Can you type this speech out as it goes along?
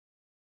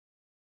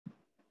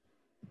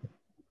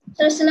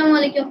Sir আসসালামু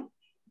আলাইকুম।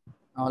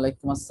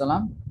 ওয়ালাইকুম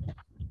আসসালাম।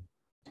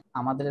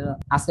 আমাদের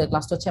আজকের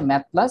ক্লাসটা হচ্ছে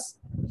ম্যাথ ক্লাস।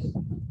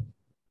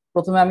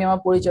 প্রথমে আমি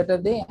আমার পরিচয়টা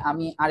দিই।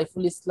 আমি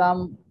Ariful Islam,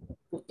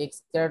 x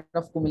cadet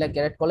of Comilla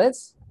cadet college.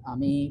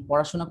 আমি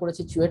পড়াশোনা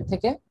করেছি চুয়েট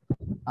থেকে,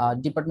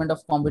 department of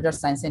computer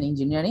science and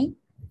engineering.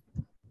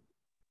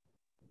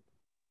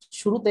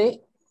 শুরুতে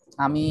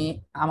আমি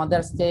আমাদের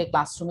আজকে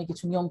ক্লাসরুমে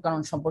কিছু নিয়ম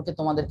কানুন সম্পর্কে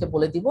তোমাদেরকে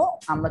বলে দিব।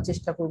 আমরা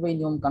চেষ্টা করব এই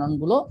নিয়ম কানুন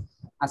গুলো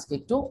আজকে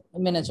একটু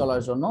মেনে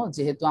চলার জন্য,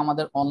 যেহেতু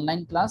আমাদের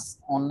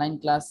অনলাইন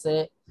ক্লাসে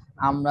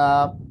আমরা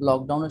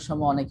লকডাউনের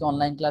সময় অনেকে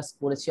অনলাইন ক্লাস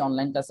করেছি।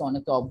 অনলাইন ক্লাসে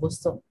অনেকে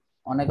অভ্যস্ত,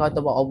 অনেকে হয়তো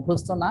বা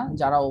অভ্যস্ত না।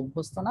 যারা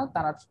অভ্যস্ত না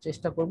তারা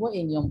চেষ্টা করব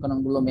এই নিয়ম কানুন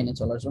গুলো মেনে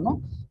চলার জন্য।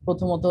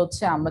 প্রথমত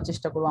হচ্ছে আমরা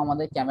চেষ্টা করব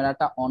আমাদের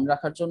ক্যামেরাটা অন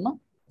রাখার জন্য,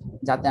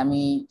 যাতে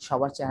আমি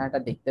সবার চেহারাটা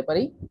দেখতে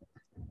পারি।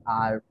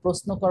 আর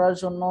প্রশ্ন করার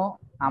জন্য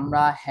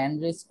আমরা হ্যান্ড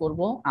রেজ করব।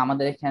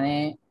 আমাদের এখানে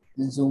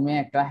জুমে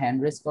একটা হ্যান্ড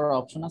রেজ করার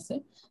অপশন আছে।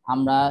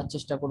 আমরা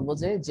চেষ্টা করব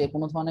যে যে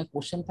কোনো ধরনের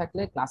কোশ্চেন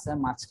থাকলে ক্লাসের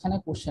মাঝখানে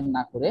কোশ্চেন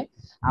না করে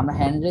আমরা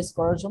হ্যান্ড রেজ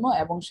করার জন্য,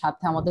 এবং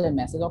সাথে আমাদের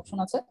মেসেজ অপশন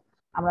আছে।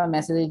 আমরা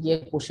মেসেজে গিয়ে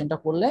কোশ্চেনটা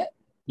করলে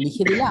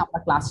লিখে দিলে আমরা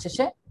ক্লাস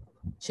শেষে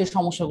সেই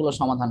সমস্যাগুলো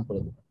সমাধান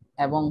করে দেব।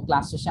 এবং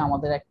ক্লাস শেষে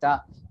আমাদের একটা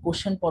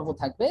কোশ্চেন পর্ব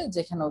থাকবে,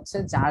 যেখানে হচ্ছে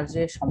যার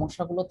যে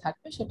সমস্যাগুলো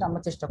থাকবে সেটা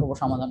আমরা চেষ্টা করবো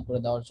সমাধান করে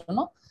দেওয়ার জন্য।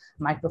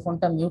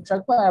 মাইক্রোফোনটা মিউট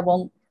রাখবো, এবং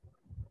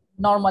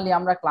নর্মালি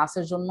আমরা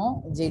ক্লাসের জন্য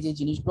যে যে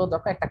জিনিসগুলো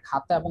দরকার, একটা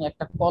খাতা এবং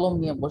একটা কলম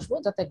নিয়ে বসবো,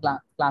 যাতে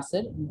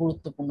ক্লাসের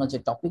গুরুত্বপূর্ণ যে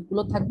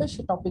টপিকগুলো থাকবে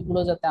সেই টপিকগুলো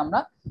যাতে আমরা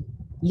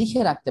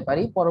লিখে রাখতে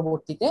পারি।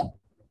 পরবর্তীতে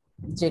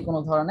যে কোনো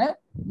ধরনের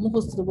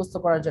মুখস্থ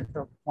করার যে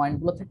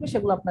পয়েন্টগুলো থাকবে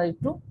সেগুলো আপনারা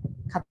একটু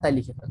খাতায়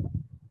লিখে ফেলবেন।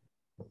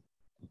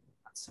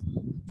 আচ্ছা,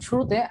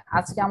 শুরুতে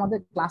আজকে আমাদের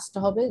ক্লাসটা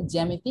হবে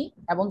জ্যামিতি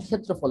এবং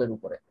ক্ষেত্রফলের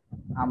উপরে।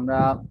 আমরা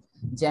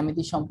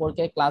জ্যামিতি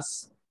সম্পর্কে ক্লাস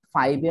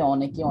 5-এ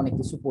অনেকে অনেক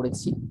কিছু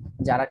পড়েছি।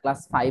 যারা ক্লাস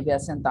 5-এ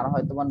আছেন তারা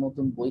হয়তোবা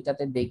নতুন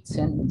বইটাতে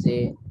দেখছেন যে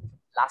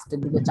লাস্টের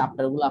দিকে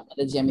চ্যাপ্টারগুলো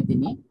আপনাদের জ্যামিতি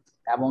নিয়ে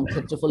এবং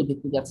ক্ষেত্রফল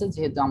ভিত্তিক আছে।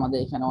 যেহেতু আমাদের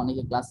এখানে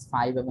অনেকে ক্লাস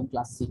 5 এবং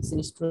ক্লাস 6 এর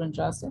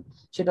স্টুডেন্টরা আছে,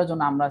 সেটার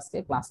জন্য আমরা আজকে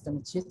ক্লাসটা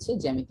নিচ্ছি হচ্ছে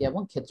জ্যামিতি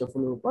এবং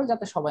ক্ষেত্রফলের উপর,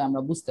 যাতে সবাই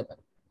আমরা বুঝতে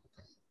পারি।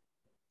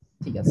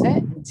 ঠিক আছে।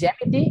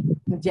 জ্যামিতি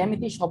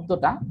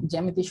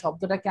জ্যামিতি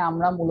শব্দটাকে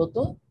আমরা মূলত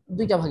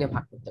দুইটা ভাগে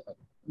ভাগ করতে পারি।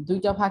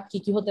 দুইটা ভাগ কি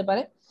কি হতে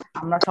পারে?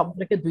 আমরা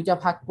শব্দটাকে দুইটা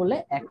ভাগ করলে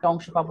একটা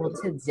অংশ পাবো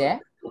হচ্ছে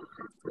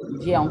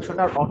যে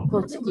অংশটার অর্থ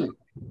হচ্ছে কি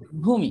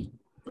ভূমি।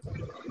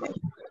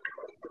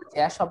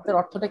 জ্যা শব্দের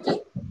অর্থটা কি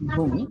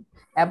ভূমি,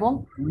 এবং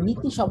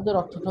মিতি শব্দের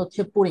অর্থটা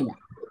হচ্ছে পরিমাপ।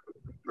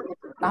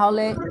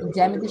 তাহলে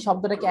জ্যামিতি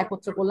শব্দটাকে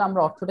একত্র করলে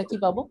আমরা অর্থটা কি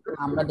পাবো?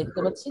 আমরা দেখতে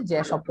পাচ্ছি যে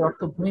শব্দের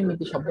অর্থ ভূমি,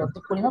 মিতি শব্দের অর্থ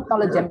পরিমাপ।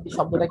 তাহলে জ্যামিতি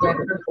শব্দটাকে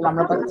একত্র করলে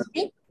আমরা পাচ্ছি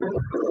কি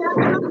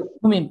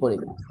ভূমির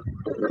পরিমাপ।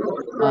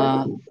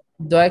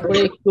 দয়া করে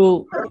একটু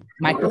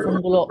মাইক্রোফোন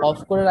গুলো অফ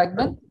করে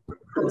রাখবেন,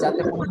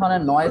 যাতে কোনো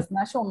ধরনের নয়েজ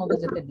না আসে, অন্যদের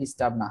যাতে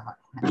ডিস্টার্ব না হয়।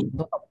 হ্যাঁ,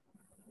 ধন্যবাদ।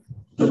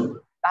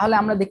 তাহলে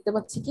আমরা দেখতে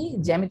পাচ্ছি কি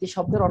জ্যামিতি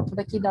শব্দের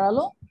অর্থটা কি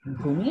দাঁড়ালো?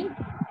 ভূমির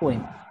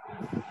পরিমাপ।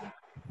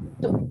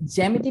 তো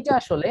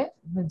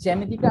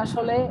জ্যামিতিটা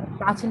আসলে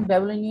প্রাচীন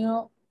ব্যাবিলনীয়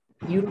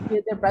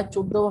ইউরোপীয়দের প্রায়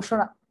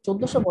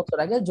 1400 বছর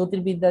আগে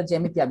জ্যোতির্বিদ্যার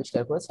জ্যামিতি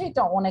আবিষ্কার করেছে।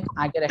 এটা অনেক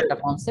আগের একটা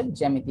কনসেপ্ট।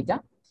 জ্যামিতিটা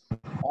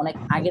অনেক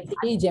আগে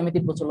থেকেই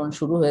জ্যামিতির প্রচলন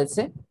শুরু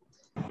হয়েছে।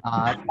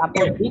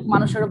 তারপর গ্রিক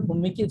মানুষেরা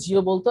ভূমিকে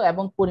জিও বলতো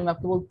এবং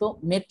পরিমাপকে বলতো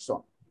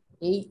মেট্রন।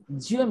 এই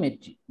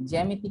জিওমেট্রি,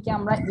 জ্যামিতিকে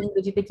আমরা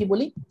ইংরেজিতে কি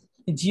বলি?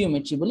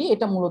 জিওমেট্রি বলি।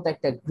 এটা মূলত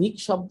একটা গ্রিক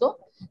শব্দ,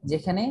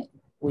 যেখানে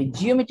ওই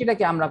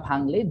জিওমেট্রিটাকে আমরা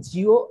ভাঙলে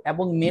জিও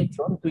এবং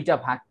মেট্রন দুইটা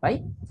ভাগ পাই।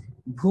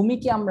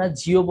 ভূমিকে আমরা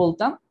জিও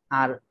বলতাম,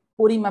 আর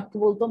পরিমাপকে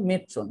বলতো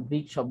মেট্রন,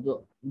 গ্রিক শব্দ,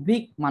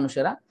 গ্রিক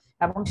মানুষেরা।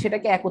 এবং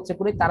সেটাকে একত্রে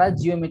করে তারা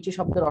জিওমেট্রি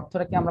শব্দের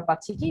অর্থটাকে আমরা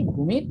পাচ্ছি কি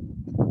ভূমির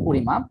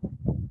পরিমাপ।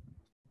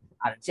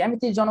 আর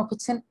জ্যামিতির জনক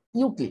হচ্ছেন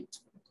ইউক্লিড।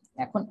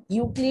 এখন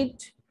ইউক্লিড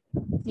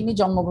তিনি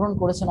জন্মগ্রহণ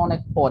করেছেন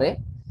অনেক পরে,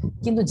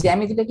 কিন্তু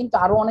জ্যামিতিটা কিন্তু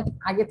আরো অনেক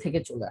আগে থেকে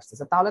চলে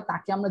আসতেছে। তাহলে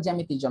তাকে আমরা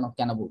জ্যামিতির জনক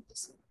কেন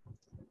বলতেছি?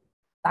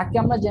 তাকে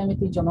আমরা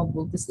জ্যামিতির জনক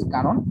বলতেছি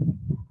কারণ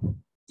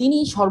তিনি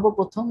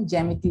সর্বপ্রথম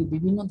জ্যামিতির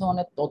বিভিন্ন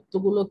ধরনের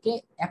তত্ত্বগুলোকে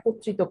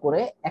একত্রিত করে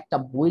একটা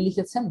বই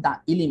লিখেছেন, দ্য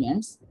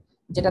এলিমেন্টস,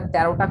 যেটা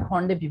 13টা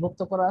খণ্ডে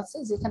বিভক্ত করা আছে,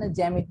 যেখানে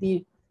জ্যামিতির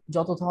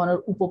যত ধরনের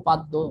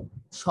উপপাদ্য,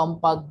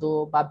 সম্পাদ্য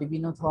বা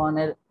বিভিন্ন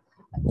ধরনের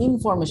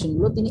ইনফরমেশন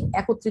গুলো তিনি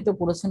একত্রিত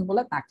করেছেন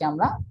বলে তাকে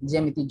আমরা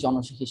জ্যামিতির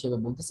জনক হিসেবে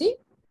বলতেছি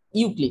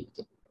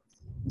ইউক্লিডকে।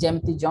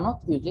 জ্যামিতির জনক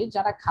ইউক্লিড।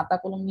 যারা খাতা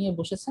কলম নিয়ে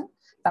বসেছেন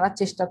তারা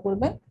চেষ্টা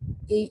করবেন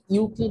এই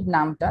ইউক্লিড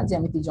নামটা,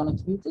 জ্যামিতির জনক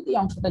ইউক্লিড, এই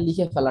অংশটা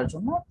লিখে ফেলার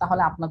জন্য,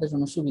 তাহলে আপনাদের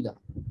জন্য সুবিধা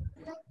হবে।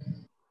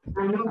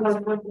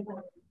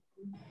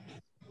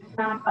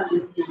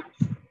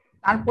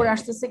 তারপরে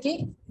আসতেছে কি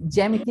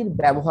জ্যামিতির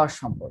ব্যবহার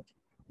সম্পর্কে।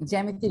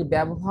 জ্যামিতির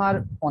ব্যবহার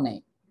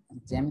অনেক।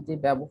 জ্যামিতির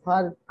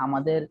ব্যবহার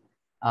আমাদের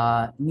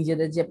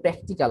নিজেদের যে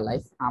প্র্যাকটিক্যাল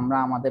লাইফ, আমরা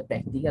আমাদের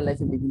প্র্যাকটিক্যাল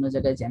লাইফে বিভিন্ন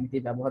জায়গায়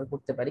জ্যামিতির ব্যবহার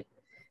করতে পারি।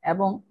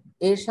 এবং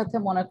এর সাথে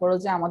মনে করো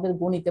যে আমাদের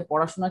গণিতে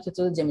পড়াশোনার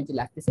ক্ষেত্রে জ্যামিতি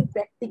লাগতেছে,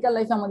 প্র্যাকটিক্যাল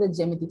লাইফে আমাদের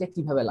জ্যামিতিটা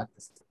কিভাবে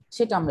লাগতেছে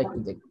সেটা আমরা একটু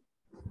দেখব।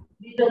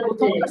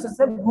 প্রথম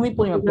ক্লাসে ভূমি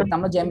পরিমাপ করতে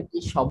আমরা জ্যামিতি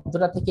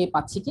শব্দটা থেকেই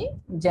পাচ্ছি কি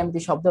জ্যামিতি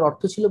শব্দের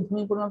অর্থ ছিল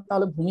ভূমি পরিমাপ।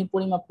 তাহলে ভূমি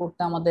পরিমাপ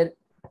করতে আমাদের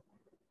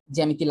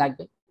জ্যামিতি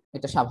লাগবে।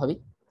 এটা স্বাভাবিক।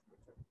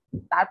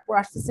 তারপর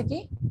আসতেছে কি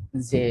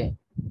যে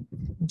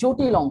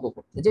জটিল অঙ্ক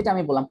করতে, যেটা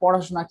আমি বললাম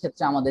পড়াশোনার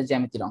ক্ষেত্রে আমাদের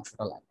জ্যামিতির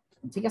অংশটা লাগে,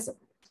 ঠিক আছে।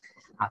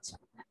 আচ্ছা,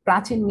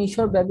 প্রাচীন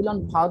মিশর, ব্যাবিলন,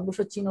 ভারতবর্ষ,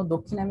 চীন ও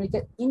দক্ষিণ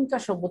আমেরিকার ইনকা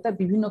সভ্যতায়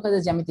বিভিন্ন কাজে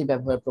জ্যামিতি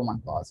ব্যবহারের প্রমাণ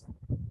পাওয়া যায়।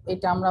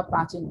 এটা আমরা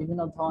প্রাচীন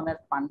বিভিন্ন ধরনের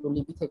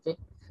পাণ্ডুলিপি থেকে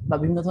বা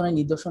বিভিন্ন ধরনের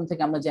নিদর্শন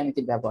থেকে আমরা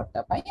জ্যামিতির ব্যবহারটা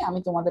পাই। আমি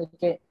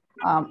তোমাদেরকে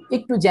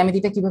একটু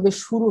জ্যামিতিটা কিভাবে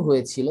শুরু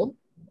হয়েছিল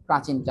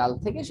প্রাচীন কাল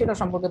থেকে সেটা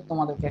সম্পর্কে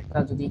তোমাদেরকে একটা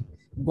যদি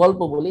গল্প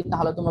বলি,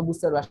 তাহলে তোমরা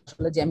বুঝতে পারবে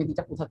আসলে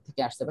জ্যামিতিটা কোথা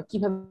থেকে আসছে বা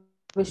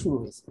কিভাবে শুরু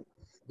হয়েছে।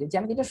 যে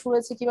জ্যামিতিটা শুরু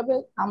হয়েছে কিভাবে,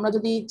 আমরা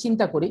যদি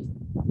চিন্তা করি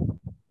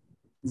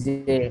যে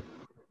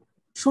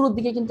শুরুর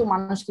দিকে কিন্তু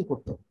মানুষ কি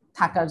করতো,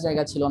 থাকার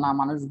জায়গা ছিল না,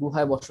 মানুষ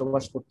গুহায়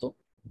বসবাস করতো।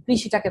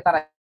 কৃষিটাকে তারা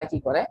কি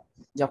করে,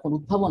 যখন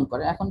উদ্ভাবন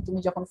করে, এখন তুমি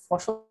যখন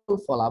ফসল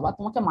ফলাবা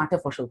তোমাকে মাঠে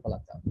ফসল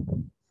ফলাতে হবে।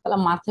 তাহলে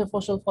মাঠে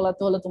ফসল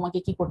ফলাতে হলে তোমাকে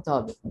কি করতে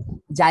হবে,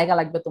 জায়গা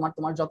লাগবে। তোমার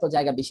তোমার যত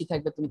জায়গা বেশি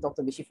থাকবে তুমি তত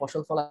বেশি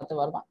ফসল ফলাতে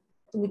পারবা,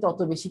 তুমি তত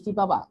বেশি কি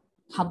পাবা,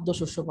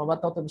 খাদ্যশস্য পাবা,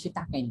 তত বেশি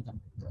টাকা ইনকাম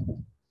করতে পারবে।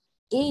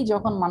 এই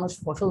যখন মানুষ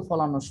ফসল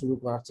ফলানো শুরু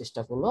করার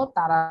চেষ্টা করলো,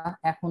 তারা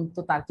এখন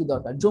তো তার কি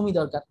দরকার, জমি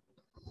দরকার।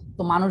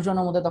 তো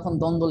মানুষজনের মধ্যে তখন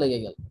দ্বন্দ্ব লেগে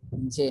গেল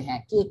যে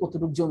হ্যাঁ কে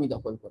কতটুকু জমি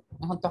দখল করবে।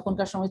 এখন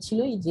তখনকার সময়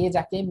ছিলই যে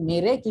যাকে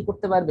মেরে কি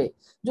করতে পারবে,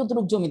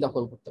 যতটুকু জমি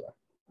দখল করতে পারবে।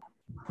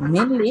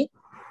 মেনলি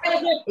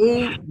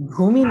এই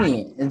ভূমি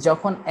নিয়ে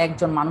যখন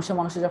একজন মানুষের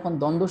মানুষের যখন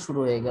দ্বন্দ্ব শুরু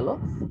হয়ে গেল,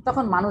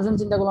 তখন মানুষজন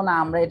চিন্তা করলো না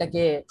আমরা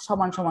এটাকে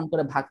সমান সমান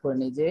করে ভাগ করে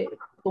নিই, যে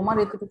তোমার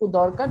এতটুকু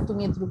দরকার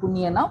তুমি এতটুকু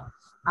নিয়ে নাও,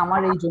 আমার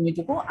এই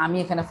জমিটুকু আমি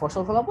এখানে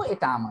ফসল ফলাবো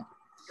এটা আমার।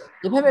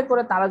 এভাবে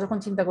করে তারা যখন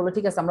চিন্তা করলো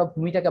ঠিক আছে আমরা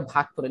ভূমিটাকে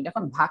ভাগ করে নিই,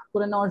 এখন ভাগ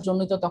করে নেওয়ার জন্য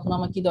তো তখন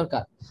আমার কি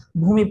দরকার,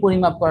 ভূমি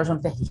পরিমাপ করার জন্য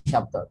একটা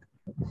হিসাব দরকার।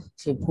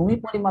 সেই ভূমি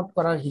পরিমাপ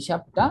করার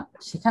হিসাবটা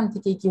সেখান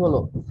থেকেই কি হলো,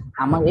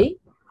 আমার এই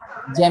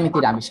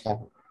জ্যামিতির আবিষ্কার।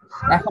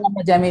 এখন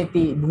আমরা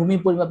জ্যামিতি ভূমি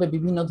পরিমাপে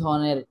বিভিন্ন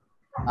ধরনের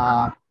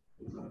আহ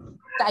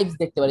টাইপস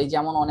দেখতে পারি,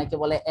 যেমন অনেকে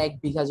বলে 1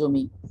 বিঘা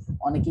জমি,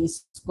 অনেকে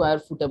স্কোয়ার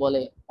ফুটে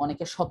বলে,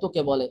 অনেকে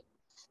শতকে বলে।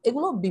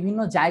 এগুলো বিভিন্ন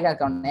জায়গার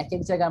কারণে এক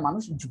এক জায়গার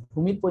মানুষ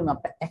ভূমির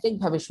পরিমাপটা এক এক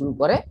ভাবে শুরু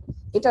করে।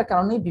 এটার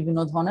কারণেই বিভিন্ন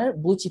ধরনের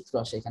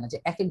বৈচিত্র্য আসে এখানে, যে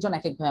এক একজন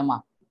এক এক ভাবে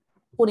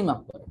পরিমাপ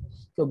করে।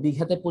 কেউ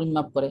বিঘাতে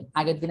পরিমাপ করে,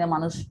 আগের দিনে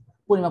মানুষ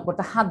পরিমাপ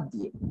করতে হাত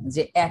দিয়ে,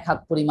 যে 1 হাত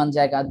পরিমাণ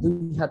জায়গা, 2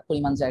 হাত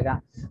পরিমাণ জায়গা।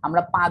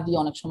 আমরা পা দিয়ে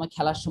অনেক সময়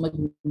খেলার সময়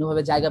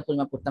বিভিন্নভাবে জায়গা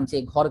পরিমাপ করতাম, যে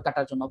ঘর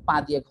কাটার জন্য পা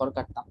দিয়ে ঘর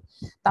কাটতাম।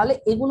 তাহলে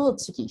এগুলো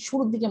হচ্ছে কি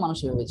শুরুর দিকে মানুষ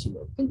এভাবে ছিল,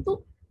 কিন্তু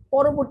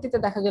পরবর্তীতে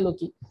দেখা গেল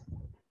কি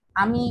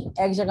আমি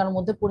এক জায়গার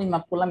মধ্যে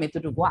পরিমাপ করলাম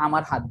এতটুকু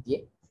আমার হাত দিয়ে।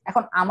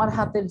 এখন আমার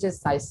হাতের যে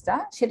সাইজটা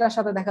সেটার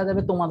সাথে দেখা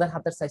যাবে তোমাদের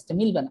হাতের সাইজটা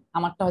মিলবে না,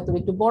 আমারটা হয়তো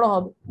একটু বড়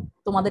হবে,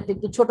 তোমাদেরটা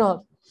একটু ছোট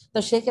হবে। তো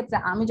সেক্ষেত্রে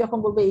আমি যখন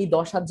বলবো এই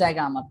 10 হাত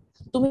জায়গা আমার,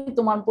 তুমি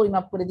তোমার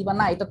পরিমাপ করে দিবা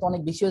না এটা তো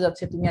অনেক বেশি হয়ে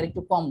যাচ্ছে, তুমি আর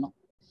একটু কম নাও।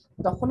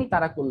 তখনই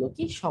তারা করলো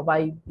কি,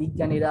 সবাই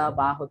বিজ্ঞানীরা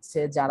বা হচ্ছে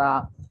যারা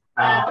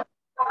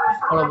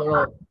বড় বড়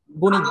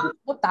গণিত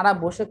তারা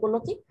বসে করলো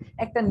কি,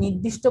 একটা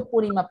নির্দিষ্ট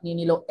পরিমাপ নিয়ে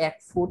নিল 1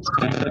 ফুট,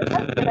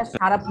 এটা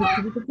সারা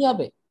পৃথিবীতে কি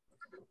হবে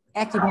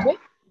একইভাবে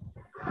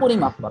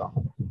পরিমাপ করা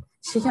হয়।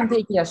 সেখান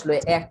থেকে কি আসলো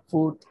 1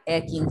 ফুট,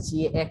 1 ইঞ্চি,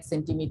 1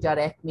 সেন্টিমিটার,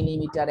 1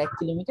 মিলিমিটার, 1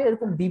 কিলোমিটার,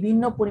 এরকম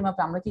বিভিন্ন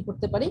পরিমাপে আমরা কি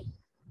করতে পারি,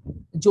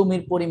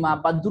 জমির পরিমাপ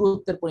বা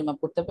দূরত্বের পরিমাপ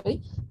করতে পারি।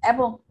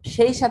 এবং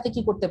সেই সাথে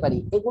কি করতে পারি,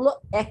 এগুলো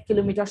 1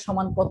 কিলোমিটার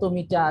সমান কত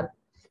মিটার,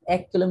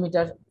 1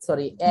 কিলোমিটার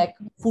সরি 1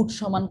 ফুট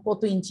সমান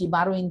কত ইঞ্চি,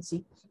 12 ইঞ্চি।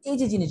 এই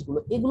যে জিনিসগুলো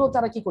এগুলো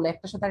তারা কি করলো,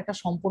 একটার সাথে একটা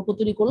সম্পর্ক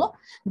তৈরি করলো,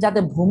 যাতে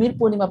ভূমির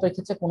পরিমাপের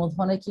ক্ষেত্রে কোনো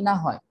ধরনের কি না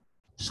হয়,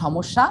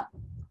 সমস্যা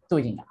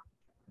তৈরি না।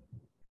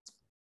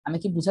 আমি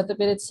কি বুঝাতে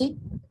পেরেছি?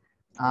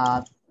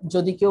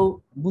 যদি কেউ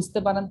বুঝতে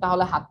পারেন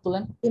তাহলে হাত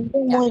তোলেন।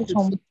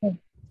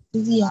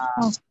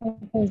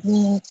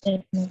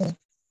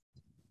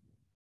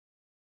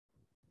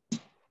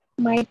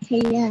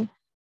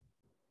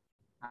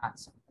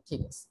 আচ্ছা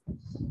ঠিক আছে,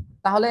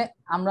 তাহলে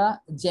আমরা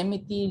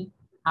জ্যামিতির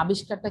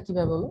আবিষ্কারটা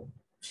কিভাবে হলো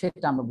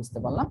সেটা আমরা বুঝতে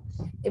পারলাম।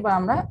 এবার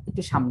আমরা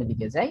একটু সামনের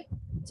দিকে যাই,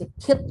 যে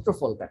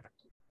ক্ষেত্রফল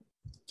ব্যাপারটা।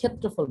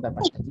 ক্ষেত্রফল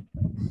ব্যাপারটা কি,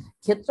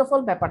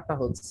 ক্ষেত্রফল ব্যাপারটা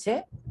হচ্ছে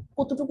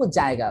কতটুকু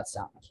জায়গা আছে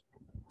আমার,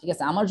 ঠিক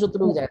আছে, আমার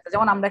যতটুকু জায়গা আছে।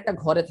 যেমন আমরা একটা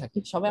ঘরে থাকি,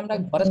 সবাই আমরা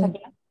ঘরে থাকি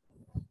না,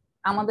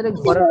 আমাদের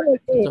ঘরের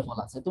ক্ষেত্রফল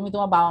আছে। তুমি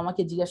তোমার বাবা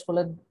মাকে জিজ্ঞেস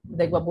করলে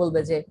দেখবা বলবে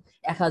যে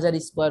 1000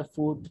 স্কোয়ার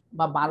ফুট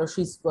বা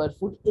 1200 স্কোয়ার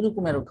ফুট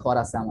এরকমের ঘর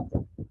আছে আমাদের,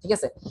 ঠিক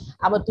আছে।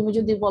 আবার তুমি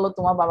যদি বলো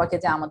তোমার বাবাকে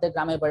যে আমাদের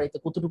গ্রামের বাড়িতে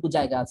কতটুকু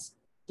জায়গা আছে,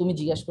 তুমি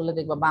জিজ্ঞাসা করলে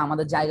দেখবা বা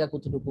আমাদের জায়গা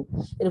কতটুকু,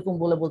 এরকম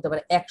বলতে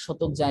পারে 1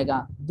 শতক জায়গা,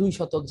 2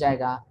 শতক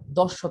জায়গা,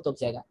 10 শতক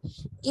জায়গা।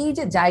 এই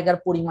যে জায়গার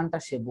পরিমাণটা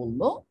সে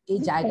বললো, এই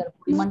জায়গার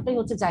পরিমাণটাই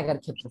হচ্ছে জায়গার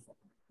ক্ষেত্রফল,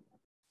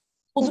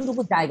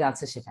 কতটুকু জায়গা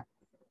আছে সেখানে,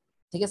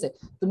 ঠিক আছে।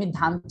 তুমি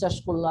ধান চাষ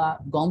করলা,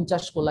 গম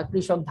চাষ করলা,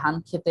 কৃষক ধান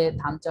খেতে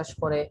ধান চাষ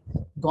করে,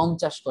 গম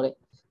চাষ করে,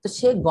 তো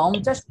সে গম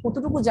চাষ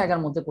কতটুকু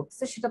জায়গার মধ্যে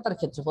করতেছে সেটা তার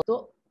ক্ষেত্রফল। তো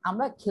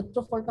আমরা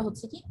ক্ষেত্রফলটা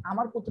হচ্ছে কি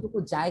আমার কতটুকু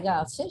জায়গা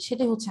আছে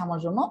সেটাই হচ্ছে আমার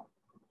জন্য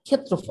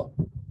ক্ষেত্রফল,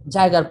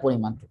 জায়গার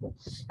পরিমাণটুকু।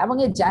 এবং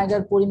এই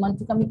জায়গার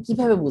পরিমাণটুকু আমি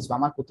কিভাবে বুঝবো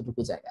আমার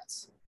কতটুকু জায়গা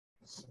আছে,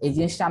 এই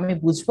জিনিসটা আমি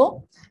বুঝবো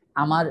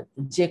আমার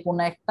যে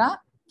কোনো একটা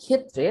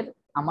ক্ষেত্রের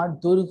আমার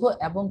দৈর্ঘ্য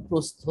এবং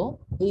প্রস্থ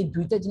এই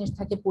দুইটা জিনিস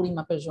থাকে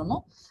পরিমাপের জন্য।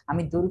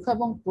 আমি দৈর্ঘ্য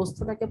এবং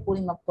প্রস্থটাকে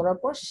পরিমাপ করার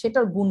পর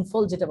সেটার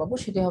গুণফল যেটা পাবো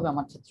সেটাই হবে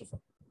আমার ক্ষেত্রফল।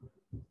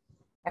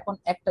 এখন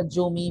একটা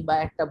জমি বা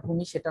একটা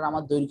ভূমি, সেটার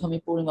আমার দৈর্ঘ্য আমি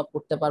পরিমাপ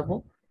করতে পারবো,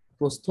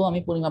 প্রস্থ আমি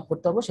পরিমাপ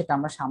করতে পারবো, সেটা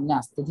আমরা সামনে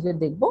আস্তে ধীরে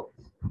দেখবো।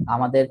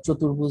 আমাদের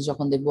চতুর্ভুজ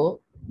যখন দেখবো,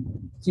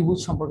 ত্রিভুজ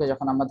সম্পর্কে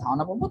যখন আমরা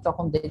ধারণা পাবো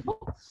তখন দেখবো।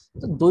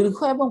 তো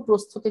দৈর্ঘ্য এবং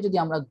প্রস্থকে যদি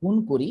আমরা গুণ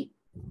করি,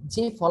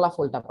 যে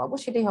ফলাফলটা পাবো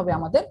সেটাই হবে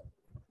আমাদের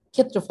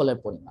ক্ষেত্রফলের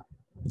পরিমাপ।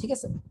 ঠিক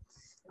আছে?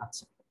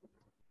 আচ্ছা,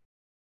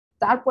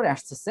 তারপরে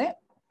আসতেছে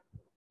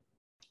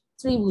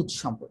ত্রিভুজ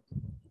সম্পর্কে।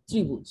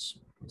 ত্রিভুজ,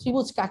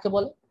 ত্রিভুজ কাকে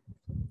বলে?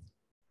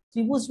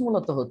 ত্রিভুজ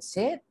মূলত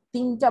হচ্ছে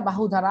তিনটা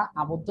বাহু দ্বারা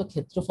আবদ্ধ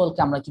ক্ষেত্রফলকে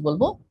আমরা কি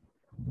বলবো?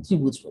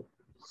 ত্রিভুজ বলবো।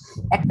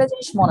 একটা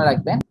জিনিস মনে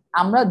রাখবেন,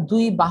 আমরা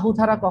দুই বাহু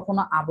দ্বারা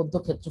কখনো আবদ্ধ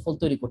ক্ষেত্রফল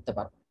তৈরি করতে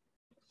পারবো।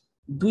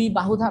 দুই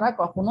বাহু দ্বারা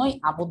কখনোই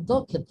আবদ্ধ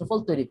ক্ষেত্রফল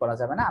তৈরি করা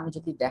যাবে না। আমি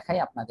যদি দেখাই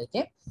আপনাদেরকে,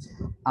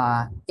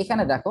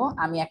 এখানে দেখো,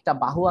 আমি একটা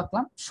বাহু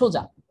আঁকলাম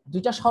সোজা,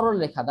 দুইটা সরল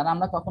রেখা দ্বারা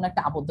আমরা কখনো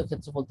একটা আবদ্ধ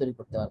ক্ষেত্রফল তৈরি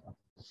করতে পারবো না।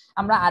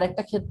 আমরা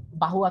আরেকটা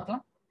বাহু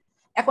আঁকলাম,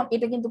 এখন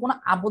এটা কিন্তু কোনো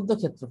আবদ্ধ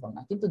ক্ষেত্রফল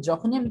না, কিন্তু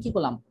যখনই আমি কি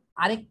করলাম,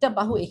 আরেকটা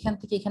বাহু এখান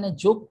থেকে এখানে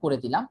যোগ করে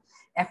দিলাম,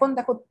 এখন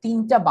দেখো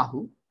তিনটা বাহু,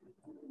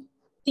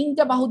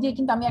 তিনটা বাহু দিয়ে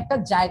কিন্তু আমি একটা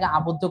জায়গা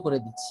আবদ্ধ করে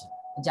দিচ্ছি।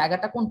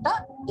 জায়গাটা কোনটা?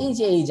 এই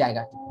যে এই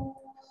জায়গাটা,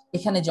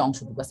 এখানে যে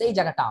অংশটুকু আছে এই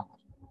জায়গাটা আমার।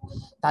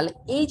 তাহলে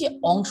এই যে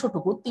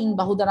অংশটুকু তিন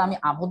বাহু দ্বারা আমি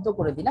আবদ্ধ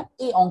করে দিলাম,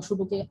 এই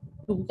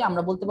অংশটুকুকে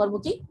আমরা বলতে পারবো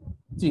কি?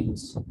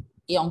 ত্রিভুজ।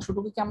 এই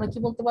অংশটুকুকে আমরা কি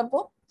বলতে পারবো?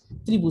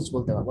 ত্রিভুজ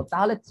বলতে পারবো।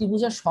 তাহলে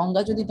ত্রিভুজের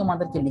সংজ্ঞা যদি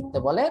তোমাদেরকে লিখতে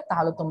বলে,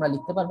 তাহলে তোমরা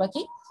লিখতে পারবা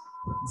কি,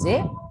 যে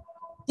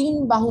তিন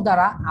বাহু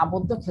দ্বারা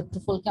আবদ্ধ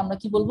ক্ষেত্রফলকে আমরা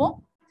কি বলবো?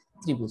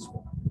 ত্রিভুজ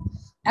বলবো।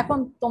 এখন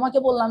তোমাকে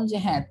বললাম যে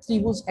হ্যাঁ,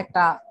 ত্রিভুজ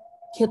একটা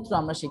ক্ষেত্র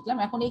আমরা শিখলাম,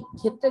 এখন এই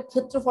ক্ষেত্রের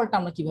ক্ষেত্রফলটা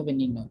আমরা কিভাবে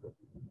নির্ণয় করব?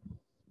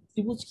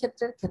 ত্রিভুজ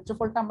ক্ষেত্রের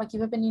ক্ষেত্রফলটা আমরা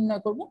কিভাবে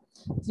নির্ণয় করব?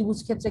 ত্রিভুজ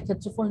ক্ষেত্রের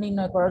ক্ষেত্রফল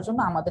নির্ণয় করার জন্য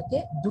আমাদেরকে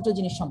দুটো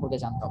জিনিস সম্পর্কে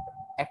জানতে হবে।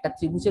 একটা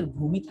ত্রিভুজের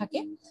ভূমি থাকে,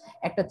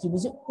 একটা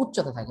ত্রিভুজের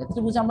উচ্চতা থাকে।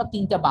 ত্রিভুজে আমরা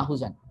তিনটা বাহু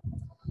জানি,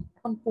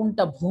 এখন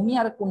কোনটা ভূমি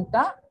আর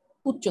কোনটা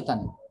উচ্চতা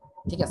নেব।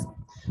 ঠিক আছে,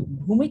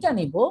 ভূমিটা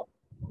নিব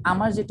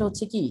আমার যেটা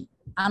হচ্ছে কি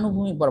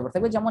আনুভূমিক বরাবর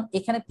থাকবে। যেমন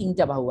এখানে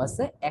তিনটা বাহু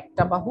আছে,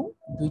 একটা বাহু,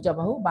 দুইটা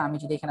বাহু, বা আমি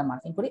যদি এখানে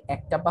মার্কিং করি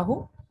একটা বাহু,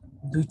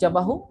 দুইটা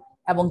বাহু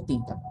এবং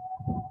তিনটা বাহু,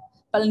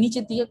 তাহলে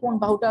নিচের দিকে কোন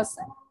বাহুটা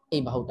আছে?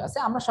 এই বাহুটা আছে।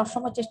 আমরা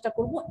সবসময় চেষ্টা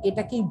করব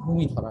এটাকেই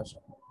ভূমি ধরার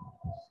জন্য।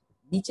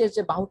 নিচের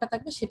যে বাহুটা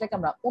থাকবে সেটাকে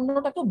আমরা,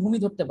 অন্যটাকেও ভূমি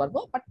ধরতে পারবো,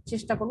 বাট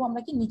চেষ্টা করবো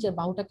আমরা কি নিচের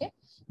বাহুটাকে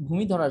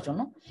ভূমি ধরার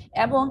জন্য।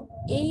 এবং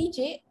এই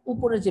যে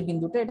উপরের যে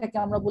বিন্দুটা, এটাকে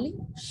আমরা বলি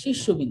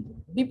শীর্ষবিন্দু,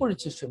 বিপরীত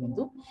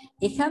শীর্ষবিন্দু।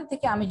 এখান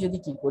থেকে আমি যদি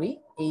কি করি,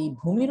 এই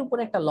ভূমির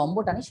উপরে একটা লম্ব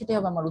টানি, সেটাই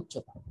হবে আমার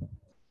উচ্চতা।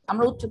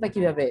 আমরা উচ্চতা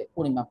কিভাবে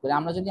পরিমাপ করি?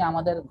 আমরা যদি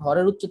আমাদের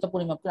ঘরের উচ্চতা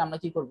পরিমাপ করি, আমরা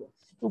কি করব?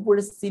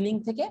 উপরের সিলিং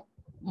থেকে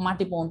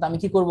মাটি পর্যন্ত আমি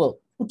কি করব?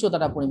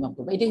 উচ্চতাটা পরিমাপ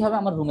করবো। এটাই হবে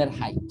আমার রুমের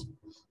হাইট।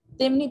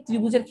 তেমনি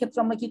ত্রিভুজের ক্ষেত্রে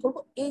আমরা কি করব?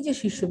 এই যে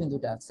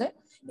শীর্ষবিন্দুটা আছে,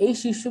 এই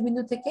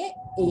শীর্ষবিন্দু থেকে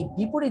এই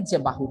বিপরীত যে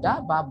বাহুটা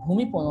বা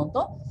ভূমি পর্যন্ত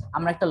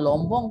আমরা একটা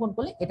লম্ব অঙ্কন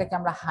করলে এটাকে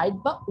আমরা হাইট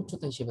বা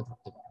উচ্চতা হিসেবে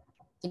ধরতে পারি।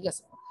 ঠিক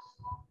আছে,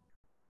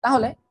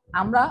 তাহলে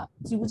আমরা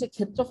ত্রিভুজের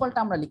ক্ষেত্রফলটা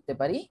আমরা লিখতে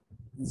পারি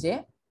যে,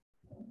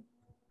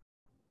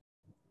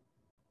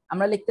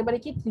 আমরা লিখতে পারি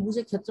কি,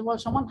 ত্রিভুজের ক্ষেত্রফল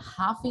সমান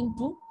হাফ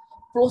ইন্টু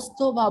প্রস্থ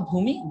বা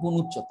ভূমি গুণ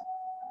উচ্চতা।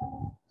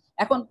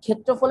 এখন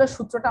ক্ষেত্রফলের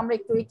সূত্রটা আমরা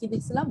একটু কি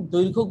দেখছিলাম?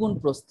 দৈর্ঘ্য গুণ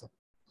প্রস্থ।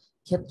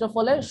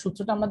 ক্ষেত্রফলের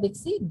সূত্রটা আমরা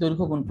দেখছি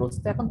দৈর্ঘ্য গুণ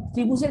প্রস্থ। এখন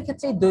ত্রিভুজের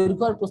ক্ষেত্রে এই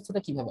দৈর্ঘ্য আর প্রস্থটা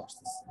কিভাবে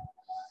আসতেছে?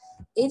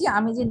 এই যে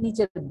আমি যে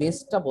নিচের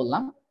বেসটা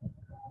বললাম,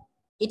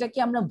 এটাকে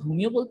আমরা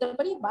ভূমিও বলতে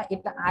পারি, বা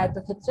এটা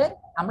আয়তক্ষেত্রে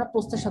আমরা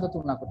প্রস্থের সাথে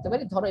তুলনা করতে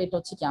পারি। ধরো এটা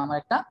হচ্ছে কি আমার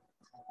একটা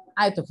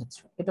আয়তক্ষেত্র,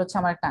 এটা হচ্ছে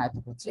আমার একটা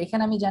আয়তক্ষেত্র।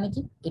 এখানে আমি জানি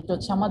কি, এটা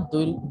হচ্ছে আমার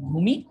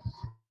ভূমি,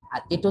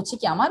 আর এটা হচ্ছে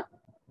কি আমার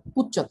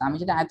উচ্চতা। আমি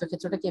যদি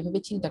আয়তক্ষেত্রটাকে এভাবে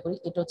চিন্তা করি,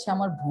 এটা হচ্ছে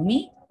আমার ভূমি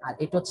আর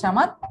এটা হচ্ছে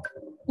আমার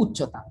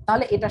উচ্চতা।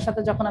 তাহলে এটার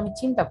সাথে যখন আমি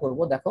চিন্তা করব,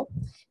 দেখো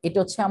এটা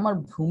হচ্ছে আমার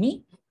ভূমি,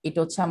 এটা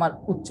হচ্ছে আমার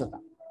উচ্চতা,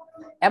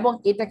 এবং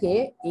এটাকে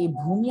এই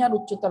ভূমি আর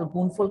উচ্চতার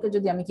গুণফলকে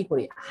যদি আমি কি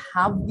করি,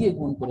 হাফ দিয়ে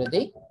গুণ করে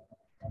দেই,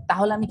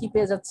 তাহলে আমি কি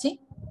পেয়ে যাচ্ছি?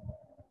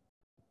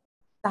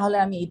 তাহলে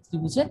আমি এই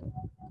ত্রিভুজের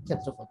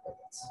ক্ষেত্রফল পেয়ে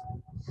যাচ্ছি।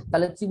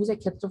 তাহলে ত্রিভুজের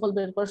ক্ষেত্রফল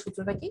বের করার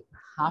সূত্রটা কি?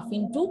 হাফ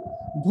ইন্টু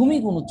ভূমি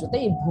গুণ উচ্চতা।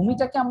 এই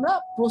ভূমিটাকে আমরা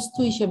প্রস্থ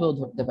হিসেবেও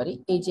ধরতে পারি।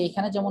 এই যে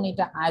এখানে যেমন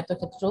এটা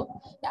আয়তক্ষেত্র,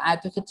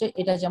 আয়তক্ষেত্রে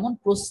এটা যেমন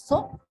প্রস্থ,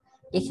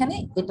 এখানে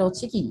এটা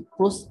হচ্ছে কি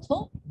প্রস্থ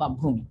বা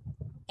ভূমি,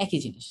 একই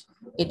জিনিস।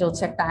 এটা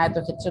হচ্ছে একটা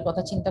আয়তক্ষেত্রের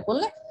কথা চিন্তা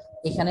করলে,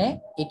 এখানে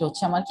এটা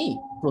হচ্ছে আমার কি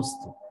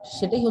প্রস্থ,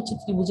 সেটাই হচ্ছে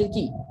ত্রিভুজের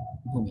কি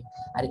ভূমি।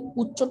 আর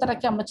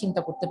উচ্চতাটাকে আমরা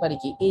চিন্তা করতে পারি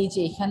কি, এই যে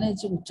এখানে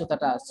যে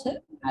উচ্চতাটা আছে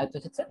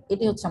আয়তক্ষেত্রের,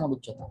 এটাই হচ্ছে আমার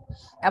উচ্চতা।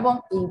 এবং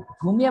এই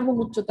ভূমি এবং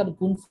উচ্চতার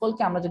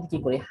গুণফলকে আমরা যদি কি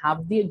করি, হাফ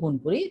দিয়ে গুণ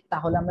করি,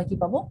 তাহলে আমরা কি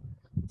পাবো?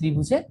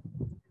 ত্রিভুজের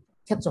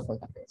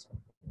ক্ষেত্রফলটা পেয়ে যাবো।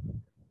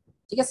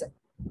 ঠিক আছে,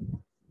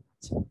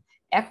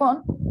 এখন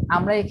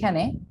আমরা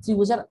এখানে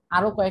ত্রিভুজের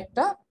আরো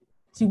কয়েকটা,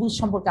 ত্রিভুজ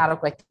সম্পর্কে আরো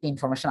কয়েকটা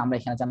ইনফরমেশন আমরা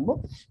এখানে জানবো।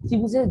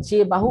 ত্রিভুজের যে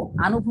বাহু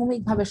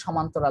আনুভূমিক ভাবে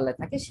সমান্তরালে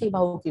থাকে সেই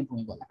বাহুকে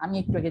ভূমি বলে। আমি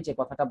একটু আগে যে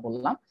কথাটা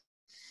বললাম,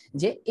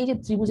 যে এই যে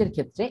ত্রিভুজের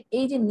ক্ষেত্রে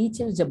এই যে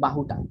নিচের যে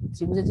বাহুটা,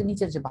 ত্রিভুজের যে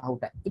নিচের যে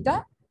বাহুটা, এটা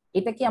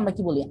এটাকে আমরা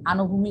কি বলি,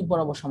 আনুভূমিক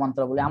বরাবর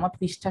সমান্তরাল বলি। আমার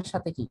পৃষ্ঠার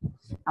সাথে কি,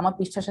 আমার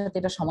পৃষ্ঠার সাথে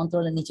এটা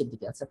সমান্তরালের নিচের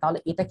দিকে আছে, তাহলে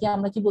এটাকে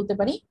আমরা কি বলতে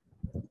পারি,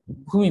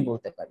 ভূমি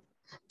বলতে পারি।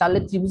 তাহলে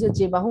ত্রিভুজের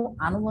যে বাহু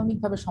আনুভূমিক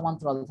ভাবে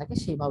সমান্তরাল থাকে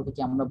সেই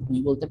বাহুটিকে আমরা ভূমি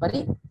বলতে পারি।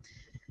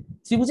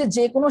 ত্রিভুজের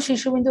যে কোনো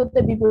শীর্ষবিন্দু হতে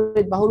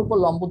বিপরীত বাহুর উপর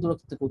লম্ব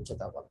দূরত্বকে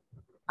উচ্চতা বলে।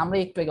 আমরা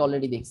একটু আগে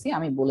অলরেডি দেখছি,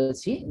 আমি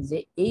বলেছি যে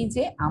এই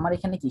যে আমার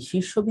এখানে কি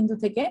শীর্ষবিন্দু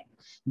থেকে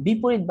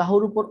বিপরীত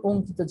বাহুর উপর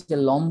অঙ্কিত যে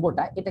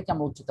লম্বটা, এটাকে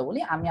আমরা উচ্চতা বলি।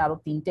 আমি আরো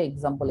 3টে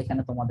এক্সাম্পল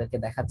এখানে তোমাদেরকে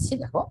দেখাচ্ছি।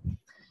 দেখো,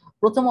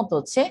 প্রথমত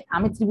হচ্ছে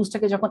আমি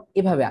ত্রিভুজটাকে যখন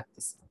এভাবে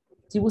আঁকতেছি,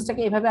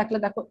 ত্রিভুজটাকে এভাবে আঁকলে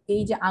দেখো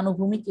এই যে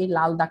আনুভূমিক এই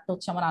লাল দাগটা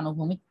হচ্ছে আমার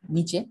আনুভূমিক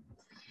নিচে,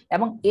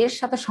 এবং এর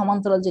সাথে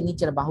সমান্তরাল যে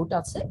নিচের বাহুটা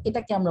আছে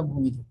এটাকে আমরা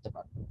ভূমি ধরতে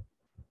পারবো।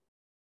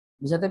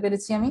 বুঝাতে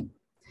পেরেছি আমি?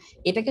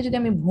 এটাকে যদি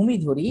আমি ভূমি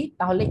ধরি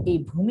তাহলে এই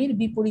ভূমির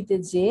বিপরীতে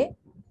যে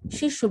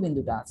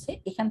শীর্ষবিন্দুটা আছে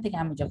এখান থেকে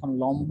আমি যখন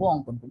লম্ব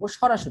অঙ্কন করবো,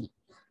 সরাসরি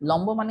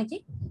লম্ব মানে কি,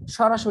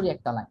 সরাসরি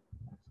একটা লাইন,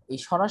 এই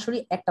সরাসরি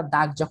একটা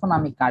দাগ যখন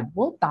আমি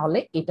কাটবো তাহলে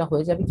এটা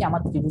হয়ে যাবে কি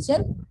আমার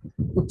ত্রিভুজের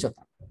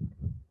উচ্চতা।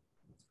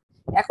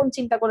 এখন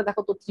চিন্তা করে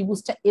দেখো তো,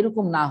 ত্রিভুজটা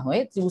এরকম না হয়ে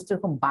ত্রিভুজটা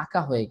এরকম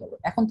বাঁকা হয়ে গেল,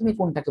 এখন তুমি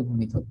কোনটাকে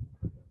ভূমি ধরবে?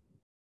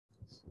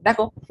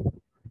 দেখো,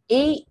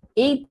 এই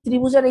এই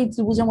ত্রিভুজ আর এই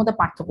ত্রিভুজের মধ্যে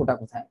পার্থক্যটা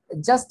কোথায়?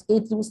 জাস্ট এই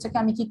ত্রিভুজটাকে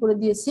আমি কি করে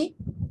দিয়েছি,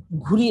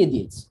 ঘুরিয়ে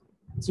দিয়েছি।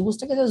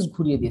 ত্রিভুজটাকে জাস্ট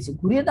ঘুরিয়ে দিয়েছি,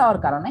 ঘুরিয়ে দেওয়ার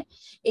কারণে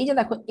এই যে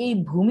দেখো এই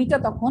ভূমিটা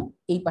তখন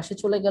এই পাশে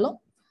চলে গেল,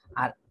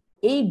 আর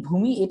এই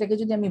ভূমি, এটাকে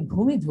যদি আমি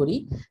ভূমি ধরি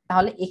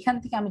তাহলে এখান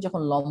থেকে আমি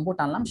যখন লম্ব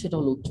টানলাম সেটা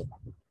হলো উচ্চতা।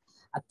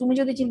 আর তুমি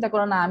যদি চিন্তা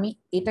করো না আমি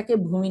এটাকে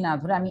ভূমি না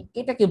ধরে আমি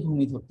এটাকে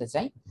ভূমি ধরতে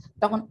চাই,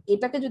 তখন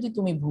এটাকে যদি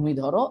তুমি ভূমি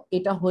ধরো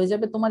এটা হয়ে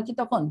যাবে তোমার কি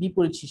তখন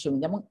বিপরীত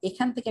শীর্ষবিন্দু, এবং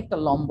এখান থেকে একটা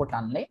লম্ব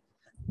টানলে,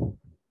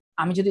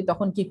 আমি যদি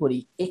তখন কি করি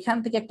এখান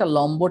থেকে একটা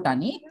লম্ব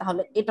টানি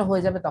তাহলে এটা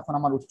হয়ে যাবে তখন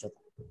আমার উচ্চতা।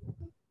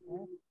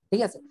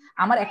 ঠিক আছে,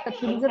 আমার একটা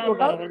ত্রিভুজের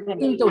টোটাল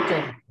 3টে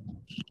উচ্চতা,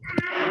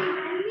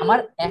 আমার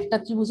একটা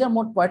ত্রিভুজের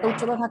মোট কয়টা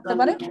উচ্চতা থাকতে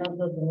পারে,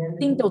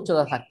 3টে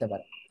উচ্চতা থাকতে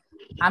পারে।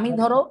 আমি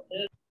ধরো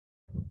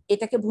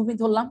এটাকে ভূমি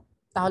ধরলাম,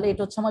 তাহলে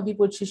এটা হচ্ছে আমার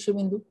বিপরীত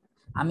শীর্ষবিন্দু,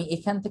 আমি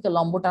এখান থেকে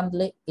লম্ব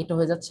টানলে এটা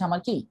হয়ে যাচ্ছে আমার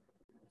কি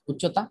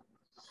উচ্চতা।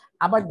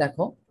 আবার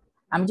দেখো,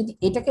 আমি যদি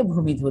এটাকে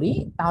ভূমি ধরি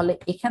তাহলে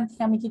এখান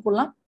থেকে আমি কি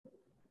করলাম,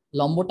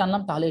 লম্ব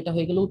টানলাম, তাহলে এটা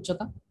হয়ে গেল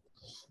উচ্চতা।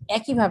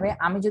 একইভাবে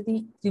আমি যদি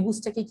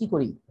ত্রিভুজটাকে কি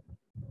করি,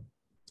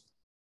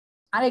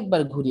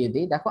 আরেকবার ঘুরিয়ে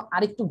দিই, দেখো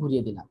আরেকটু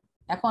ঘুরিয়ে দিলাম,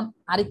 এখন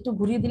আরেকটু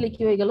ঘুরিয়ে দিলে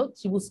কি হয়ে গেল,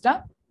 ত্রিভুজটা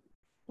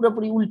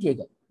পুরোপুরি উল্টিয়ে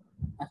গেল।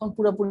 এখন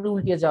পুরোপুরি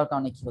উল্টিয়ে যাওয়ার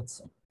কারণে কি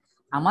হচ্ছে,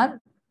 আমার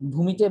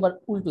ভূমিটা এবার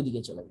উল্টো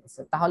দিকে চলে গেছে।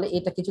 তাহলে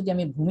এটাকে যদি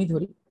আমি ভূমি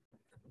ধরি,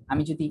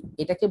 আমি যদি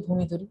এটাকে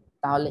ভূমি ধরি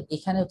তাহলে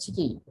এখানে হচ্ছে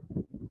কি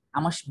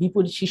আমার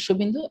বিপরীত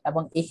শীর্ষবিন্দু,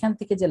 এবং এখান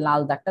থেকে যে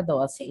লাল দাগটা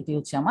দেওয়া আছে এটি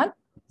হচ্ছে আমার।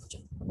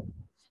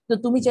 তো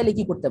তুমি চাইলে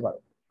কি করতে পারো,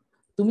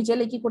 তুমি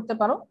চাইলে কি করতে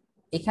পারো,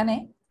 এখানে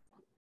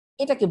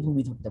এটাকে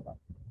ভূমি ধরতে পারো।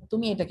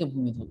 তুমি এটাকে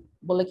ভূমি ধরো,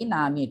 বলে কি না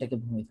আমি এটাকে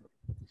ভূমি ধরো।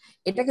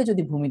 এটাকে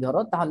যদি ভূমি ধরো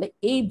তাহলে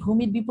এই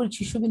ভূমির বিপরীত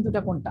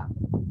শীর্ষবিন্দুটা কোনটা,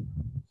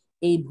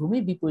 এই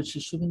ভূমির বিপরীত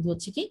শীর্ষবিন্দু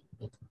হচ্ছে কি,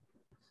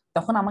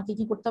 তখন আমাকে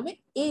কি করতে হবে,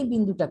 এই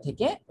বিন্দুটা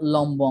থেকে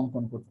লম্ব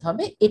অঙ্কন করতে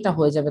হবে, এটা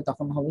হয়ে যাবে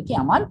তখন হবে কি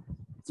আমার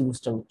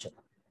ত্রিভুজটার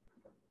উচ্চতা।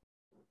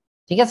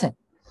 ঠিক আছে,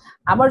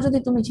 আবার যদি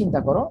তুমি চিন্তা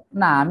করো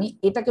না আমি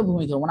এটাকে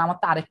ভূমি ধরবো না, আমার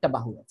তো আরেকটা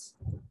বাহু আছে,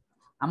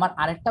 আমার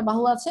আরেকটা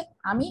বাহু আছে,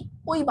 আমি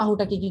ওই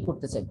বাহুটাকে কি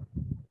করতে চাই,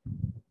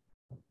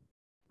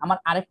 আমার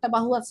আরেকটা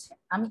বাহু আছে,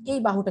 আমি এই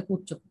বাহুটাকে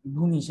উচ্চ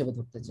ভূমি হিসেবে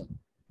ধরতে চাই।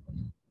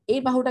 এই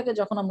বাহুটাকে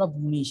যখন আমরা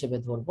ভূমি হিসেবে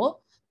ধরবো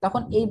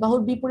তখন এই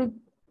বাহুর বিপরীত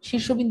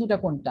শীর্ষবিন্দুটা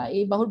কোনটা,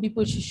 এই বাহুর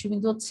বিপরীত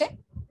শীর্ষবিন্দু হচ্ছে,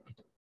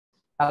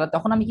 তাহলে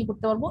তখন আমি কি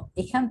করতে পারবো,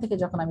 এখান থেকে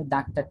যখন আমি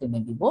দাগটা টেনে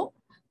দিব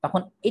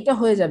তখন এটা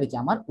হয়ে যাবে কি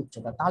আমার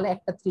উচ্চতা। তাহলে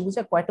একটা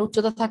ত্রিভুজে কয়টা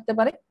উচ্চতা থাকতে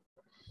পারে,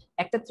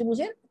 একটা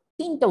ত্রিভুজের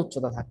 3টা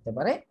উচ্চতা থাকতে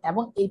পারে,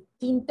 এবং এই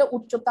 3টা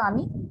উচ্চতা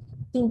আমি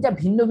 3টা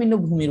ভিন্ন ভিন্ন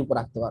ভূমির উপর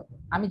রাখতে পারবো।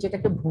 আমি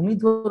যেটাকে ভূমি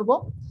ধরবো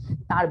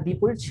তার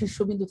বিপরীত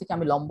শীর্ষবিন্দু থেকে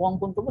আমি লম্ব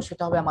অঙ্কন করবো,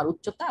 সেটা হবে আমার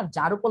উচ্চতা, আর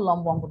যার উপর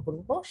লম্ব অঙ্কন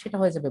করবো সেটা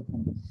হয়ে যাবে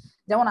ভূমি।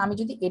 যেমন আমি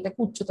যদি এটাকে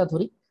উচ্চতা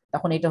ধরি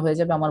তখন এটা হয়ে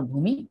যাবে আমার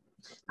ভূমি,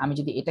 আমি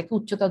যদি এটাকে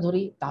উচ্চতা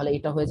ধরি তাহলে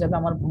এটা হয়ে যাবে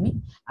আমার ভূমি,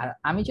 আর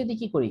আমি যদি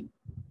কি করি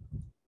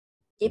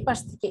এ পাশ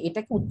থেকে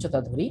এটাকে উচ্চতা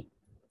ধরি,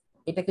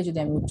 এটাকে যদি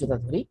আমি উচ্চতা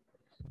ধরি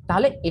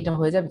তাহলে এটা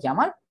হয়ে যাবে কি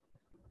আমার।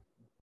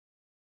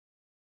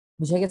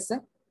 বুঝে গেছে?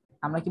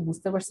 আমরা কি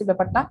বুঝতে পারছি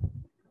ব্যাপারটা?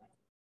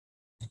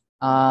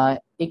 আহ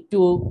একটু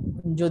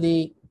যদি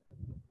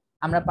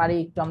আমরা পারি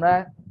একটু আমরা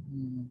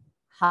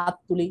হাত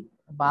তুলি,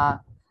 বা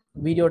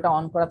ভিডিওটা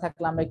অন করা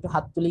থাকলে আমরা একটু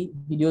হাত তুলি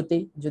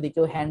ভিডিওতেই, যদি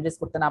কেউ হ্যান্ড রেজ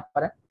করতে না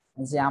পারে,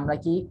 যে আমরা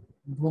কি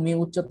ভূমি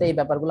উচ্চতা এই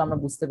ব্যাপারগুলো আমরা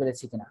বুঝতে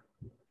পেরেছি কিনা।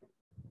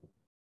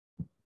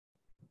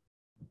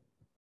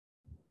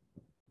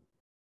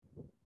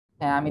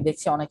 হ্যাঁ আমি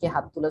দেখছি অনেকে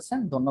হাত তুলেছেন,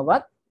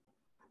 ধন্যবাদ।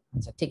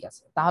 আচ্ছা ঠিক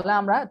আছে, তাহলে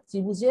আমরা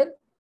ত্রিভুজের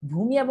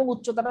ভূমি এবং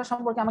উচ্চতাটা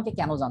সম্পর্কে আমাকে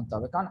কেন জানতে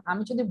হবে, কারণ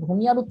আমি যদি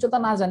ভূমি আর উচ্চতা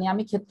না জানি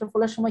আমি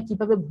ক্ষেত্রফলের সময়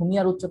কিভাবে ভূমি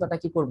আর উচ্চতাটা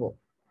কি করব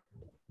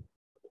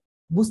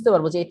বুঝতে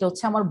পারবো, যে এটা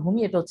হচ্ছে আমার ভূমি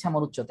এটা হচ্ছে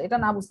আমার উচ্চতা, এটা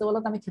না বুঝতে পারলে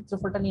তো আমি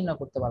ক্ষেত্রফলটা নির্ণয়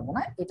করতে পারবো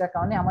না। এটার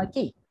কারণে আমার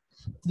কি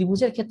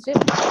ত্রিভুজের ক্ষেত্রে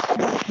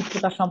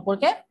উচ্চতা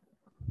সম্পর্কে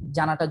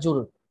জানাটা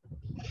জরুরি।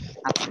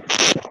 আচ্ছা,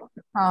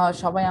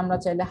 সবাই আমরা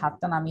চাইলে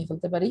হাতটা নামিয়ে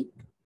ফেলতে পারি।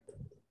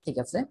 ঠিক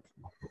আছে।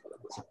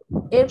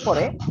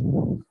 এরপরে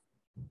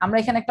আমরা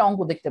এখানে একটা অঙ্ক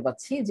দেখতে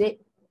পাচ্ছি যে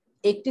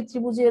একটি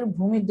ত্রিভুজের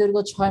ভূমির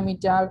দৈর্ঘ্য 6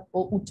 মিটার ও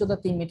উচ্চতা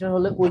 3 মিটার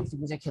হলে ওই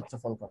ত্রিভুজের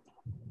ক্ষেত্রফল কত?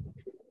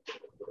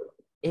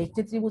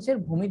 একটি ত্রিভুজের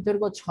ভূমির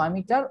দৈর্ঘ্য 6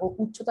 মিটার ও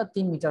উচ্চতা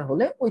 3 মিটার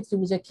হলে ওই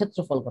ত্রিভুজের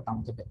ক্ষেত্রফল কত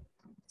আমাকে বের করতে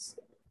হবে।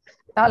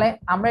 তাহলে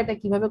আমরা এটা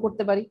কিভাবে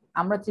করতে পারি?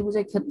 আমরা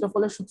ত্রিভুজের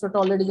ক্ষেত্রফলের সূত্রটা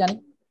অলরেডি জানি।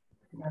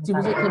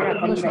 ত্রিভুজের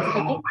ক্ষেত্রফলের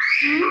সূত্রটা কি?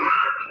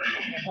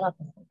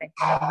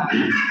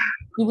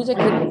 ত্রিভুজের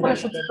ক্ষেত্রফলের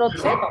সূত্রটা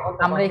হচ্ছে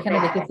আমরা এখানে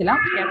দেখেছিলাম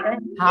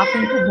হাফ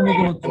ইনটু ভূমি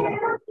গুণ উচ্চতা।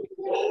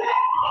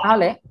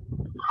 তাহলে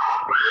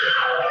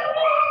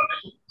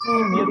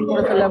মিউট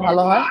করে ফেললে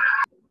ভালো হয়।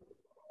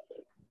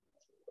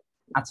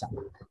 আচ্ছা,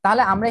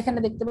 তাহলে আমরা এখানে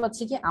দেখতে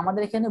পাচ্ছি কি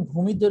আমাদের এখানে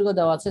ভূমির দৈর্ঘ্য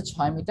দেওয়া আছে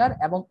 6 মিটার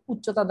এবং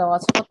উচ্চতা দেওয়া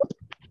আছে কত?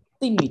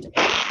 3 মিটার।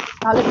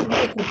 তাহলে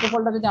ত্রিভুজের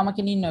ক্ষেত্রফলটা যদি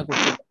আমাকে নির্ণয়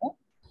করতে হবে,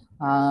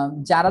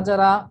 যারা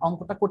যারা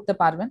অঙ্কটা করতে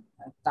পারবেন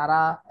তারা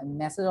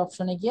মেসেজ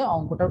অপশনে গিয়ে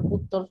অঙ্কটার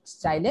উত্তর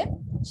চাইলে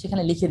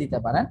সেখানে লিখে দিতে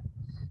পারেন,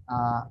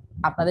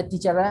 আপনাদের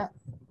টিচাররা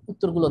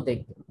উত্তরগুলো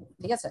দেখবে।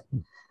 ঠিক আছে,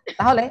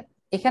 তাহলে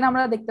এখানে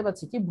আমরা দেখতে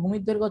পাচ্ছি কি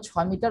ভূমির দৈর্ঘ্য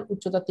 6 মিটার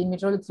উচ্চতা 3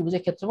 মিটার হলে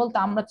ত্রিভুজের ক্ষেত্রফল। তা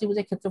আমরা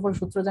ত্রিভুজের ক্ষেত্রফল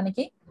সূত্র জানি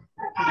কি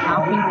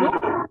half into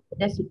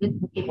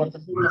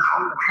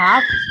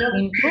half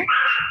into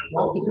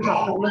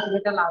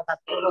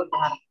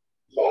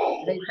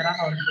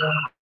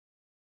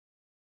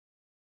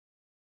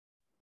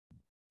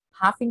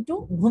half into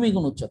ভূমি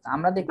গুণ উচ্চতা।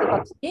 আমরা দেখতে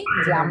পাচ্ছি কি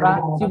যে আমরা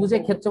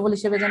ত্রিভুজের ক্ষেত্রফল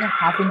হিসেবে জানি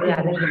হাফ ইনটু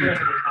ভূমি গুণ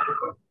উচ্চতা।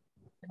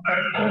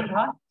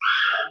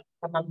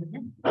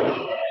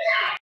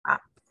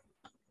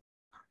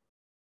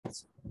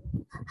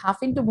 হাফ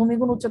ইনটু ভূমি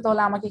গুণ উচ্চতা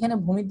হলে আমাকে এখানে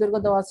ভূমির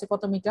দৈর্ঘ্য দেওয়া আছে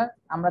কত মিটার?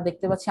 আমরা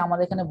দেখতে পাচ্ছি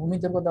আমাদের এখানে ভূমির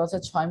দৈর্ঘ্য দেওয়া আছে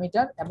 6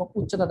 মিটার এবং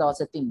উচ্চতা দেওয়া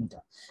আছে 3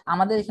 মিটার।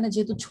 আমাদের এখানে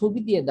যেহেতু ছবি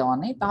দিয়ে দেওয়া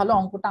নেই তাহলে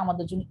অঙ্কটা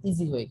আমাদের জন্য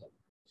ইজি হয়ে গেল।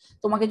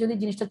 তোমাকে যদি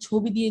জিনিসটা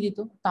ছবি দিয়ে দিত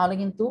তাহলে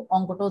কিন্তু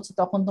অঙ্কটা হচ্ছে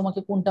তখন তোমাকে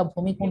কোনটা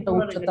ভূমি কোনটা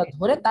উচ্চতা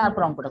ধরে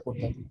তারপর অঙ্কটা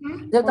করতে হবে।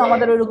 যেহেতু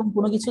আমাদের ওইরকম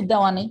কোনো কিছু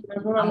দেওয়া নেই,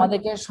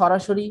 আমাদেরকে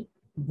সরাসরি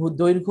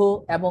দৈর্ঘ্য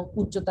এবং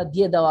উচ্চতা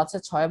দিয়ে দেওয়া আছে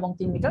 6 এবং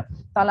 3 মিটার।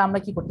 তাহলে আমরা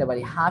কি করতে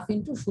পারি হাফ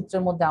ইনটু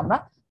সূত্রের মধ্যে আমরা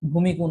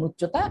ভূমি গুণ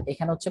উচ্চতা,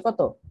 এখানে হচ্ছে কত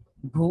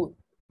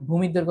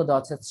ভূমির দৈর্ঘ্য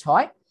দেওয়া আছে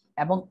 6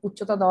 এবং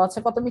উচ্চতা দেওয়া আছে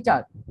কত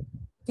মিটার?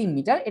 3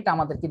 মিটার। এটা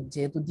আমাদেরকে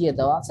যেহেতু দিয়ে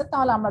দেওয়া আছে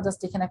তাহলে আমরা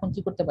জাস্ট এখানে এখন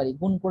কি করতে পারি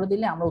গুণ করে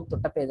দিলে আমরা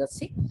উত্তরটা পেয়ে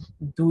যাচ্ছি।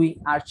 2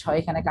 আর 6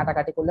 এখানে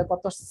কাটাকাটি করলে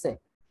কত আসছে?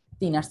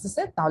 3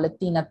 আসছে। তাহলে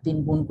 3 আর 3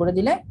 গুণ করে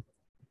দিলে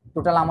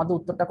টোটাল আমাদের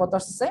উত্তরটা কত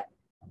আসছে?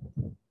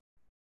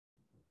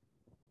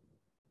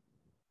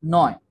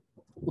 9।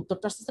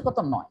 উত্তরটা আসছে কত?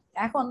 9।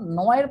 এখন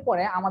 9 এর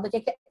পরে আমাদেরকে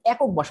একটা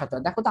একক বসাতে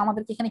হবে। দেখো তো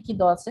আমাদেরকে এখানে কি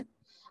দেওয়া আছে?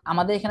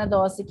 আমাদের এখানে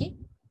দেওয়া আছে কি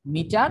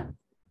মিটার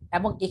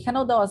এবং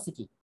এখানেও দেওয়া আছে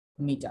কি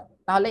মিটার।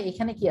 তাহলে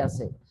এখানে কি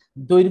আছে?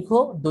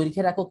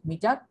 দৈর্ঘ্যের একক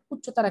মিটার,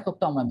 উচ্চতার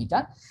এককটা আমরা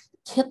মিটার,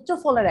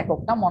 ক্ষেত্রফলের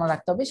এককটা মনে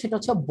রাখতে হবে সেটা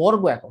হচ্ছে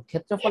বর্গ একক।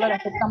 ক্ষেত্রফলের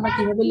এককটা আমরা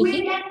কিভাবে লিখি?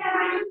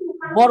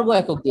 বর্গ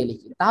একক দিয়ে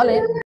লিখি। তাহলে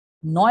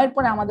 9 এর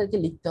পরে আমাদেরকে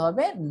লিখতে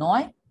হবে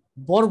 9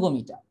 বর্গ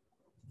মিটার।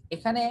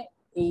 এখানে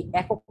এই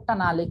এককটা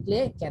না লিখলে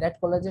ক্যাডেট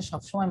কলেজে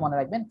সবসময় মনে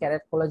রাখবেন,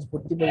 ক্যাডেট কলেজ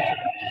ভর্তি পরীক্ষা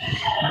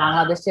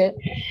বাংলাদেশে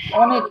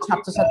অনেক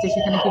ছাত্রছাত্রী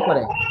সেখানে কি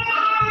করে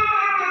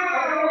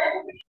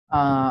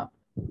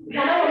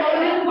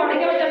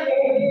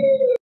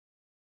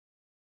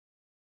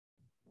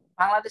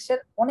বাংলাদেশের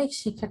অনেক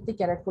শিক্ষার্থী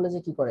ক্যাডেট কলেজে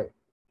কি করে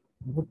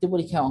ভর্তি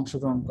পরীক্ষায়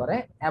অংশগ্রহণ করে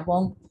এবং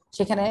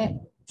সেখানে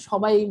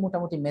সবাই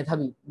মোটামুটি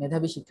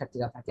মেধাবী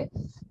শিক্ষার্থীরা থাকে।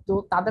 তো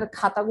তাদের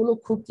খাতাগুলো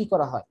খুব কি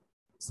করা হয়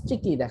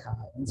স্ট্রিক্টলি দেখা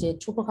হয় যে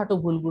ছোটখাটো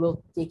ভুলগুলো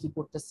কে কি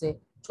করতেছে,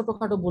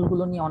 ছোটখাটো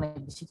ভুলগুলো নিয়ে অনেক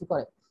বেশি কি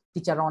করে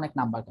টিচাররা অনেক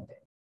নাম্বার কাটে।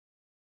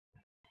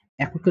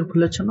 এককের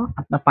ভুলের জন্য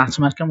আপনার 5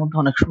 মার্কের মধ্যে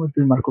অনেক সময়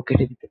 2 মার্কও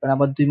কেটে দিতে পারে,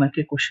 আবার 2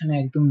 মার্কের কোশ্চেনে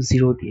একদম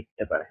 0 দিয়ে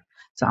দিতে পারে।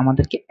 তো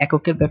আমাদেরকে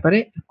এককের ব্যাপারে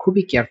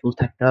খুবই কেয়ারফুল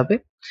থাকতে হবে।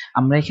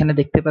 আমরা এখানে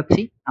দেখতে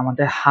পাচ্ছি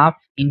আমাদের হাফ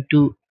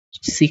ইন্টু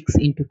 6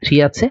 ইন্টু 3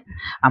 আছে।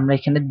 আমরা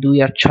এখানে 2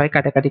 আর 6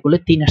 কাটাকাটি করলে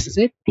 3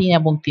 আসতেছে, 3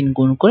 এবং 3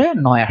 গুণ করে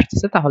 9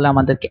 আসতেছে। তাহলে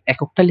আমাদেরকে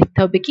এককটা লিখতে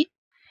হবে কি?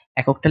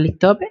 এককটা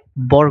লিখতে হবে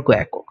বর্গ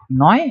একক,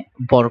 9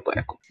 বর্গ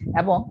একক।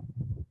 এবং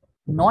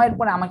 9 এর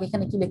পরে আমাকে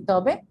এখানে কি লিখতে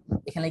হবে?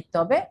 এখানে লিখতে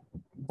হবে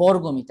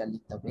বর্গমিটার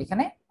লিখতে হবে।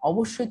 এখানে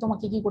অবশ্যই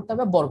তোমাকে কি করতে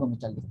হবে?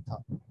 বর্গমিটার লিখতে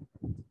হবে।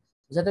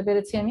 বুঝাতে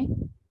পেরেছি আমি?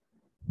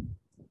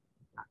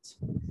 আচ্ছা,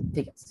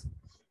 ঠিক আছে।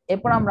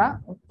 এরপর আমরা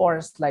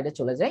পরের স্লাইডে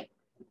চলে যাই।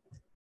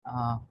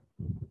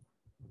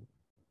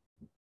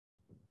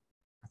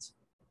 আচ্ছা,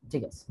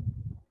 ঠিক আছে।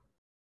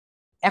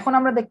 এখন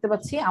আমরা দেখতে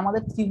পাচ্ছি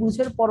আমাদের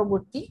ত্রিভুজের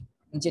পরবর্তী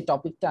যে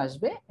টপিকটা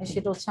আসবে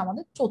সেটা হচ্ছে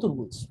আমাদের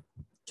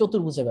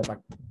চতুর্ভুজের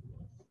ব্যাপারটা।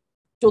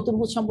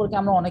 চতুর্ভুজ সম্পর্কে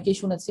আমরা অনেকেই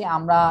শুনেছি।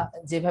 আমরা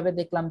যেভাবে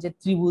দেখলাম যে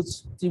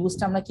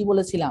ত্রিভুজটা আমরা কি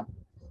বলেছিলাম?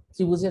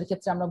 ত্রিভুজের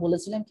ক্ষেত্রে আমরা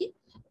বলেছিলাম কি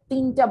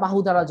 3টা বাহু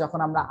দ্বারা যখন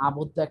আমরা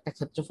আবদ্ধ একটা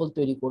ক্ষেত্রফল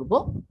তৈরি করব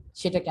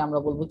সেটাকে আমরা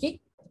বলবো কি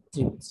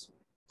ত্রিভুজ।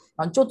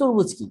 কারণ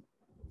চতুর্ভুজ কি?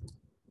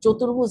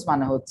 চতুর্ভুজ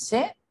মানে হচ্ছে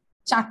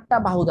 4টা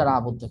বাহু দ্বারা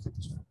আবদ্ধ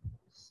ক্ষেত্রফল।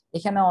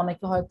 এখানে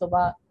অনেকে হয়তো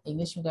বা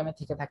ইংলিশ মিডিয়ামে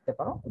থেকে থাকতে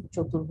পারো।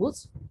 চতুর্ভুজ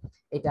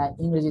এটা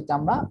ইংরেজিতে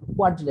আমরা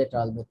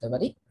কোয়াড্রিলেটারাল বলতে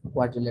পারি।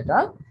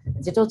 কোয়াড্রিলেটারাল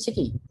যেটা হচ্ছে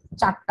কি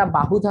চারটা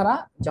বাহু দ্বারা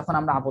যখন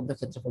আমরা আবদ্ধ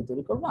ক্ষেত্রফল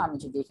তৈরি করব, আমি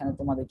যদি এখানে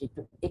তোমাদেরকে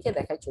একটু এঁকে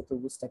দেখাই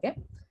চতুর্ভুজটাকে,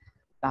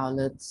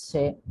 তাহলে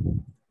হচ্ছে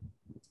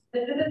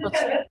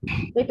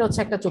এটা হচ্ছে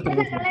একটা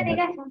চতুর্ভুজ বলতে পারি।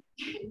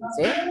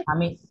 যে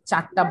আমি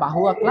চারটা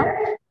বাহু আঁকলাম,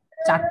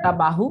 চারটা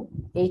বাহু,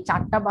 এই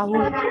চারটা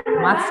বাহুর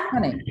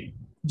মাঝখানে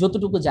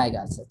যতটুকু জায়গা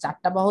আছে,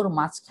 চারটা বাহুর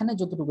মাঝখানে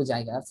যতটুকু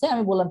জায়গা আছে,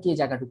 আমি বললাম কি এই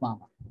জায়গাটুকু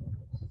আমার,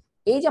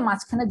 এই যে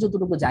মাঝখানে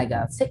যতটুকু জায়গা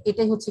আছে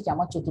এটাই হচ্ছে কি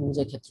আমার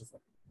চতুর্ভুজের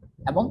ক্ষেত্রফল।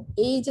 এবং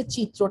এই যে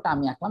চিত্রটা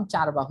আমি আঁকলাম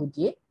চার বাহু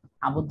দিয়ে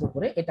আবদ্ধ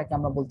করে, এটাকে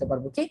আমরা বলতে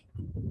পারবো কি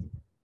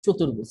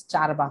চতুর্ভুজ।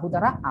 চার বাহু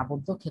দ্বারা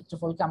আবদ্ধ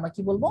ক্ষেত্রফলকে আমরা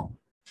কি বলবো,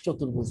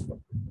 চতুর্ভুজ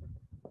বলবো।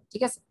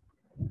 ঠিক আছে,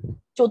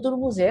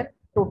 চতুর্ভুজের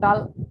টোটাল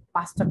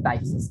 5টা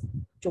টাইপস আছে।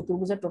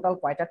 চতুর্ভুজের টোটাল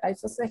কয়টা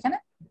টাইপস আছে এখানে,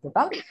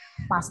 টোটাল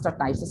 5টা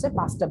টাইপস আছে।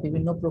 5টা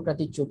বিভিন্ন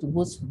প্রকৃতির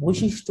চতুর্ভুজ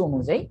বৈশিষ্ট্য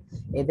অনুযায়ী,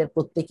 এদের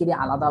প্রত্যেকেরই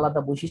আলাদা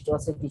আলাদা বৈশিষ্ট্য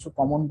আছে, কিছু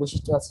কমন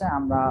বৈশিষ্ট্য আছে।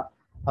 আমরা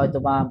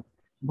হয়তোবা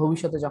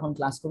ভবিষ্যতে যখন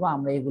ক্লাস করবো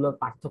আমরা এগুলোর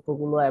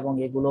পার্থক্যগুলো এবং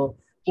এগুলো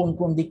কোন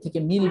কোন দিক থেকে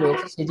মিল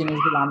রয়েছে সেই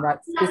জিনিসগুলো আমরা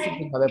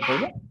স্পেসিফিক ভাবে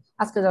পড়বো।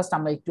 আজকে জাস্ট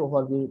আমরা একটু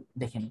ওভারভিউ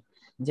দেখে নিই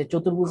যে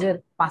চতুর্ভুজের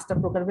 5টা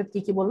প্রকারভেদ কি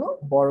কি বললো,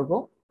 বর্গ,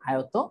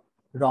 আয়ত,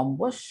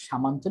 রম্বস,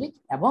 সামান্তরিক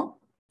এবং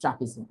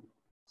ট্রাপিজিয়াম।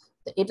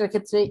 তো এটার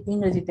ক্ষেত্রে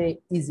ইংরেজিতে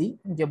ইজি,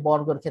 যে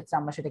বর্গের ক্ষেত্রে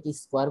আমরা সেটাকে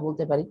স্কোয়ার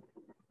বলতে পারি,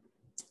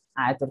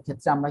 আয়তের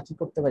ক্ষেত্রে আমরা কি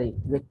করতে পারি,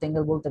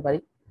 রেক্টেঙ্গেল বলতে পারি,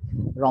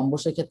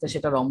 রম্বসের ক্ষেত্রে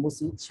সেটা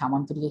রম্বসই,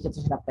 সামান্তরিকের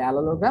ক্ষেত্রে সেটা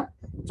প্যারালোগ্রাম,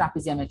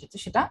 ট্রাপিজিয়ামের ক্ষেত্রে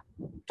সেটা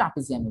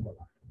ট্রাপিজিয়ামই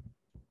বলা।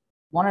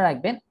 মনে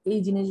রাখবেন এই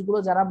জিনিসগুলো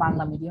যারা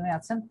বাংলা মিডিয়ামে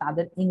আছেন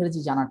তাদের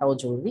ইংরেজি জানাটাও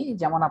জরুরি।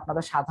 যেমন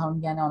আপনাদের সাধারণ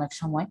জ্ঞানে অনেক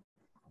সময়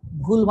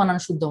ভুল বানান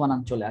শুদ্ধ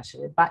বানান চলে আসে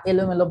বা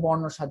এলোমেলো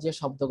বর্ণ সাজিয়ে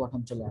শব্দ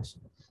গঠন চলে আসে।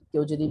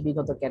 কেউ যদি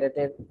বিগত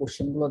ক্যাডেটের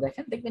কোশ্চেন গুলো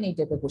দেখেন দেখবেন এই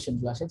টাইপের কোশ্চেন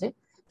গুলো আসে যে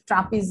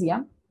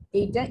ট্রাপিজিয়াম,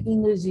 এইটা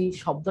ইংরেজি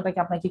শব্দটাকে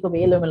আপনার কি করবে,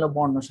 এলোমেলো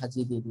বর্ণ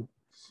সাজিয়ে দিয়ে দিবে।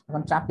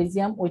 এখন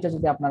ট্রাপিজিয়াম ওইটা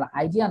যদি আপনার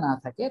আইডিয়া না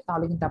থাকে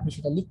তাহলে কিন্তু আপনি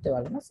সেটা লিখতে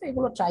পারবেন না। তো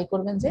এগুলো ট্রাই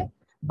করবেন যে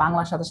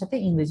বাংলার সাথে সাথে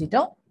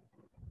ইংরেজিটাও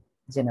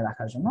জেনে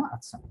রাখার জন্য।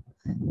 আচ্ছা,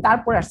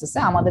 তারপরে আসতেছে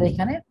আমাদের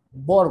এখানে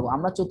বর্গ।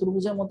 আমরা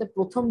চতুর্ভুজের মধ্যে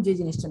প্রথম যে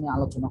জিনিসটা নিয়ে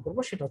আলোচনা করব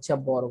সেটা হচ্ছে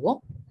বর্গ।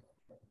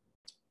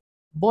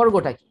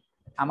 বর্গটা কি,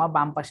 আমার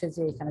বাম পাশে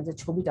যে এখানে যে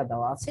ছবিটা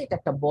দেওয়া আছে এটা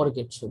একটা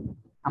বর্গের ছবি।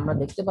 আমরা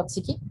দেখতে পাচ্ছি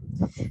কি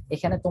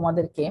এখানে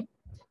তোমাদেরকে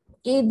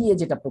এ দিয়ে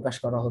যেটা প্রকাশ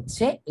করা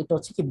হচ্ছে এটা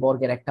হচ্ছে কি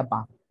বর্গের একটা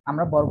বাঁক।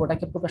 আমরা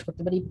বর্গটাকে প্রকাশ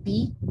করতে পারি P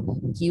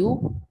Q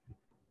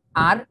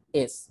R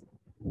S,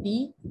 P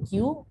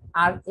Q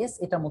R S,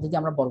 এটার মধ্যে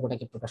দিয়ে আমরা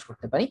বর্গটাকে প্রকাশ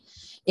করতে পারি।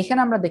 এখানে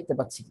আমরা দেখতে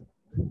পাচ্ছি কি,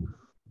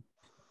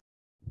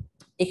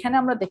 এখানে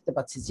আমরা দেখতে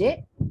পাচ্ছি যে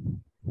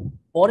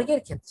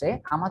বর্গের ক্ষেত্রে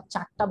আমার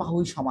চারটা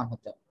বাহুই সমান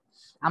হতে হবে।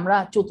 আমরা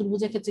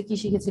চতুর্ভুজের ক্ষেত্রে কি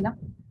শিখেছিলাম,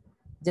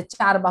 যে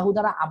চার বাহু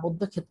দ্বারা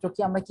আবদ্ধ ক্ষেত্রকে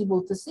আমরা কি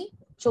বলতেছি,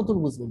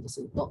 চতুর্ভুজ বলতেছি।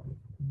 তো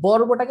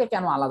বর্গটাকে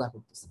কেন আলাদা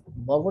করতেছি,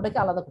 বর্গটাকে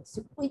আলাদা করতেছি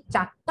ওই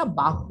চারটা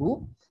বাহু,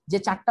 যে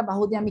চারটা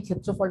বাহু দিয়ে আমি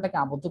ক্ষেত্রফলটাকে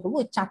আবদ্ধ করবো,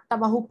 ওই চারটা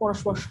বাহু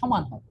পরস্পর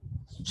সমান হবে,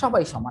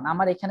 সবাই সমান।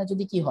 আমার এখানে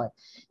যদি কি হয়,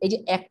 এই যে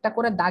একটা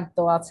করে দাগ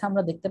দেওয়া আছে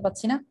আমরা দেখতে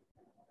পাচ্ছি না,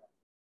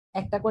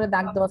 একটা করে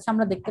দাগ দেওয়া আছে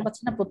আমরা দেখতে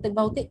পাচ্ছি না প্রত্যেক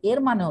বাহুতে, এর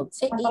মানে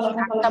হচ্ছে এই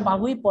চারটা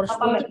বাহুই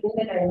পরস্পর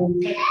সমান।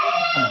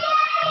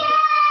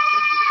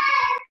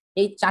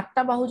 এই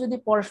চারটা বাহু যদি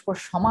পরস্পর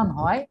সমান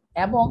হয়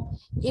এবং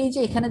এই যে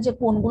এখানে যে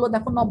কোণগুলো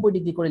দেখো 90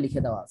 ডিগ্রি করে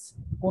লিখে দেওয়া আছে,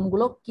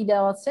 কোণগুলো কি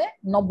দেওয়া আছে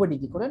 90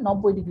 ডিগ্রি করে,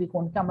 90 ডিগ্রি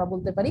কোণকে আমরা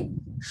বলতে পারি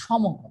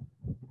সমকোণ।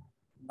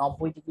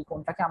 90 ডিগ্রি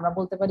কোণটাকে আমরা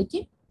বলতে পারি কি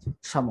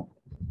সমকোণ।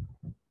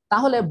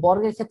 তাহলে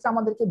বর্গের ক্ষেত্রে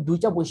আমাদেরকে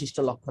দুইটা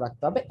বৈশিষ্ট্য লক্ষ্য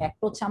রাখতে হবে,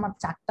 একটা হচ্ছে আমার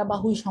চারটা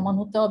বাহুই সমান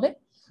হতে হবে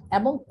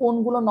এবং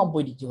কোণগুলো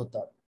 90 ডিগ্রি হতে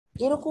হবে।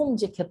 এরকম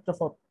যে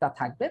ক্ষেত্রফলটা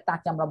থাকবে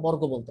তাকে আমরা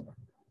বর্গ বলতে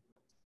পারি।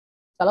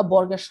 তাহলে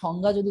বর্গের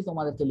সংজ্ঞা যদি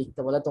তোমাদেরকে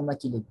লিখতে বলে তোমরা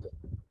কি লিখবে,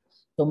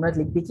 তোমরা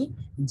লিখবে কি,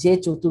 যে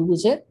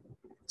চতুর্ভুজের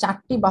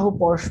চারটি বাহু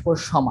পরস্পর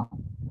সমান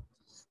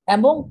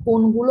এবং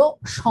কোণগুলো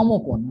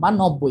সমকোণ বা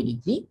 90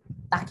 ডিগ্রি,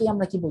 তাকে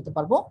আমরা কি বলতে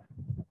পারবো,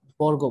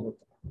 বর্গ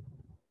বলতে পারবো।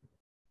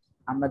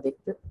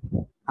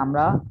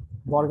 আমরা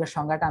বর্গের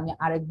সংজ্ঞাটা আমি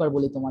আরেকবার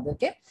বলি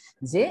তোমাদেরকে,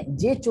 যে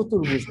যে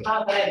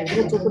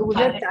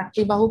চতুর্ভুজের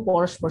চারটি বাহু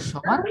পরস্পর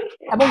সমান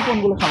এবং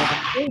কোণগুলো সমকোণ,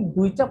 এই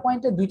দুইটা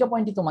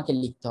পয়েন্টই তোমাকে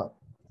লিখতে হবে।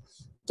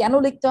 কেন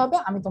লিখতে হবে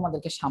আমি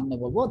তোমাদেরকে সামনে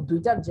বলবো।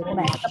 দুইটার যে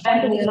কোনো একটা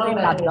পয়েন্টে যদি তুমি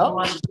বাদ দাও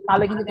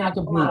তাহলে কিন্তু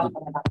তোমাকে ভুল দিবে।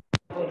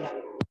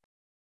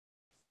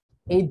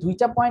 এই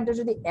দুইটা পয়েন্টে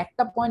যদি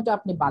একটা পয়েন্টে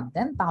আপনি বাদ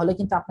দেন তাহলে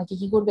কিন্তু আপনাকে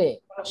কি করবে,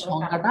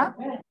 সংখ্যাটা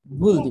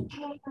ভুল দিবে।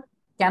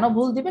 কেন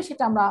ভুল দিবে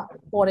সেটা আমরা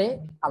পরে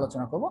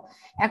আলোচনা করব।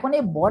 এখন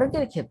এই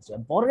বর্গের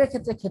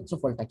ক্ষেত্রে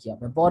ক্ষেত্রফলটা কি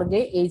হবে, বর্গে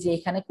এই যে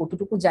এখানে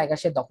কতটুকু জায়গা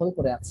সে দখল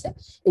করে আছে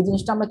এই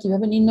জিনিসটা আমরা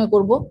কিভাবে নির্ণয়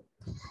করব।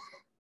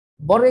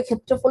 বর্গের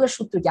ক্ষেত্রফলের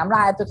সূত্র কি, আমরা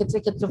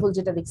আয়তক্ষেত্রের ক্ষেত্রফল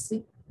যেটা দেখছি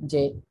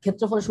যে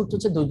ক্ষেত্রফলের সূত্র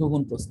হচ্ছে দৈর্ঘ্য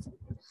গুণ প্রস্থ।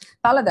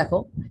 তাহলে দেখো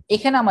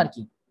এখানে আমার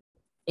কি,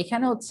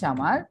 এখানে হচ্ছে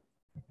আমার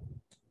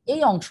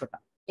এই অংশটা,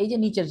 এই যে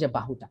নিচের যে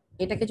বাহুটা,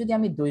 এটাকে যদি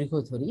আমি দৈর্ঘ্য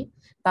ধরি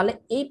তাহলে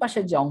এই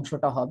পাশের যে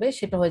অংশটা হবে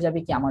সেটা হয়ে যাবে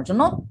কি আমার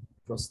জন্য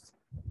প্রস্থ।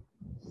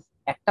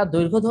 একটা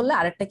দৈর্ঘ্য ধরলে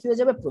আরেকটা কি হয়ে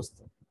যাবে, প্রস্থ।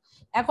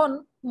 এখন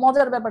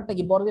মজার ব্যাপারটা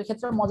কি, বর্গের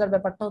ক্ষেত্রে মজার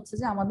ব্যাপারটা হচ্ছে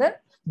যে আমাদের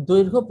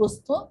দৈর্ঘ্য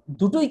প্রস্থ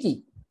দুটোই কি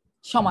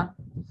সমান।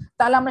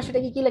 তাহলে আমরা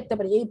সেটাকে কি লিখতে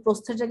পারি, এই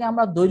প্রস্থের জায়গায়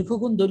আমরা দৈর্ঘ্য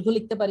গুণ দৈর্ঘ্য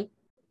লিখতে পারি।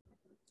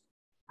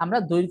 আমরা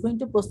দৈর্ঘ্য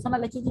ইনটু প্রস্থ না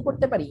লিখে কি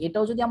করতে পারি,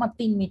 এটাও যদি আমার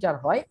 3 মিটার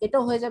হয়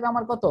এটাও হয়ে যাবে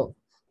আমার কত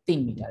 3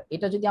 মিটার।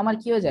 এটা যদি আমার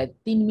কি হয়ে যায়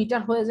 3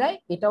 মিটার হয়ে যায়,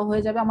 এটাও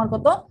হয়ে যাবে আমার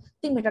কত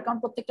 3 মিটার, কারণ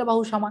প্রত্যেকটা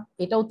বাহু সমান।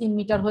 এটাও 3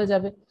 মিটার হয়ে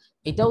যাবে,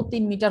 এটাও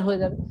 3 মিটার হয়ে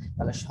যাবে।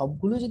 তাহলে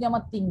সবগুলো যদি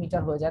আমার 3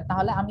 মিটার হয়ে যায়,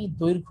 তাহলে আমি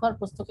দৈর্ঘ্য আর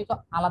প্রস্থকে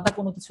আলাদা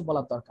কোনো কিছু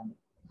বলার দরকার নেই।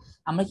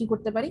 আমরা কি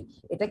করতে পারি,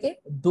 এটাকে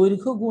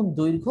দৈর্ঘ্য গুণ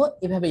দৈর্ঘ্য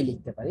এভাবেই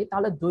লিখতে পারি।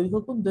 তাহলে দৈর্ঘ্য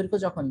গুণ দৈর্ঘ্য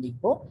যখন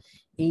লিখবো,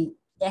 এই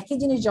একই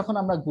জিনিস যখন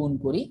আমরা গুণ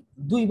করি,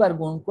 দুইবার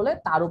গুণ করলে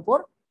তার উপর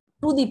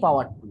টু দি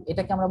পাওয়ার 2,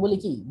 এটাকে আমরা বলি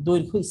কি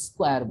দৈর্ঘ্য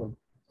স্কোয়ার বলি।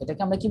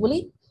 এটাকে আমরা কি বলি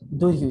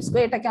দৈর্ঘ্য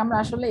স্কোয়ার। এটাকে আমরা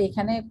আসলে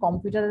এখানে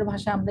কম্পিউটারের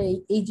ভাষায় আমরা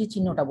এই যে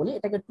চিহ্নটা বলি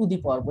এটাকে টু দি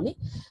পাওয়ার বলি।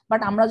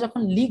 বাট আমরা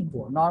যখন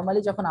লিখবো,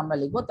 নর্মালি যখন আমরা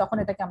লিখবো তখন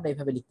এটাকে আমরা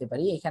এইভাবে লিখতে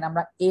পারি, এখানে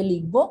আমরা এ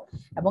লিখবো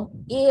এবং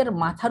এর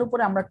মাথার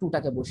উপরে আমরা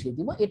টুটাকে বসিয়ে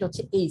দিব, এটা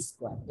হচ্ছে এ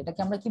স্কোয়ার। এটাকে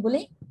আমরা কি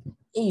বলি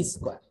এ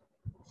স্কোয়ার।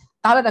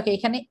 তাহলে দেখো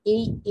এখানে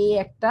এই এ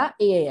একটা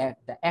এ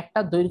একটা, একটা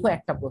দৈর্ঘ্য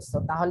একটা প্রস্থ,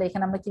 তাহলে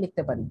এখানে আমরা কি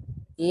লিখতে পারি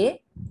এ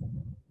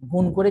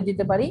গুণ করে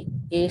দিতে পারি,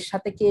 এর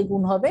সাথে কে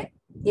গুণ হবে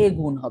এ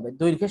গুণ হবে,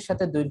 দৈর্ঘ্যের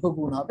সাথে দৈর্ঘ্য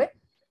গুণ হবে,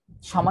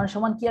 সমান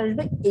সমান কি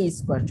আসবে এ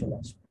স্কোয়ার চলে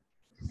আসবে।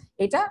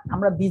 এটা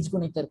আমরা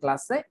বীজগণিতের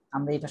ক্লাসে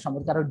আমরা এটা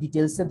সম্পর্কে আরো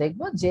ডিটেলসে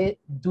দেখবো, যে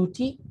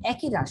দুটি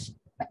একই রাশি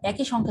বা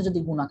একই সংখ্যা যদি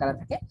গুণ আকারে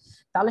থাকে,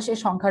 তাহলে সেই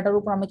সংখ্যাটার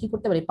উপর আমরা কি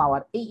করতে পারি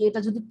পাওয়ার। এই এটা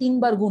যদি 3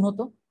 বার গুণ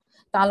হতো,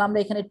 তাহলে আমরা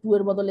এখানে 2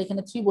 এর বদলে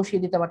এখানে 3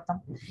 বসিয়ে দিতে পারতাম।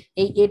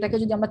 এই এটাকে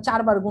যদি আমরা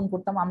 4 বার গুণ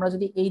করতাম, আমরা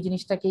যদি এই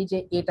জিনিসটাকে যে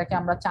এটাকে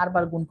আমরা 4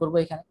 বার গুণ করব,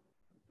 এখানে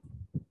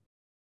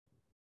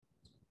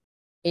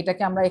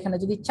এটাকে আমরা এখানে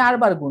যদি 4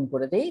 বার গুণ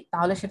করে দেই,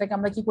 তাহলে সেটাকে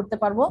আমরা কি করতে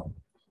পারবো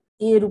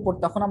এর উপর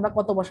তখন আমরা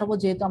কত বসাবো,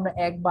 যেহেতু আমরা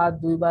 1 বার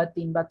 2 বার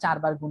 3 বার 4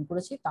 বার গুণ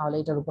করেছি, তাহলে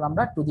এটার উপর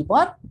আমরা টু দি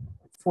পাওয়ার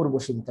 4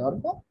 বসিয়ে দিতে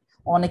পারবো।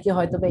 অনেকে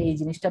হয়তো এই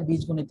জিনিসটা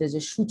বীজগণিতে যে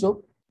সূচক,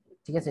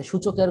 ঠিক আছে,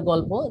 সূচকের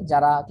গল্প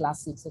যারা ক্লাস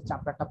 6 এর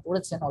চ্যাপ্টারটা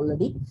পড়েছেন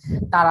অলরেডি,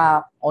 তারা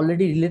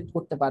অলরেডি রিলেট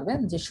করতে পারবেন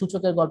যে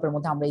সূচকের গল্পের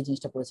মধ্যে আমরা এই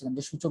জিনিসটা পড়েছিলাম,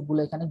 যে সূচকগুলো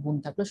এখানে গুণ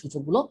থাকলে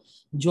সূচকগুলো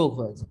যোগ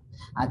হয়ে যায়।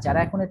 আর যারা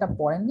এখন এটা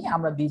পড়েননি,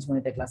 আমরা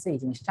বীজগণিতের ক্লাসে এই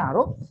জিনিসটা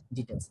আরো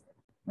ডিটেলস,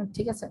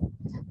 ঠিক আছে।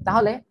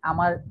 তাহলে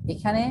আমার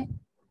এখানে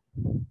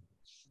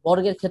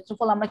বর্গের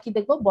ক্ষেত্রফল আমরা কি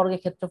দেখবো,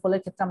 বর্গের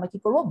ক্ষেত্রফলের ক্ষেত্রে আমরা কি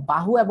করব,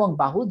 বাহু এবং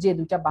বাহু, যে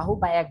দুইটা বাহু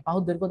বা এক বাহু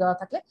দৈর্ঘ্য দেওয়া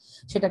থাকলে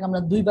সেটাকে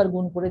আমরা 2 বার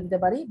গুণ করে দিতে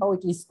পারি বা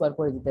ওইটা স্কোয়ার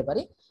করে দিতে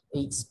পারি।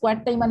 এই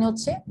স্কোয়ারটাই মানে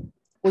হচ্ছে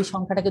ওই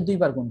সংখ্যাটাকে 2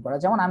 বার গুণ করা।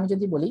 যেমন আমি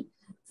যদি বলি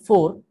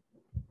 4,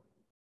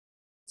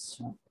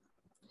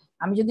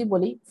 আমি যদি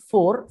বলি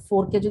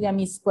 4 কে যদি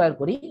আমি স্কোয়ার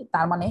করি,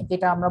 তার মানে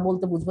এটা আমরা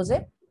বলতে বুঝবো যে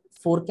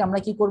 4 কে আমরা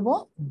কি করব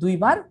 2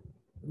 বার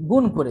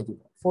গুণ করে দিব।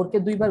 4 কে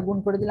 2 বার গুণ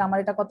করে দিলে আমার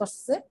এটা কত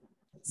আসছে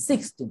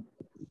 16।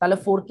 তাহলে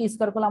 4 কে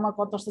স্কোয়ার করলে আমার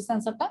কত আসছে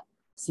অ্যান্সারটা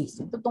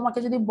 16। তো তোমাকে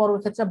যদি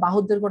বর্গক্ষেত্রে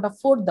বাহুর দৈর্ঘ্যটা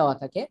 4 দেওয়া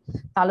থাকে,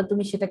 তাহলে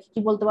তুমি সেটাকে কি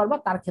বলতে পারবা,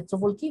 তার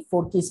ক্ষেত্রফল কি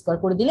 4 কে স্কোয়ার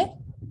করে দিলে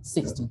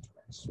 16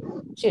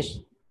 শেষ।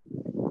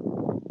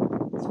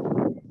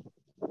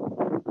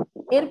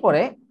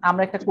 এরপরে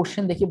আমরা একটা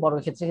কোশ্চেন দেখি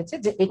বর্গক্ষেত্রের ক্ষেত্রে,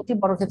 যে একটি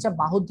বর্গক্ষেত্রে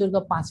বাহুর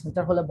দৈর্ঘ্য 5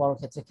 মিটার হলে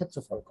বর্গক্ষেত্রের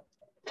ক্ষেত্রফল কত।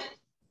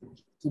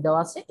 কি দেওয়া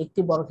আছে, একটি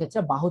বর্গক্ষেত্রে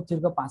বাহুর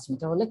দৈর্ঘ্য 5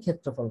 মিটার হলে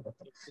ক্ষেত্রফল কত।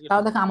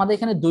 তাহলে দেখো আমাদের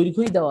এখানে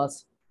দৈর্ঘ্যই দেওয়া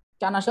আছে,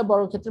 কারণ আসলে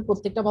বর্গক্ষেত্রে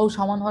প্রত্যেকটা বাহু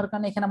সমান হওয়ার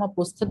কারণে এখানে আমার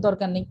প্রস্থের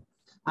দরকার নেই,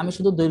 আমি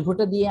শুধু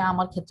দৈর্ঘ্যটা দিয়ে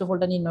আমার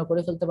ক্ষেত্রফলটা নির্ণয়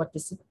করে ফেলতে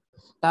পারতেছি।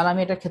 তাহলে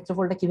আমি এটা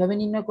ক্ষেত্রফলটা কিভাবে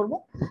নির্ণয় করব,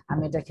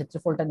 আমি এটা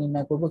ক্ষেত্রফলটা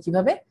নির্ণয় করব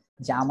কিভাবে,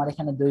 যে আমার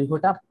এখানে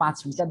দৈর্ঘ্যটা 5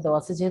 মিটার দেওয়া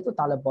আছে যেহেতু,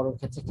 তাহলে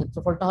বর্গক্ষেত্রের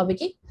ক্ষেত্রফলটা হবে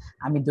কি,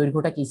 আমি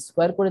দৈর্ঘ্যটাকে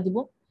স্কোয়ার করে দিব,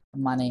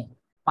 মানে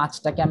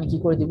 5টাকে আমি কি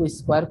করে দিব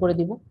স্কোয়ার করে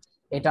দিব।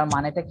 এটার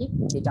মানেটা কি,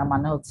 এটার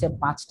মানে হচ্ছে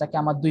 5টাকে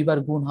আমার 2 বার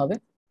গুণ হবে,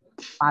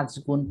 5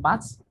 গুণ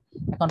 5।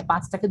 এখন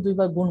 5টাকে 2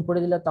 বার গুণ করে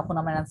দিলে তখন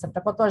আমার অ্যান্সারটা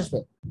কত আসবে,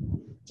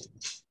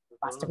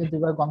 5টাকে 2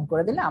 বার গুণ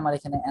করে দিলে আমার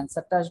এখানে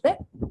অ্যান্সারটা আসবে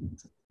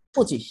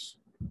 25।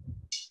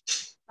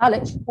 তাহলে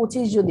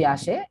 25 যদি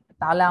আসে,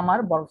 তাহলে আমার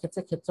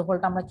বর্গক্ষেত্রের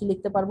ক্ষেত্রফলটা আমরা কি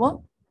লিখতে পারবো,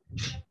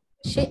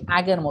 সেই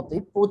আগের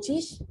মতোই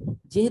 25,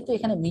 যেহেতু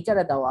এখানে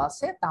মিটারে দেওয়া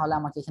আছে, তাহলে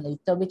আমাকে এখানে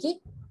লিখতে হবে কি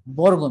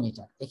বর্গ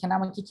মিটার। এখানে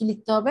আমাকে কি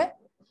লিখতে হবে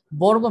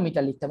বর্গ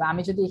মিটার লিখতে হবে।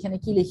 আমি যদি এখানে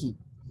কি লিখি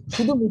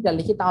শুধু মিটার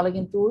লিখি, তাহলে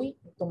কিন্তু ওই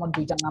তোমার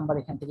 2টা নাম্বার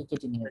এখান থেকে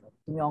কেটে নিয়ে যাবে।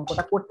 তুমি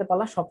অঙ্কটা করতে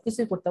পারলা,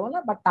 সবকিছুই করতে পারলা,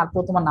 বাট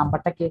তারপর তোমার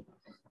নাম্বারটা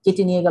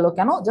কেটে নিয়ে গেল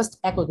কেন, জাস্ট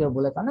এককের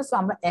বলে কারণে। সো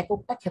আমরা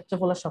এককটা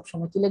ক্ষেত্রফলের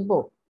সবসময় কি লিখবো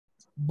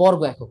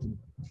বর্গ একক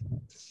লিখবো।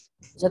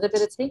 বুঝাতে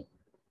পেরেছি,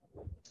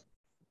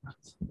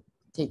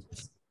 ঠিক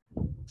আছে।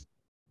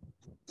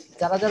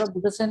 যারা যারা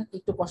বুঝেছেন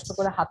একটু কষ্ট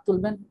করে হাত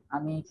তুলবেন,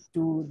 আমি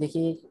একটু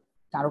দেখি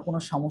কারো কোনো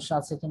সমস্যা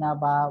আছে কিনা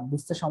বা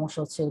বুঝতে সমস্যা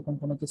হচ্ছে এরকম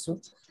কোনো কিছু।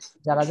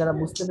 যারা যারা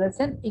বুঝতে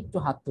পেরেছেন একটু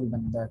হাত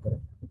তুলবেন দয়া করে।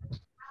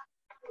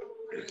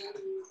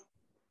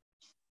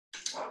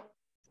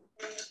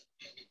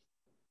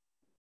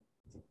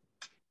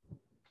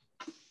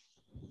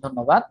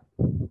 ধন্যবাদ।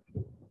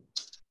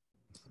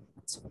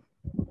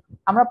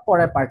 আমরা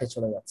পরের পার্টে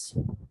চলে যাচ্ছি।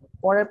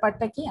 পরের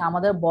পার্টটা কি,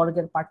 আমাদের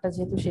বর্গের পার্টটা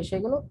যেহেতু শেষ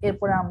হয়ে গেল,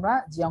 এরপরে আমরা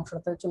যে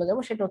অংশটাতে চলে যাব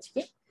সেটা হচ্ছে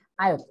কি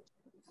আয়ত।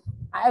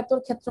 আয়তর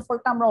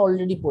ক্ষেত্রফলটা আমরা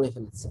অলরেডি পড়ে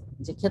ফেলেছি,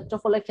 যে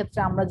ক্ষেত্রফলের ক্ষেত্রে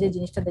আমরা যে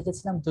জিনিসটা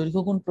দেখেছিলাম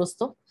দৈর্ঘ্য গুণ প্রস্থ।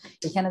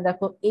 এখানে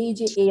দেখো এই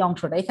যে এই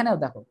অংশটা, এখানেও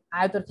দেখো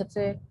আয়তের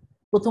ক্ষেত্রে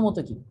প্রথমত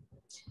কি,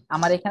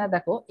 আমার এখানে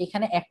দেখো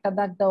এখানে একটা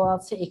দাগ দেওয়া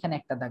আছে, এখানে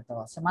একটা দাগ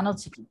দেওয়া আছে, মানে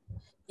হচ্ছে কি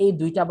এই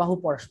দুইটা বাহু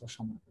পরস্পর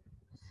সমান।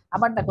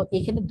 আবার দেখো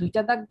এখানে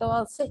দুইটা দাগ দেওয়া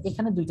আছে,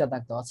 এখানে দুইটা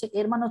দাগ দেওয়া আছে,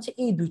 এর মানে হচ্ছে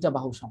এই দুইটা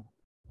বাহু সমান।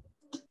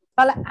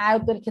 তাহলে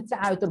আয়তের ক্ষেত্রে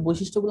আয়তের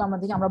বৈশিষ্ট্যগুলো আমরা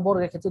দেখি, আমরা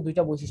বর্গের ক্ষেত্রে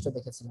দুইটা বৈশিষ্ট্য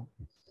দেখেছিলাম।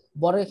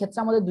 বর্গের ক্ষেত্রে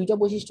আমাদের দুইটা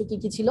বৈশিষ্ট্য কি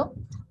কি ছিল?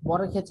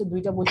 বর্গের ক্ষেত্রে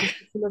দুইটা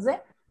বৈশিষ্ট্য ছিল যে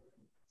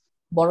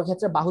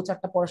বর্গক্ষেত্রে বাহু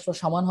চারটা পরস্পর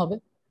সমান হবে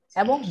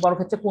এবং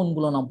বর্গক্ষেত্রে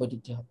কোণগুলো 90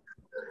 ডিগ্রি হবে।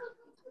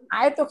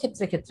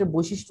 আয়তক্ষেত্রের ক্ষেত্রে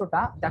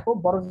বৈশিষ্ট্যটা দেখো,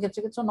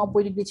 বর্গক্ষেত্রের ক্ষেত্রে 90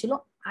 ডিগ্রি ছিল,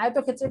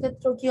 আয়তক্ষেত্রের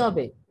ক্ষেত্রেও কি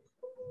হবে?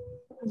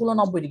 কোণগুলো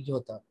 90 ডিগ্রি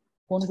হতে হবে।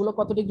 কোণগুলো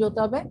কত ডিগ্রি হতে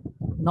হবে?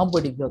 90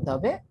 ডিগ্রি হতে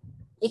হবে।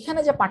 এখানে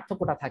যে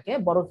পার্থক্যটা থাকে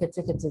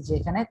বর্গক্ষেত্রের ক্ষেত্রে, যে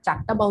এখানে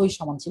চারটা বাহু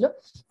সমান ছিল,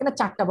 এখানে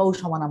চারটা বাহু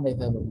সমান আমরা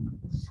এভাবে বলবো না,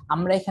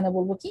 আমরা এখানে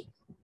বলবো কি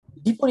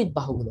বিপরীত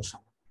বাহুগুলো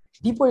সমান।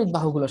 বিপরীত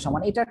বাহুগুলো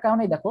সমান এটার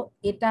কারণে দেখো,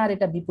 এটা আর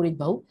এটা বিপরীত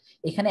বাহু,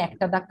 এখানে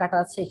একটা দাগ কাটা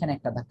আছে, এখানে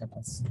একটা দাগ কাটা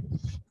আছে,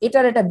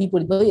 এটার এটা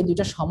বিপরীত বাহু, এই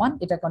দুইটা সমান,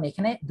 এটার কারণে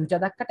এখানে দুইটা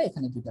দাগ কাটা,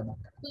 এখানে দুইটা দাগ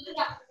কাটা।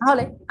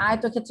 তাহলে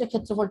আয়তক্ষেত্রের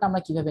ক্ষেত্রফলটা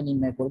আমরা কিভাবে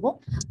নির্ণয় করব?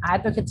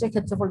 আয়তক্ষেত্রের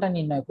ক্ষেত্রফলটা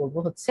নির্ণয় করব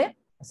হচ্ছে,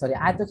 সরি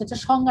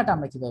আয়তক্ষেত্রের সংজ্ঞাটা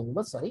আমরা কিভাবে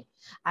বলবো, সরি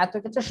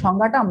আয়তক্ষেত্রের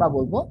সংজ্ঞাটা আমরা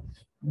বলবো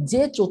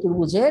যে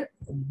চতুর্ভুজের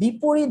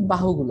বিপরীত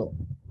বাহুগুলো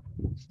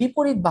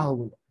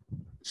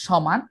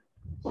সমান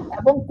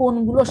এবং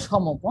কোণগুলো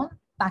সমকোণ,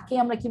 তাকে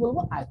আমরা কি বলবো?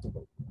 আয়ত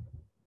বলবো।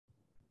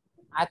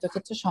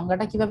 আয়তক্ষেত্রের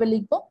সংজ্ঞাটা কিভাবে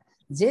লিখবো?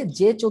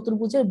 যে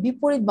চতুর্ভুজের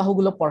বিপরীত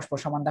বাহুগুলো পরস্পর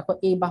সমান, দেখো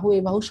এই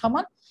বাহু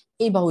সমান,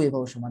 এই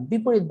বাহু সমান,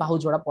 বিপরীত বাহু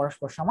জোড়া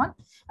পরস্পর সমান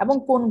এবং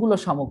কোণগুলো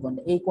সমকোণ,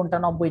 এই কোণটা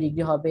 90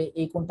 ডিগ্রি হবে,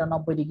 এই কোণটা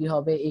 90 ডিগ্রি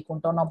হবে, এই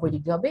কোণটাও 90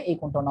 ডিগ্রি হবে, এই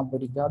কোণটাও 90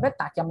 ডিগ্রি হবে,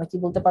 তাকে আমরা কি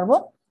বলতে পারবো?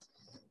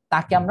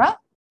 তাকে আমরা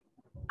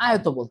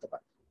আয়ত বলতে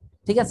পারবো।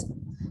 ঠিক আছে,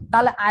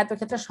 তাহলে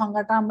আয়তক্ষেত্রের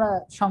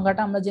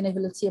সংজ্ঞাটা আমরা জেনে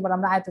ফেলেছি। এবার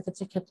আমরা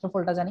আয়তক্ষেত্রের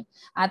ক্ষেত্রফলটা জানি।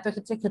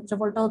 আয়তক্ষেত্রের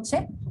ক্ষেত্রফলটা হচ্ছে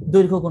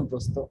দৈর্ঘ্য গুণ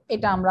প্রস্থ।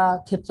 এটা আমরা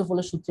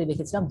ক্ষেত্রফলের সূত্রে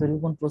দেখেছিলাম, দৈর্ঘ্য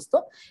গুণ প্রস্থ।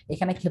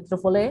 এখানে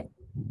ক্ষেত্রফলে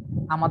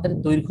আমাদের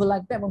দৈর্ঘ্য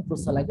লাগবে এবং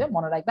প্রস্থ লাগবে।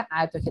 মনে রাখবে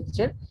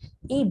আয়তক্ষেত্রের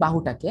এই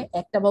বাহুটাকে,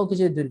 একটা বাহুকে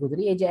যদি দৈর্ঘ্য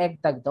ধরি, এই যে এক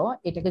দাগ দেওয়া,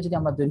 এটাকে যদি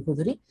আমরা দৈর্ঘ্য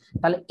ধরি,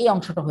 তাহলে এই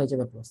অংশটা হয়ে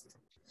যাবে প্রস্থ।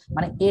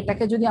 মানে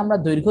এটাকে যদি আমরা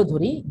দৈর্ঘ্য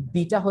ধরি,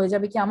 বিটা হয়ে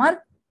যাবে কি আমার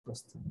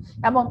প্রস্থ।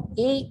 এবং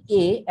এই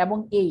এ এবং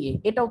এই এ,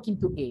 এটাও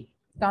কিন্তু এ,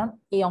 কারণ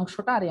এই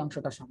অংশটা আর এই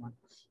অংশটা সমান।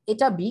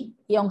 এটা বি,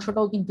 এই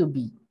অংশটাও কিন্তু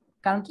বি,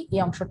 কারণ কি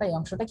এই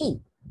অংশটা কি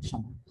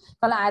সমান।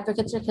 তাহলে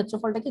আয়তক্ষেত্রের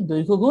ক্ষেত্রফলটা কি?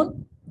 দৈর্ঘ্য গুণ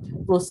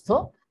প্রস্থ।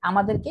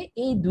 আমাদেরকে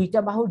এই দুইটা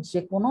বাহুর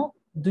যে কোনো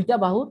দুইটা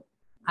বাহুর,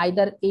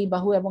 আইদার এই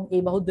বাহু এবং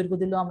এই বাহুর দৈর্ঘ্য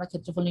দিলেও আমরা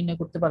ক্ষেত্রফল নির্ণয়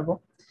করতে পারবো।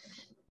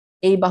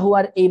 এই বাহু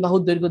আর এই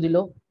বাহুর দৈর্ঘ্য দিল,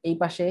 এই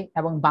পাশে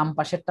এবং বাম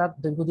পাশেরটা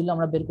দৈর্ঘ্য দিলে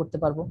আমরা বের করতে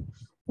পারবো।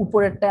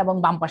 উপরেরটা এবং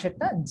বাম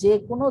পাশেরটা, যে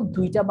কোনো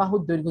দুইটা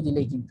বাহুর দৈর্ঘ্য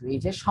দিলেই কিন্তু, এই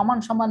যে সমান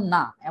সমান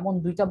না এমন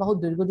দুইটা বাহুর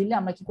দৈর্ঘ্য দিলে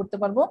আমরা কি করতে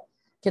পারবো?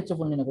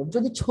 ক্ষেত্রফল নির্ণয় করবো,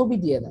 যদি ছবি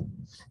দিয়ে দেয়।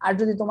 আর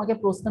যদি তোমাকে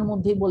প্রশ্নের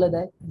মধ্যেই বলে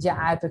দেয় যে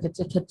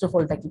আয়তক্ষেত্রের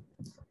ক্ষেত্রফলটা কি,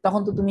 তখন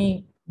তো তুমি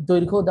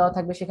দৈর্ঘ্য দেওয়া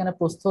থাকবে, সেখানে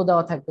প্রস্থও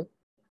দেওয়া থাকবে,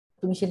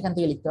 তুমি সেখান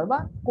থেকে লিখতে পারবা,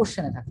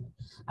 কোশ্চেনে থাকবে।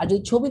 আর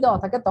যদি ছবি দেওয়া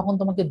থাকে, তখন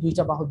তোমাকে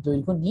দুইটা বাহুর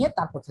দৈর্ঘ্য নিয়ে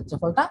তারপর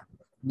ক্ষেত্রফলটা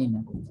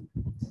নির্ণয় করতে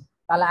হবে।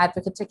 তাহলে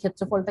আয়তক্ষেত্রের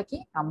ক্ষেত্রফলটা কি?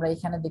 আমরা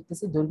এখানে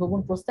দেখতেছি দৈর্ঘ্য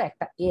গুণ প্রস্থ,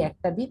 একটা এ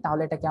একটা বি,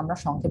 তাহলে এটাকে আমরা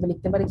সংক্ষেপে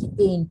লিখতে পারি কি?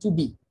 এ ইন্টু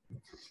বি।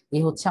 এ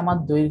হচ্ছে আমার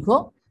দৈর্ঘ্য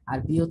আর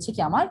বি হচ্ছে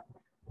কি আমার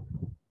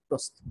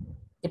প্রস্থ।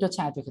 এটা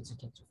হচ্ছে আয়তক্ষেত্রের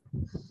ক্ষেত্রফল।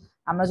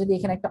 আমরা যদি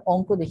এখানে একটা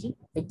অঙ্ক দেখি,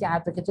 একটি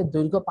আয়তক্ষেত্রের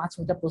দৈর্ঘ্য 5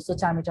 মিটার, প্রস্থ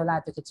 4 মিটার হলে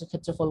আয়তক্ষেত্রের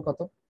ক্ষেত্রফল কত?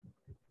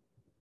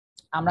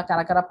 আমরা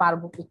কারা কারা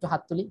পারবো একটু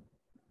হাত তুলি।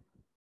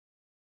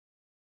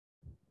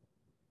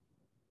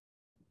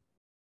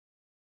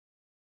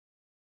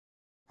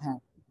 হ্যাঁ,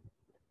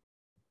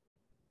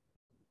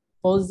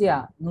 ফৌজিয়া,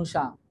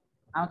 নুসা,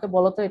 আমাকে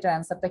বলো তো এটার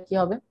অ্যান্সারটা কি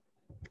হবে?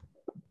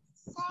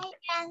 স্যার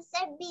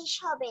অ্যানসার 20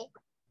 হবে।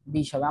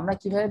 20 হবে। আমরা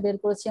কিভাবে বের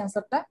করেছি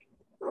অ্যান্সারটা?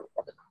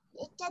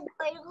 এটা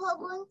দৈর্ঘ্য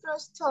গুণ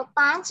প্রস্থ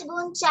 5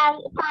 গুণ 4,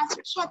 5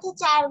 এর সাথে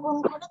 4 গুণ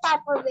করে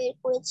তারপর বের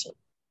করেছি।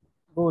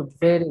 গুড,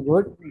 ভেরি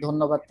গুড,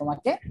 ধন্যবাদ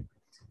তোমাকে।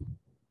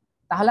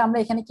 তাহলে আমরা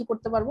এখানে কি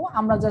করতে পারবো?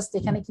 আমরা জাস্ট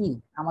এখানে কি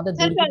আমাদের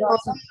দৈর্ঘ্য দেওয়া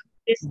আছে,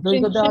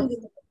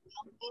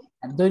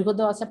 দৈর্ঘ্য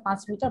দেওয়া আছে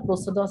 5 মিটার,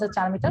 প্রস্থ দেওয়া আছে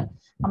 4 মিটার।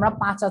 আমরা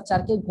 5 আর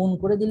 4 কে গুণ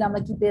করে দিলে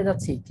আমরা কি পেয়ে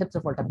যাচ্ছি?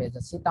 ক্ষেত্রফলটা পেয়ে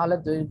যাচ্ছি। তাহলে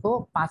দৈর্ঘ্য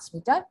 5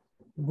 মিটার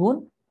গুণ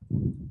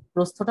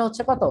প্রস্থটা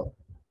হচ্ছে কত?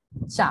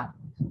 4।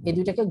 এই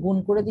দুইটাকে গুণ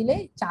করে দিলে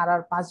 4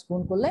 আর 5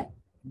 গুণ করলে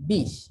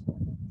 20।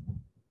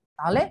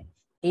 তাহলে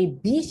এই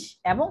 20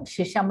 এবং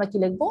শেষে আমরা কি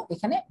লিখবো?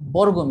 এখানে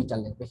বর্গ মিটার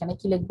লিখবো। এখানে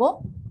কি লিখবো?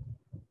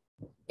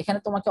 এখানে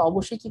তোমাকে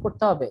অবশ্যই কি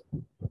করতে হবে?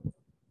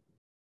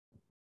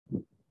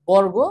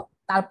 বর্গ,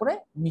 তারপরে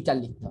মিটার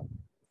লিখতে হবে।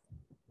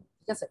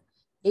 ঠিক আছে,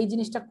 এই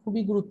জিনিসটা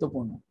খুবই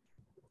গুরুত্বপূর্ণ।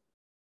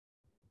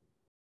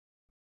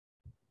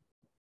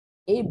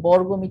 এই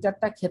বর্গ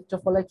মিটারটা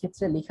ক্ষেত্রফলের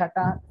ক্ষেত্রে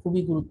লেখাটা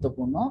খুবই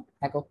গুরুত্বপূর্ণ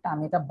এককটা।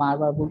 আমি এটা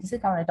বারবার বলতেছি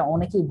কারণ এটা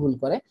অনেকেই ভুল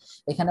করে,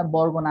 এখানে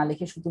বর্গ না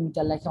লিখে শুধু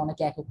মিটার লেখে,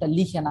 অনেকে এককটা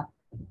লিখে না।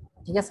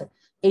 ঠিক আছে,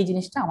 এই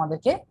জিনিসটা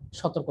আমাদেরকে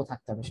সতর্ক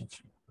থাকতে হবে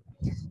সবসময়।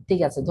 ঠিক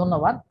আছে,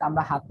 ধন্যবাদ।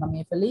 আমরা হাত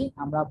নামিয়ে ফেলি,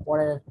 আমরা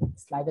পরের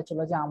স্লাইডে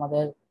চলে যাই,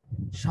 আমাদের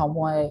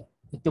সময়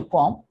একটু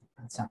কম।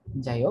 আচ্ছা,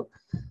 যাই হোক,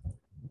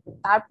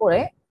 তারপরে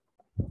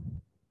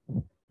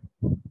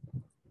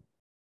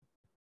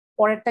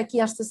পরেরটা কি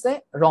আসতেছে?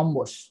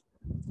 রম্বস।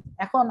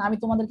 এখন আমি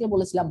তোমাদেরকে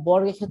বলেছিলাম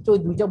বর্গের ক্ষেত্রে ওই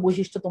দুইটা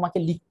বৈশিষ্ট্য তোমাকে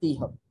লিখতেই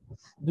হবে।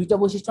 দুইটা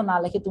বৈশিষ্ট্য না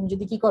লিখে তুমি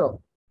যদি কি করো,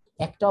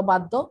 একটাও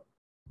বাদ দাও,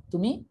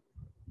 তুমি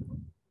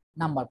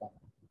নাম্বার পাবে।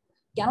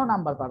 কেন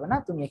নাম্বার পাবে না?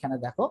 তুমি এখানে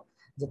দেখো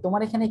যে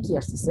তোমার এখানে কি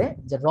আসছে,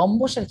 যে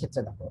রম্বসের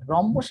ক্ষেত্রে দেখো,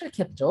 রম্বসের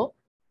ক্ষেত্রেও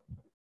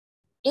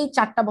এই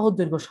চারটা বাহুর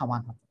দৈর্ঘ্য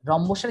সমান হবে।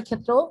 রম্বসের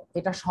ক্ষেত্রেও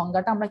এটা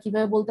সংজ্ঞাটা আমরা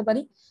কিভাবে বলতে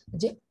পারি,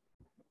 যে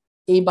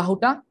এই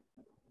বাহুটা,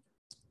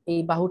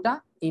 এই বাহুটা,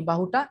 এই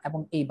বাহুটা এবং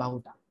এই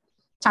বাহুটা,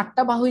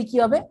 চারটা বাহুই কি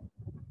হবে,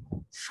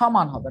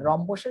 সমান হবে।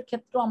 রম্বসের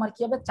ক্ষেত্রে আমার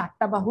কি হবে,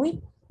 চারটা বাহুই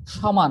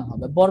সমান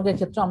হবে। বর্গের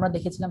ক্ষেত্রে আমরা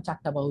দেখেছিলাম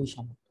চারটা বাহুই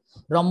সমান,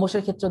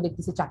 রম্বসের ক্ষেত্রেও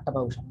দেখতেছি চারটা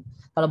বাহু সমান।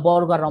 তাহলে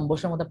বর্গ আর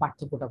রম্বসের মধ্যে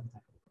পার্থক্যটা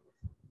কোথায়?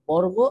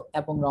 বর্গ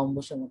এবং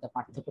রম্বসের মধ্যে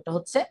পার্থক্যটা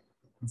হচ্ছে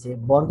যে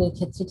বর্গের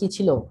ক্ষেত্রে কি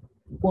ছিল,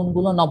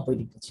 কোণগুলো 90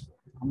 ডিগ্রি ছিল।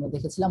 আমরা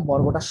দেখেছিলাম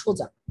বর্গটা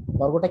সোজা,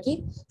 বর্গটা কি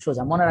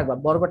সোজা। মনে রাখবা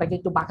বর্গটাকে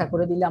একটু বাঁকা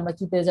করে দিলে আমরা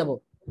কি পেয়ে যাব,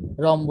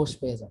 রম্বস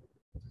পেয়ে যাব।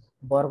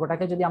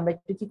 বর্গটাকে যদি আমরা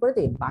একটু কি করে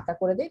দিই, বাঁকা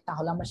করে দিই,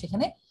 তাহলে আমরা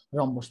সেখানে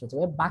রম্বস পেয়ে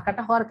যাবো।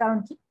 বাঁকাটা হওয়ার কারণ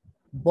কি,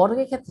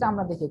 বর্গের ক্ষেত্রে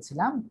আমরা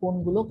দেখেছিলাম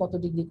কোণগুলো কত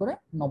ডিগ্রি করে,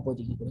 90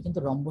 ডিগ্রি করে, কিন্তু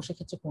রম্বসের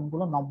ক্ষেত্রে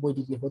কোণগুলো 90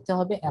 ডিগ্রি হতে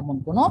হবে এমন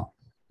কোনো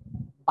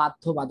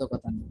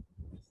বাধ্যবাধকতা নেই,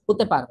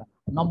 হতে পারবে না।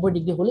 90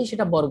 ডিগ্রি হলেই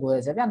সেটা বর্গ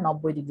হয়ে যাবে, আর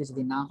 90 ডিগ্রি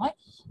যদি না হয়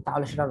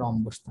তাহলে সেটা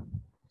রম্বস থাকবে।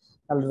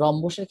 তাহলে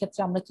রম্বসের ক্ষেত্রে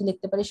আমরা কি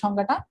লিখতে পারি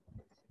সংজ্ঞাটা,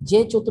 যে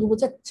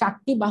চতুর্ভুজের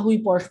চারটি বাহুই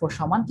পরস্পর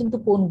সমান কিন্তু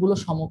কোণগুলো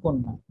সমকোণ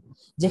নয়।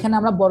 যেখানে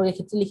আমরা বর্গের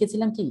ক্ষেত্রে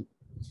লিখেছিলাম কি,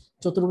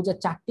 চতুর্ভুজের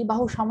চারটি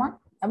বাহু সমান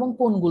এবং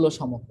কোণগুলো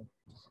সমকোণ,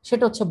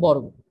 সেটা হচ্ছে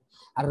বর্গ।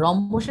 আর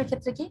রম্বসের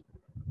ক্ষেত্রে কি,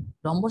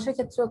 রম্বসের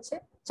ক্ষেত্রে হচ্ছে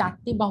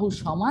চারটি বাহু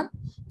সমান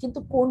কিন্তু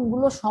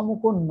কোণগুলো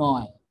সমকোণ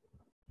নয়।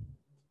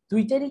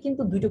 দুইটারই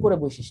কিন্তু দুটো করে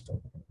বৈশিষ্ট্য।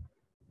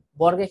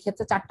 বর্গের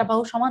ক্ষেত্রে চারটা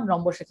বাহু সমান,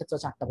 রম্বসের ক্ষেত্রে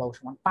চারটা বাহু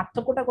সমান।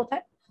 পার্থক্যটা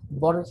কোথায়,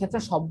 বর্গের ক্ষেত্রে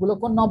সবগুলো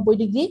কোণ 90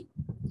 ডিগ্রি,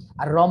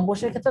 আর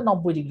রম্বসের ক্ষেত্রে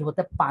 90 ডিগ্রি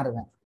হতে পারবে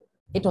না।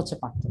 এটা হচ্ছে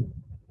পার্থক্য,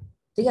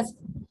 ঠিক আছে?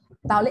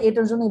 তাহলে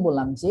এটার জন্যই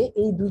বললাম যে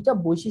এই দুইটা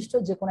বৈশিষ্ট্য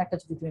যে কোনো একটা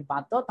যদি তুমি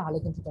বাদ দাও তাহলে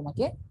কিন্তু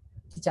তোমাকে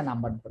টিচার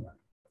নাম্বার দিতে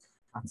পারবে।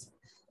 আচ্ছা,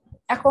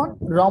 এখন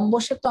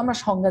রম্বসের তো আমরা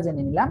সংজ্ঞা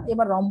জেনে নিলাম,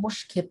 এবার রম্বস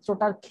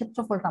ক্ষেত্রটার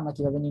ক্ষেত্রফলটা আমরা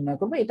কিভাবে নির্ণয়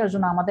করবো, এটার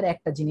জন্য আমাদের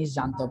একটা জিনিস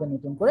জানতে হবে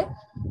নতুন করে,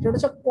 সেটা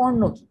হচ্ছে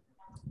কর্ণ কি।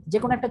 যে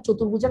কোনো একটা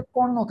চতুর্ভুজের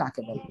কর্ণ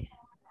কাকে বলে?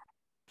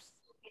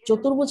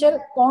 চতুর্ভুজের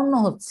কর্ণ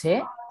হচ্ছে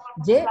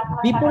যে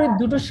বিপরীত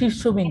দুটো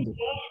শীর্ষবিন্দু।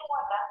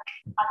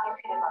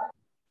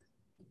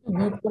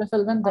 মিউট করে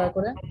ফেলবেন দয়া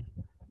করে।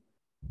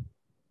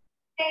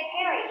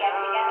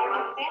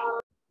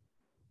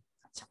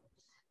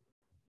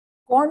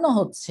 কর্ণ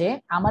হচ্ছে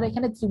আমার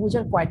এখানে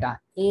ত্রিভুজের কয়টা,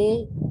 এ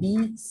বি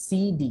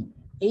সি ডি।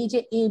 এই যে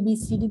এ বি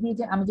সি ডি দিয়ে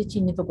যে আমি যে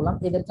চিহ্নিত করলাম,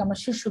 এদেরকে আমরা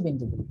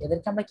শীর্ষবিন্দু বলি।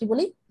 এদেরকে আমরা কি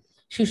বলি,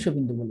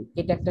 শীর্ষবিন্দু বলি।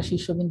 এটা একটা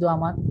শীর্ষবিন্দু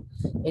আমার,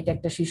 এটা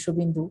একটা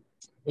শীর্ষবিন্দু,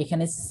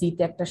 এখানে সি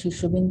তে একটা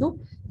শীর্ষবিন্দু,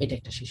 এটা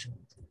একটা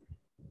শীর্ষবিন্দু,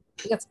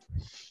 ঠিক আছে?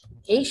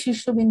 এই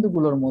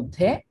শীর্ষবিন্দুগুলোর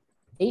মধ্যে,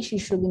 এই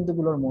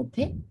শীর্ষবিন্দুগুলোর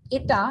মধ্যে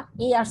এটা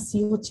এ আর সি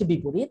হচ্ছে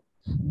বিপরীত,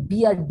 বি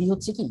আর ডি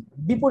হচ্ছে কি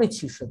বিপরীত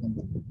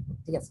শীর্ষবিন্দু,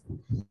 ঠিক আছে?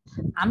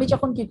 আমি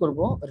যখন কি করব,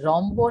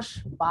 রম্বস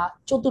বা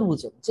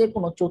চতুর্ভুজের যে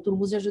কোনো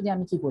চতুর্ভুজের যদি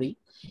আমি কি করি,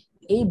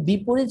 এই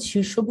বিপরীত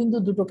শীর্ষবিন্দু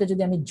দুটোকে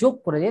যদি আমি যোগ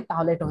করে দিই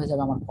তাহলে এটা হয়ে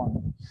যাবে আমার কর্ণ।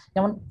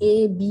 যেমন এ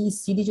বি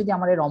সি ডি যদি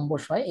আমার এই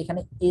রম্বস হয়,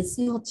 এখানে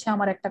এসি হচ্ছে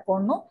আমার একটা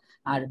কর্ণ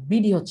আর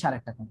বিডি হচ্ছে আর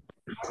একটা কর্ণ।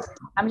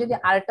 আমি যদি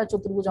আরেকটা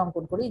চতুর্ভুজ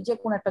অঙ্কন করি, যে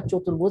কোনো একটা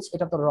চতুর্ভুজ,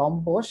 এটা তো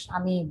রম্বস,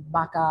 আমি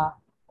বাঁকা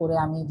করে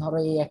আমি ধরো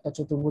এই একটা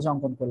চতুর্ভুজ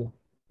অঙ্কন করলাম,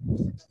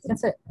 ঠিক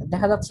আছে?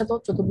 দেখা যাচ্ছে তো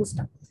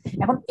চতুর্ভুজটা।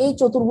 এখন এই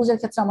চতুর্ভুজের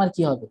ক্ষেত্রে আমার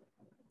কি হবে,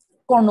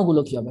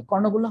 কর্ণগুলো কি হবে,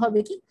 কর্ণগুলো হবে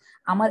কি,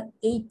 আমার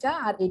এইটা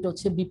আর এইটা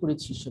হচ্ছে বিপরীত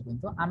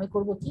শীর্ষবিন্দু। আমি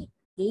করব কি,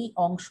 এই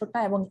অংশটা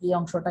এবং এই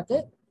অংশটাকে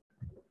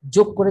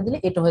যোগ করে দিলে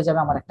এটা হয়ে যাবে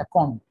আমার একটা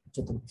কর্ণ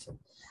চতুর্ভুজ।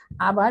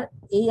 আবার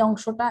এই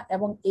অংশটা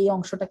এবং এই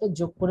অংশটাকে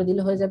যোগ করে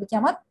দিলে হয়ে যাবে কি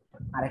আমার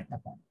আরেকটা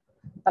কর্ণ।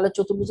 তাহলে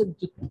চতুর্ভুজের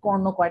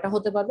কর্ণ কয়টা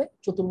হতে পারবে,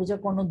 চতুর্ভুজের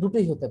কর্ণ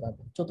দুটোই হতে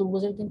পারবে।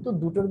 চতুর্ভুজের কিন্তু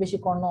দুটোর বেশি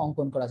কর্ণ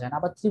অঙ্কন করা যায় না।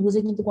 আবার ত্রিভুজে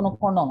কিন্তু কোনো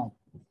কর্ণ নয়,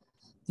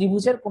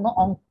 ত্রিভুজের কোনো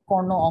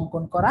কর্ণ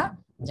অঙ্কন করা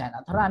যায় না।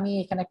 ধরো আমি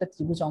এখানে একটা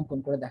ত্রিভুজ অঙ্কন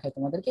করে দেখাই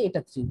তোমাদেরকে, এটা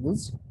ত্রিভুজ।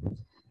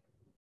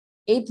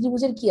 এই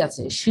ত্রিভুজের কি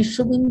আছে,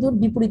 শীর্ষবিন্দুর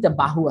বিপরীতে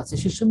বাহু আছে,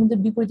 শীর্ষবিন্দুর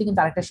বিপরীতে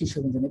কিন্তু আরেকটা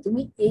শীর্ষবিন্দু নেই।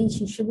 তুমি এই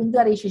শীর্ষবিন্দু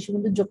আর এই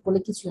শীর্ষবিন্দু যোগ করলে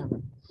কিছুই হবে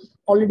না,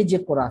 অলরেডি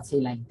যোগ করা আছে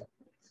এই লাইনটা।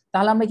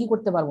 তাহলে আমরা কি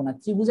করতে পারবো না,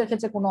 ত্রিভুজের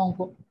ক্ষেত্রে কোনো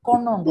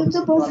কর্ণ অঙ্কন করতে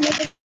পারবো না।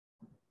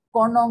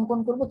 কর্ণ অঙ্কন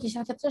করবো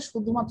কিসের ক্ষেত্রে,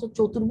 শুধুমাত্র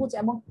চতুর্ভুজ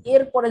এবং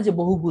এরপরে যে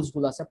বহুভুজ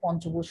গুলো আছে,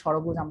 পঞ্চভুজ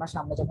ষড়ভুজ আমরা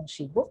সামনে যখন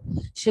শিখবো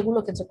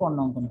সেগুলোর ক্ষেত্রে কর্ণ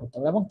অঙ্কন করতে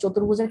হবে। এবং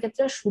চতুর্ভুজের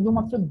ক্ষেত্রে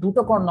শুধুমাত্র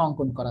দুটো কর্ণ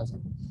অঙ্কন করা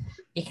যায়।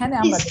 এখানে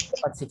আমরা দেখতে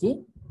পাচ্ছি কি,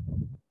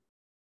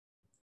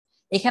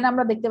 এখানে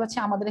আমরা দেখতে পাচ্ছি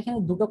আমাদের এখানে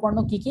দুটো কর্ণ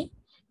কি কি,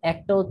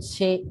 একটা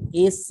হচ্ছে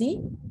এসি,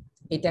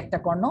 এটা একটা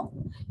কর্ণ,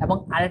 এবং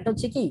আরেকটা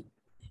হচ্ছে কি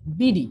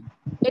বিডি,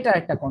 এটা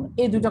একটা কর্ণ।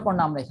 এই দুটো কর্ণ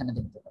আমরা এখানে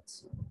দেখতে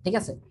পাচ্ছি, ঠিক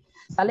আছে?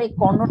 তাহলে এই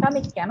কর্ণটা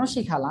আমি কেন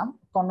শিখালাম,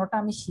 কর্ণটা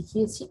আমি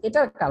শিখিয়েছি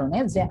এটার কারণে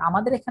যে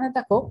আমাদের এখানে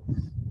দেখো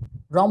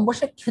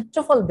রম্বসের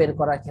ক্ষেত্রফল বের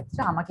করার ক্ষেত্রে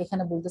আমাকে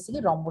এখানে বলতেছি কি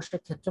রম্বসের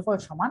ক্ষেত্রফল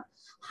সমান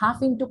হাফ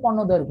ইন্টু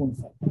কর্ণদ্বয়ের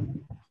গুণফল।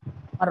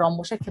 আর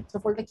রম্বসের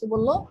ক্ষেত্রফলটা কি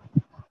বললো,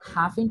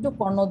 হাফ ইন্টু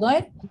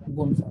কর্ণদ্বয়ের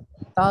গুণফল।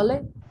 তাহলে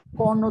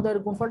কর্ণদ্বয়ের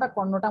গুণফলটা,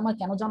 কর্ণটা আমার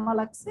কেন জানা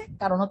লাগছে,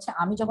 কারণ হচ্ছে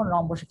আমি যখন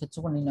রম্বসের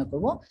ক্ষেত্রফল নির্ণয়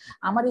করব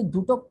আমার এই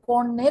দুটো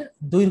কর্ণের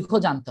দৈর্ঘ্য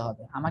জানতে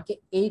হবে। আমাকে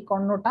এই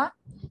কর্ণটা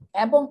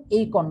এবং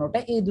এই কর্ণটা,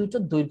 এই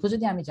দুটোর দৈর্ঘ্য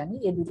যদি আমি জানি,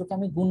 এই দুটোকে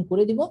আমি গুণ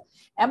করে দিব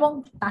এবং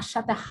তার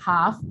সাথে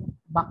হাফ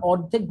বা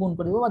অর্ধেক গুণ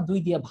করে দিব বা 2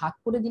 দিয়ে ভাগ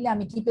করে দিলে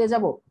আমি কি পেয়ে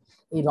যাব,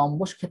 এই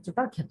রম্বস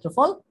ক্ষেত্রটার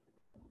ক্ষেত্রফল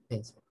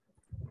পেয়ে যাব।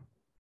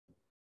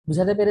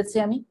 বুঝাতে পেরেছি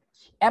আমি?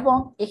 এবং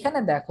এখানে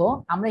দেখো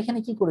আমরা এখানে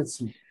কি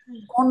করেছি,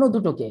 কর্ণ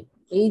দুটোকে,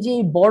 এই যে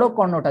বড়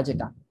কর্ণটা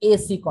যেটা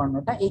এসি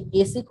কর্ণটা, এই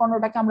এসি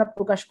কর্ণটাকে আমরা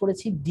প্রকাশ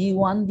করেছি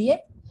D1 দিয়ে,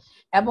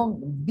 এবং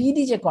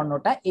বিডি যে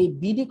কর্ণটা, এই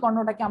বিডি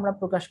কর্ণটাকে আমরা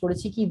প্রকাশ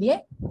করেছি কি দিয়ে,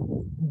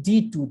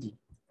 D2 দিয়ে।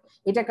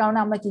 এটার কারণে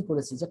আমরা কি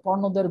করেছি, যে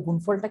কর্ণদ্বয়ের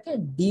গুণফলটাকে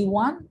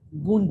D1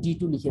 গুণ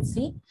D2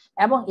 লিখেছি,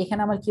 এবং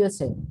এখানে আমার কি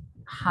হয়েছে,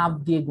 হাফ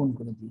দিয়ে গুণ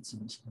করে দিয়েছি।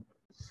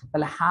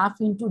 তাহলে half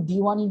into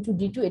D1 into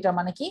D2, এটা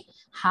মানে কি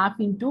হাফ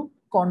ইন্টু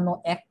কর্ণ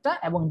একটা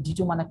এবং D2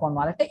 মানে কর্ণ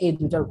আরেকটা, এই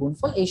দুইটার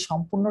গুণফল, এই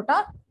সম্পূর্ণটা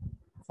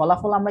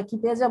ফলাফল আমরা কি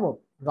পেয়ে যাব,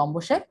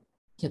 রম্বসের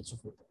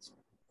ক্ষেত্রফল।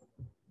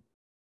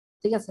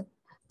 ঠিক আছে,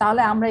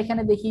 তাহলে আমরা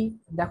এখানে দেখি,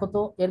 দেখো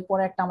তো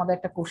এরপরে আমাদের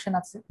একটা কোশ্চেন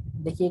আছে,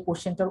 দেখি এই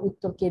কোশ্চেনটার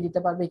উত্তর কে দিতে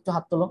পারবে, একটু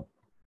হাত তোলো।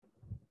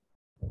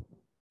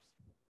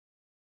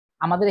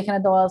 আমাদের এখানে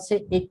দেওয়া আছে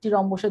একটি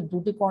রম্বসের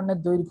দুটি কর্ণের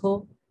দৈর্ঘ্য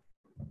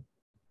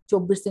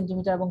 24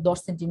 সেন্টিমিটার এবং 10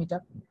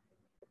 সেন্টিমিটার।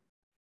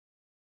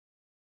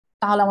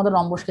 তাহলে আমাদের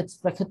রম্বস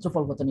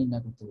ক্ষেত্রফল কত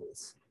নির্ণয় করতে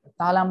বলেছে।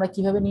 তাহলে আমরা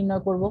কিভাবে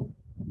নির্ণয় করব,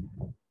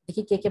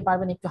 দেখি কে কে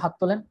পারবেন, একটু হাত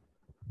তোলেন।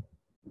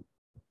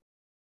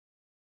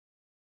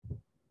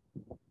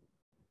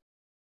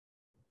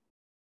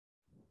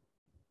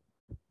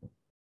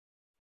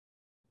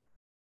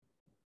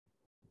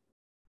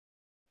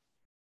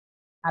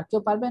 আর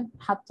কেউ পারবেন,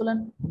 হাত তোলেন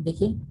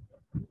দেখি।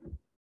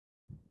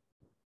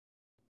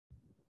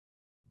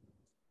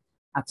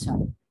 আচ্ছা,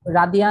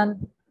 রাদিয়ান,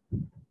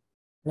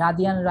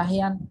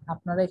 রাহিয়ান,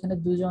 আপনারা এখানে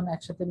দুইজন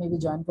একসাথে মেবি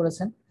জয়েন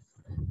করেছেন।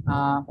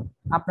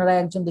 আপনারা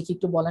একজন দেখি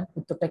একটু বলেন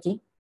উত্তরটা কি।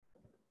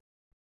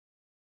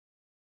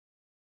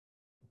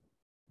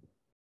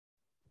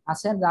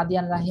 আছেন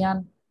রাদিয়ান, রাহিয়ান?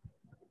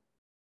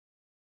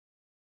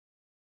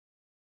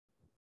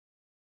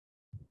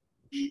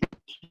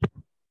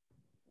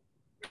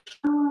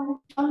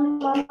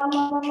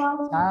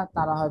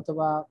 তারা হয়তো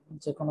বা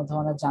যে কোনো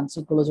ধরনের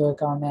যান্ত্রিক গোলযোগের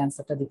কারণে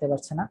অ্যান্সারটা দিতে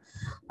পারছে না।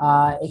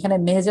 এখানে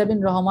মেহজাবিন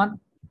রহমান,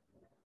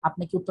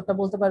 আপনি কি উত্তরটা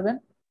বলতে পারবেন?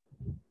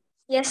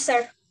 Yes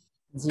sir.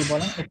 জি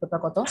বলেন, উত্তরটা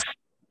কত?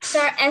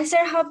 স্যার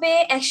অ্যানসার হবে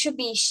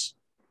 120।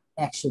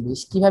 120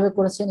 কিভাবে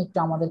করেছেন একটু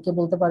আমাদেরকে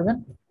বলতে পারবেন?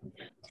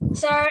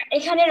 স্যার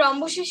এখানে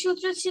রম্বসের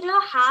সূত্র ছিল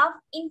হাফ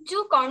ইনটু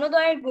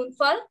কর্ণদ্বয়ের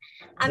গুণফল।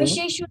 আমি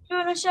সেই সূত্র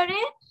অনুসারে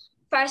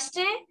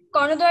ফার্স্টে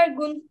কর্ণদ্বয়ের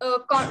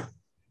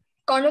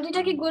কর্ণ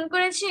দুটাকে গুণ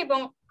করেছি এবং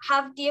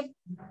হাফ দিয়ে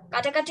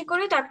কাটাকাটি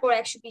করে তারপর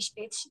 120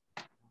 পেয়েছি।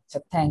 আচ্ছা,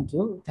 থ্যাংক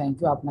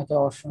ইউ আপনাকে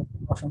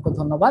অসংখ্য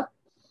ধন্যবাদ।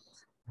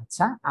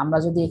 আচ্ছা, আমরা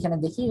যদি এখানে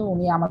দেখি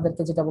উনি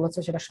আমাদেরকে যেটা বলেছে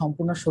সেটা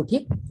সম্পূর্ণ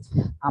সঠিক।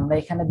 আমরা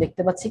এখানে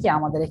দেখতে পাচ্ছি কি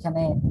আমাদের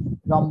এখানে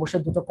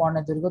রম্বসের দুটো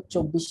কর্ণের দৈর্ঘ্য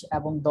 24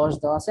 এবং 10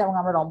 দেওয়া আছে, এবং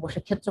আমরা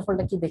রম্বসের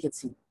ক্ষেত্রফলটা কি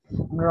দেখেছি,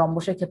 আমরা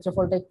রম্বসের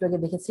ক্ষেত্রফলটা একটু আগে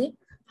দেখেছি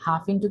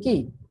হাফ ইন্টু কি,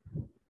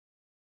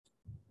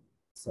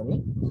 সরি,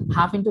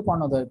 হাফ ইন্টু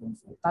কর্ণদ্বয়ের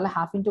গুণফল। তাহলে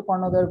হাফ ইন্টু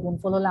কর্ণদ্বয়ের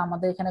গুণফল হলে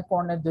আমাদের এখানে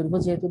কর্ণের দৈর্ঘ্য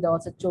যেহেতু দেওয়া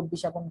আছে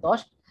 24 এবং 10,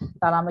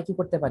 তাহলে আমরা কি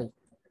করতে পারি,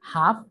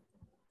 হাফ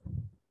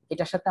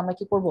এটার সাথে আমরা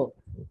কি করব,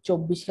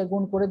 24কে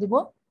গুণ করে দিব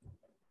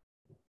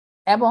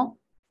এবং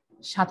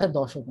সাথে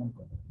 10 গুণ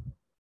করব।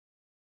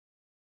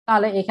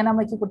 তাহলে এখানে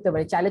আমরা কি করতে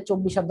পারি, চাইলে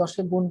 24 আর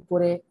 10কে গুণ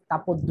করে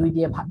তারপর 2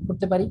 দিয়ে ভাগ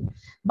করতে পারি,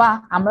 বা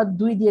আমরা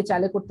 2 দিয়ে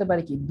চাইলে করতে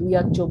পারি কি 2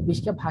 আর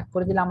 24কে ভাগ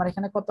করে দিলে আমার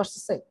এখানে কত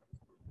আসছে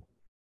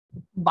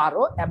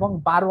 12, এবং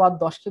 12 আর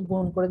 10কে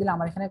গুণ করে দিলে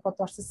আমার এখানে কত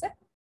আসছে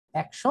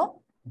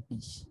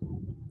 120।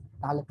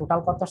 তাহলে টোটাল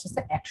কত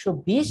আসছে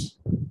 120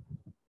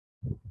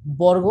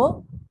 বর্গ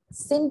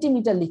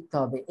সেন্টিমিটার লিখতে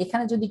হবে।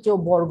 এখানে যদি কেউ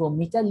বর্গ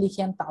মিটার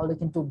লিখেন তাহলে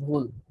কিন্তু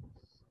ভুল।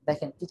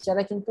 দেখেন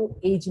টিচাররা কিন্তু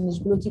এই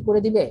জিনিসগুলো কি করে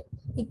দিবে,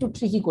 একটু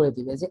ট্রিকি করে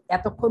দিবে, যে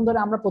এতক্ষণ ধরে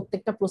আমরা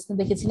প্রত্যেকটা প্রশ্নে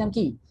দেখেছিলাম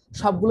কি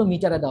সবগুলো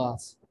মিটারে দেওয়া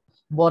আছে,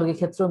 বর্গের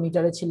ক্ষেত্র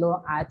মিটারে ছিল,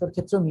 আয়তর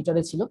ক্ষেত্র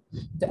মিটারে ছিল,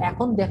 তো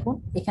এখন দেখুন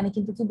এখানে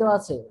কিন্তু কি দেওয়া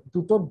আছে,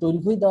 দুটোর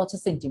দৈর্ঘ্যই দেওয়া আছে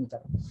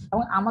সেন্টিমিটার।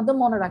 এবং আমাদের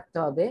মনে রাখতে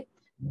হবে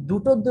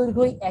দুটোর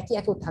দৈর্ঘ্যই একই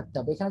একক থাকতে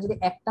হবে। এখানে যদি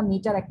একটা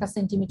মিটার একটা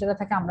সেন্টিমিটারে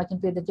থাকে আমরা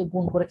কিন্তু এদেরকে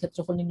গুণ করে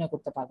ক্ষেত্রফল নির্ণয়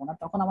করতে পারবো না,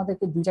 তখন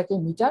আমাদেরকে দুইটাকে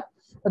মিটার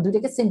বা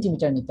দুইটাকে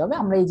সেন্টিমিটার নিতে হবে।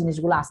 আমরা এই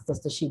জিনিসগুলো আস্তে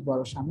আস্তে শিখবো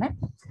আরো সামনে।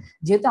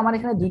 যেহেতু আমার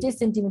এখানে দুইটাই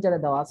সেন্টিমিটারে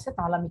দেওয়া আছে,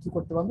 তাহলে আমি কি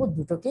করতে পারবো,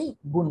 দুটোকেই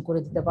গুণ করে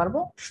দিতে পারবো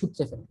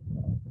সূত্রে ফেলে।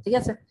 ঠিক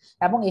আছে,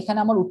 এবং এখানে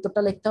আমার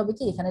উত্তরটা লিখতে হবে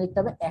কি, এখানে লিখতে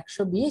হবে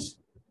 120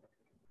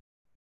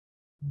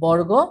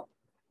 বর্গ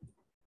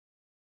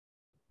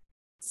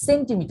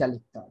সেন্টিমিটার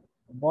লিখতে হবে,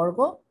 বর্গ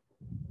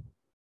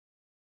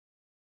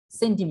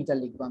সেন্টিমিটার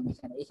লিখবো আমি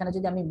এখানে। এখানে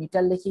যদি আমি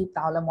মিটার লিখি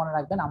তাহলে মনে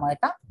রাখবেন আমার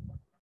এটা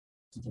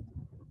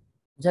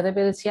বুঝাতে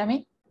পেরেছি আমি।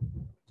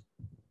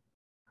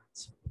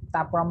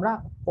 তারপর আমরা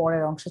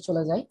পরের অংশে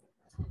চলে যাই।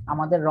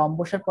 আমাদের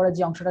রম্বসের পরে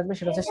যে অংশটা আসবে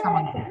সেটা হচ্ছে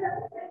সামান্তরিক।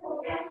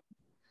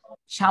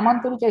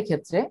 সামান্তরিকের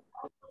ক্ষেত্রে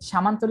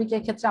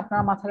সামান্তরিকের ক্ষেত্রে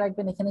আপনারা মাথায়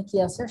রাখবেন এখানে কি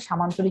আছে।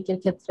 সামান্তরিকের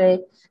ক্ষেত্রে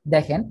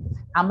দেখেন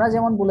আমরা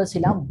যেমন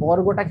বলেছিলাম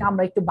বর্গটাকে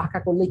আমরা একটু বাঁকা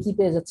করলে কি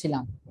পেয়ে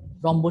যাচ্ছিলাম,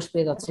 রম্বস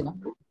পেয়ে যাচ্ছিলাম।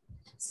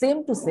 সেম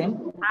টু সেম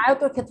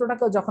আয়তর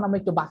ক্ষেত্রটাকে যখন আমরা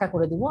একটু বাঁকা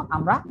করে দিব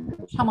আমরা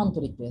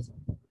সামান্তরিক পেয়ে যাব।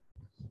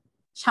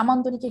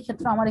 সামান্তরিকের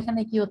ক্ষেত্রে আমার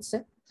এখানে কি হচ্ছে,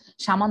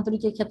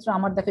 সামান্তরিকের ক্ষেত্রে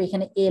আমার দেখো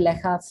এখানে এ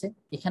লেখা আছে,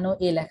 এখানেও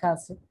এ লেখা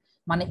আছে,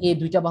 মানে এই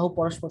দুইটা বাহু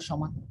পরস্পর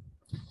সমান।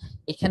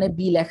 এখানে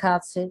বি লেখা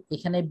আছে,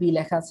 এখানে বি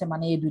লেখা আছে,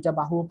 মানে এই দুইটা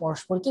বাহু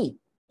পরস্পর কি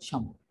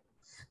সমান।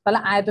 তাহলে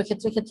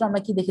আয়তক্ষেত্রের ক্ষেত্রে আমরা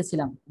কি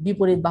দেখেছিলাম,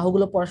 বিপরীত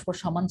বাহুগুলো পরস্পর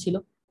সমান ছিল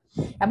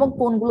এবং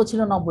কোণগুলো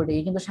ছিল 90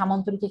 ডিগ্রি। কিন্তু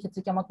সামান্তরিকের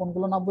ক্ষেত্রে কি আমার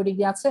কোণগুলো 90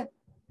 ডিগ্রি আছে?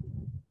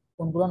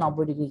 কোণগুলো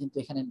 90 ডিগ্রি কিন্তু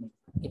এখানে নেই,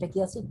 এটা কি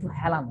আছে, একটু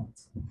হেলানো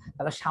আছে।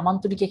 তাহলে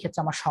সামান্তরিকের ক্ষেত্রে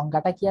আমার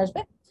সংজ্ঞাটা কি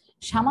আসবে,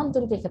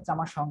 সামান্তরিকের ক্ষেত্রে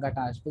আমার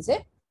সংজ্ঞাটা আসবে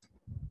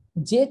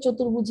যে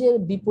চতুর্ভুজের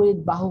বিপরীত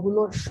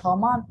বাহুগুলো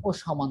সমান ও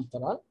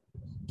সমান্তরাল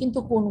কিন্তু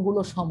কোণগুলো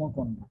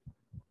সমকোণ না।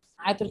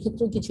 আয়তের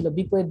ক্ষেত্রে কি ছিল,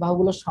 বিপরীত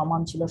বাহুগুলো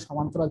সমান ছিল,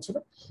 সমান্তরাল ছিল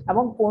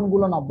এবং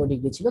কোণগুলো 90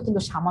 ডিগ্রি ছিল।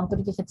 কিন্তু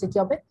সামান্তরিকের ক্ষেত্রে কি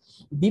হবে,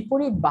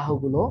 বিপরীত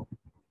বাহুগুলো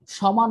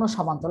সমান ও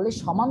সমান্তরাল। এই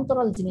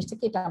সমান্তরাল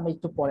জিনিসটাকে এটা আমরা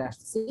একটু পরে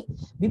আসছি।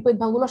 বিপরীত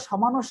বাহুগুলো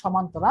সমান ও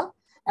সমান্তরাল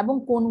এবং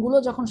কোণগুলো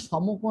যখন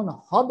সমকোণ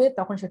হবে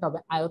তখন সেটা হবে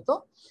আয়ত,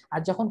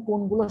 আর যখন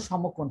কোণগুলো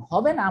সমকোণ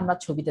হবে না, আমরা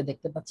ছবিতে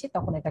দেখতে পাচ্ছি,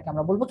 তখন এটাকে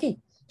আমরা বলবো কি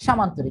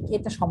সামান্তরিক।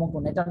 এটা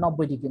সমকোণ, এটা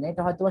 90 ডিগ্রি না,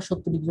 এটা হয়তো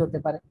 70 ডিগ্রি হতে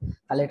পারে,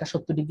 তাহলে এটা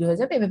 70 ডিগ্রি হয়ে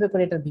যাবে। এভাবে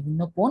করে এটার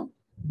বিভিন্ন কোণ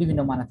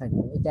বিভিন্ন মানে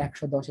থাকবে, এটা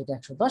 110, এটা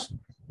 110।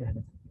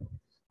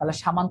 তাহলে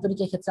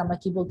সামান্তরিকের ক্ষেত্রে আমরা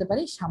কি বলতে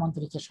পারি,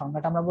 সামান্তরিকের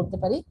সংজ্ঞাটা আমরা বলতে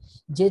পারি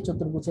যে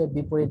চতুর্ভুজের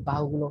বিপরীত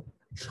বাহুগুলো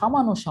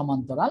সমান ও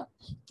সমান্তরাল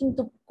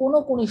কিন্তু কোনো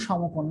কোণই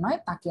সমকোণ নয়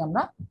তাকে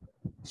আমরা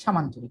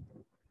সামান্তরিক।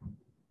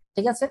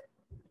 ঠিক আছে,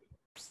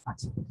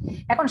 আচ্ছা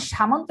এখন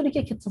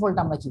সামান্তরিকের ক্ষেত্রফলটা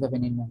আমরা কিভাবে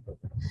নির্ণয়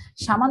করব?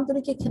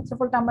 সামান্তরিকের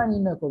ক্ষেত্রফলটা আমরা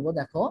নির্ণয় করব,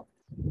 দেখো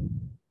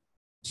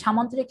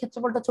সামান্তরিক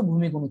ক্ষেত্রফলটা হচ্ছে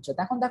ভূমি গুণ উচ্চতা।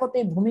 এখন দেখো তো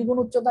এই ভূমি গুণ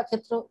উচ্চতা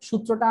ক্ষেত্র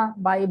সূত্রটা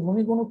বা এই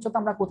ভূমি গুণ উচ্চতা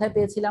আমরা কোথায়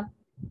পেয়েছিলাম?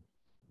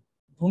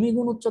 ভূমি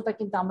গুণ উচ্চতা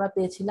কিন্তু আমরা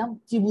পেয়েছিলাম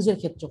ত্রিভুজের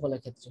ক্ষেত্রফলের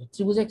ক্ষেত্রে।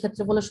 ত্রিভুজের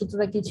ক্ষেত্রফলের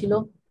সূত্রটা কি ছিল?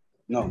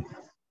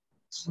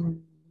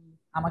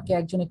 আমাকে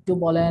একজন একটু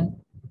বলেন,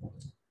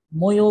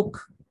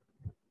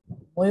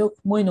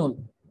 মইনুল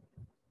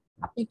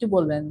আপনি একটু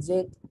বলবেন যে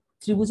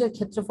ত্রিভুজের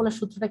ক্ষেত্রফলের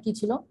সূত্রটা কি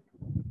ছিল?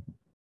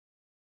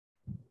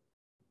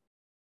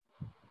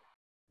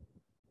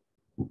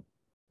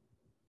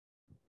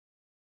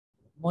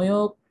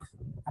 ময়ূক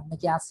আপনি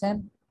কি আছেন,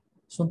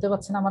 শুনতে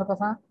পাচ্ছেন আমার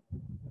কথা?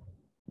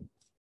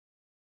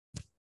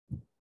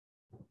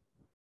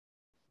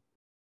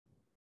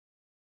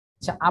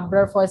 আচ্ছা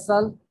আবরার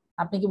ফয়সাল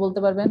আপনি কি বলতে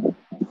পারবেন?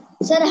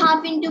 স্যার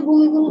হাফ ইনটু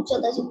ভূমি গুণ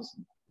উচ্চতা ছিল।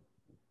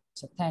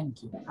 আচ্ছা থ্যাংক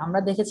ইউ। আমরা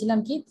দেখেছিলাম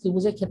কি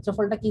ত্রিভুজের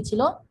ক্ষেত্রফলটা কি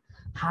ছিল,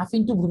 হাফ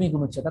ইনটু ভূমি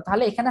গুণ উচ্চতা।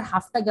 তাহলে এখানে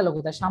হাফটা গেল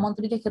কোথায়,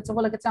 সামান্তরিকের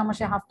ক্ষেত্রফলের ক্ষেত্রে আমার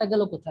সে হাফটা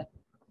গেল কোথায়?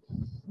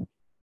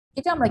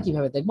 এটা আমরা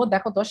কিভাবে দেখবো,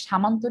 দেখো তো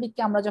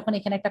সামান্তরিককে আমরা যখন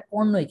এখানে একটা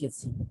কর্ণ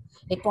এঁকেছি,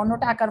 এই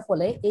কর্ণটা আঁকার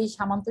ফলে এই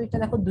সামান্তরিকটা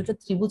দেখো দুটো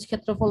ত্রিভুজ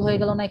ক্ষেত্রফল হয়ে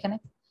গেল না, এখানে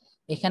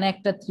এখানে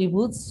একটা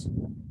ত্রিভুজ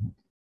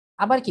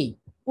আবার কি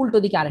উল্টো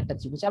দিকে আরেকটা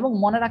ত্রিভুজ। এবং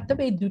মনে রাখতে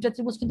হবে এই দুইটা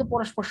ত্রিভুজ কিন্তু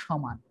পরস্পর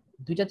সমান,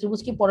 দুইটা ত্রিভুজ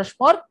কি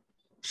পরস্পর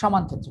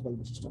সমান ক্ষেত্রফল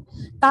বিশিষ্ট।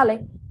 তাহলে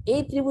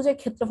এই ত্রিভুজের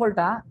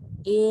ক্ষেত্রফলটা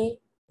এ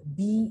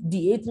বি ডি,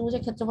 এই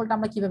ত্রিভুজের ক্ষেত্রফলটা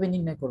আমরা কিভাবে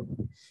নির্ণয় করব?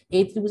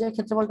 এই ত্রিভুজের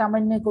ক্ষেত্রফলটা আমরা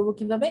নির্ণয় করব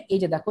কিভাবে, এই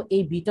যে দেখো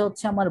এই বিটা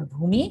হচ্ছে আমার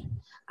ভূমি,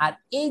 আর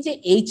এই যে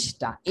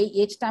এইচটা, এই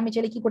এইচটা আমি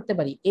চাইলে কি করতে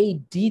পারি, এই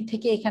ডি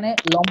থেকে এখানে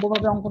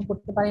লম্বভাবে অঙ্কন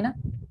করতে পারি না?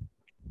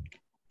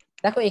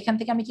 দেখো এখান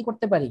থেকে আমি কি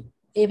করতে পারি,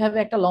 এইভাবে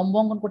একটা লম্ব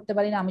অঙ্কন করতে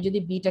পারি না? আমি যদি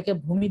বিটাকে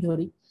ভূমি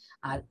ধরি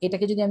আর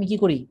এটাকে যদি আমি কি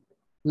করি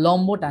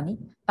লম্ব টানি,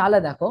 তাহলে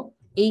দেখো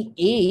এই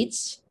এইচ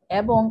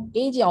এবং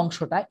এই যে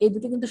অংশটা এই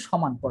দুটো কিন্তু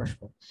সমান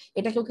পরস্পর,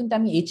 এটাকেও কিন্তু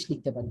আমি এইচ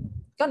লিখতে পারি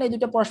কারণ এই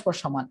দুটো পরস্পর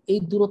সমান। এই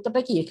দূরত্বটা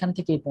কি এখান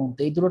থেকে এই পর্যন্ত,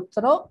 এই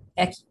দূরত্বটাও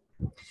একই,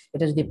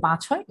 এটা যদি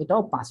 5 হয়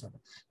এটাও 5 হবে।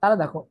 তাহলে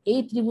দেখো এই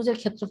ত্রিভুজের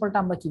ক্ষেত্রফলটা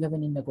আমরা কিভাবে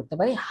নির্ণয় করতে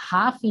পারি,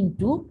 হাফ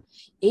ইনটু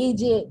এই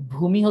যে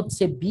ভূমি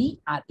হচ্ছে বি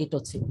আর এটা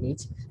হচ্ছে এইচ।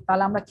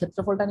 তাহলে আমরা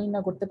ক্ষেত্রফলটা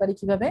নির্ণয় করতে পারি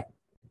কিভাবে,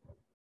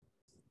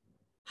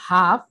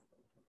 হাফ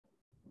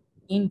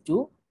ইনটু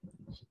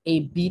এই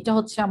বিটা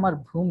হচ্ছে আমার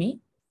ভূমি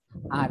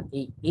আর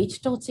এই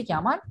এইচটা হচ্ছে কি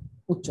আমার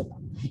উচ্চতা।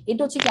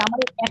 এটা হচ্ছে কি আমার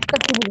একটা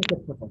ত্রিভুজের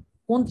ক্ষেত্রফল।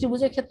 কোন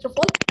ত্রিভুজের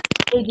ক্ষেত্রফল,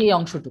 এই যে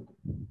অংশটুকু,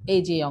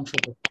 এই যে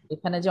অংশটুকু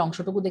এখানে যে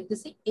অংশটুকু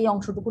দেখতেছি এই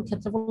অংশটুকুর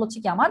ক্ষেত্রফল হচ্ছে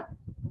কি আমার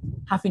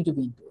half into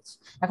B into H.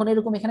 এখন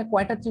এরকম এখানে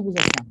কয়টা ত্রিভুজ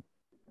আছে,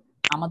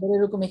 আমাদের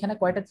এরকম এখানে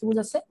কয়টা ত্রিভুজ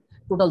আছে,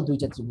 টোটাল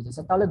দুইটা ত্রিভুজ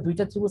আছে। তাহলে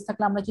দুইটা ত্রিভুজ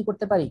থাকলে আমরা কি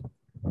করতে পারি,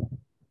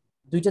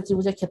 দুইটা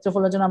ত্রিভুজের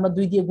ক্ষেত্রফলের জন্য আমরা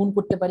 2 দিয়ে গুণ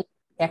করতে পারি।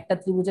 একটা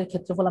ত্রিভুজের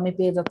ক্ষেত্রফল আমি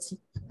পেয়ে যাচ্ছি,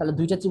 তাহলে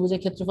দুইটা ত্রিভুজের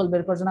ক্ষেত্রফল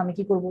বের করার জন্য আমি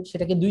কি করব,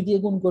 সেটাকে 2 দিয়ে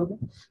গুণ করব।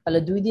 তাহলে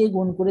 2 দিয়ে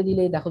গুণ করে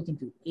দিলে দেখো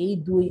কিন্তু এই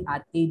 2 আর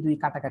এই 2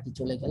 কাটাকাটি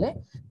চলে গেলে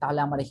তাহলে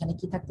আমার এখানে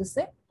কি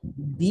থাকতেছে,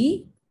 বি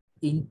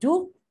ইনটু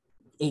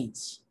এইচ।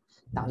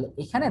 তাহলে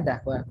এখানে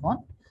দেখো এখন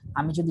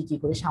আমি যদি কি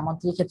করি,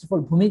 সামান্তরিক ক্ষেত্রফল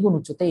ভূমি গুণ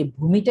উচ্চতা, এই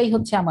ভূমিটাই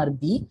হচ্ছে আমার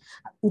বি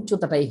আর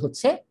উচ্চতাটাই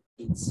হচ্ছে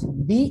এইচ,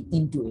 বি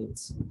ইনটু এইচ।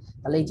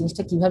 তাহলে এই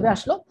জিনিসটা কিভাবে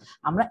আসলো,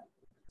 আমরা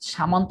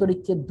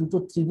সামান্তরিককে দুটো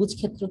ত্রিভুজ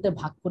ক্ষেত্রতে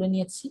ভাগ করে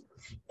নিয়েছি।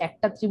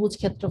 একটা ত্রিভুজ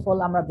ক্ষেত্রফল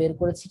আমরা বের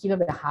করেছি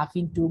কিভাবে, হাফ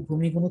ইন্টু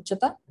ভূমি গুণ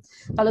উচ্চতা।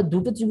 তাহলে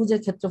দুটো ত্রিভুজের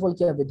ক্ষেত্রফল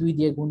কি হবে, 2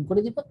 দিয়ে গুণ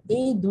করে দিব।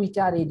 এই দুইটা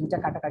আর এই দুইটা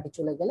কাটাকাটি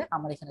চলে গেলে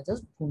আমার এখানে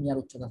জাস্ট ভূমি আর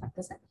উচ্চতা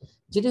থাকতেছে,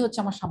 যেটি হচ্ছে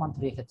আমার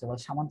সামান্তরিক ক্ষেত্রফল।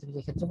 সামান্তরিক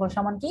ক্ষেত্রফল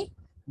সমান কি,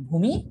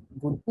 ভূমি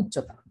গুণ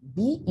উচ্চতা,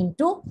 বি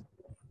ইন্টু।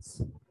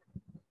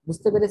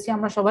 বুঝতে পেরেছি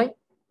আমরা সবাই?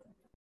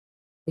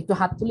 একটু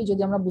হাত তুলি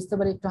যদি আমরা বুঝতে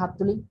পারি, একটু হাত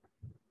তুলি।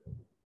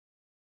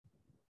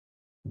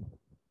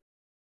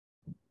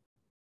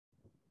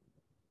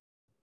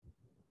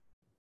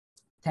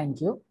 থ্যাংক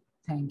ইউ,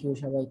 থ্যাংক ইউ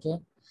সবাইকে।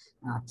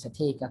 আচ্ছা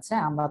ঠিক আছে,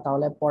 আমরা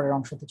তাহলে পরের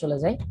অংশতে চলে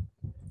যাই।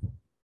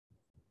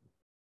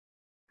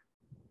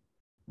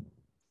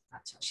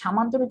 আচ্ছা,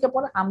 সামান্তরিকের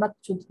পর আমরা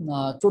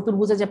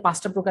চতুর্ভুজে যে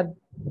 5টা প্রকার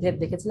ভেদ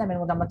দেখেছিলাম, এর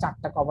মধ্যে আমরা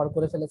 4টা কভার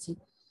করে ফেলেছি।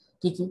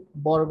 কি কি,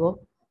 বর্গ,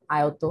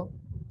 আয়ত,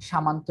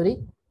 সামান্তরিক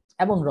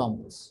এবং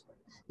রম্বস।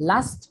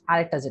 লাস্ট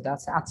আরেকটা যেটা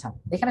আছে, আচ্ছা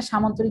এখানে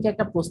সামান্তরিকে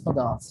একটা প্রশ্ন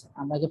দেওয়া আছে,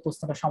 আমরা আগে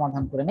প্রশ্নটা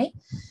সমাধান করে নেই।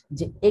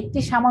 যে একটি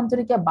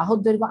সামান্তরিকে বাহুর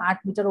দৈর্ঘ্য 8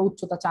 মিটার ও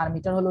উচ্চতা 4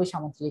 মিটার হলে ওই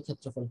সামান্তরিকের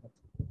ক্ষেত্রফল কত?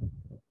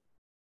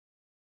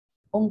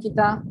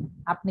 অঙ্কিতা,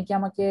 আপনি কি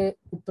আমাকে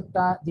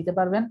উত্তরটা দিতে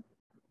পারবেন?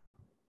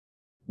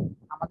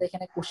 আমাদের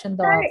এখানে কোশ্চেন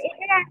দেওয়া আছে।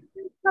 এটা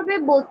হবে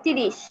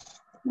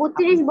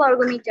 32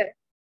 বর্গমিটার।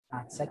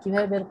 আচ্ছা,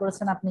 কিভাবে বের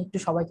করেছেন আপনি একটু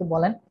সবাইকে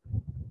বলেন।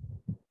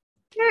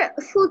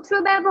 সূত্র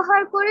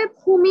ব্যবহার করে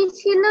ভূমি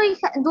ছিল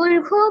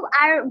দৈর্ঘ্য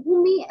আর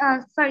ভূমি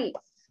সরি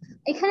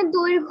এখানে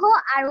দৈর্ঘ্য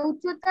আর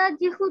উচ্চতা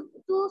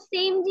যেহেতু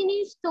সেম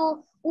জিনিস, তো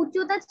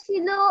উচ্চতা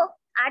ছিল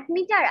 8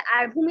 মিটার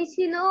আর ভূমি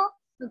ছিল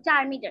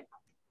 4 মিটার,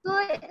 তো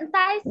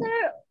তাই স্যার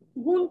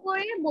গুণ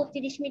করে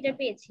 32 মিটার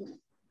পেয়েছি।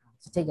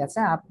 ঠিক আছে,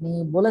 আপনি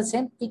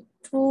বলেছেন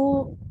একটু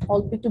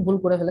অল্প একটু ভুল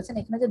করে ফেলেছেন।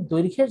 এখানে যে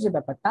দৈর্ঘ্যের যে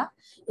ব্যাপারটা,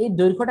 এই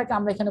দৈর্ঘ্যটাকে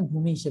আমরা এখানে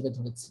ভূমি হিসেবে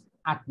ধরেছি।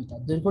 8 মিটার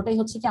দৈর্ঘ্যটাই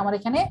হচ্ছে কি আমার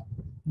এখানে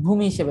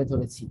ভূমি হিসেবে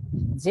ধরেছি,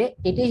 যে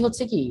এটাই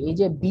হচ্ছে কি, এই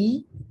যে বি,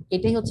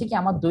 এটাই হচ্ছে কি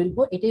আমার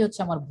দৈর্ঘ্য, এটাই হচ্ছে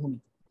আমার ভূমি।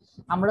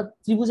 আমরা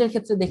ত্রিভুজের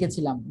ক্ষেত্রে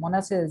দেখেছিলাম, মনে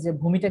আছে যে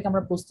ভূমিটাকে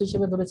আমরা প্রস্থ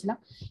হিসেবে ধরেছিলাম,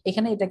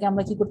 এখানে এটাকে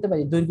আমরা কি করতে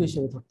পারি, দৈর্ঘ্য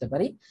হিসেবে ধরতে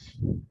পারি।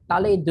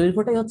 তাহলে এই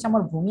দৈর্ঘ্যটাই হচ্ছে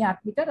আমার ভূমি 8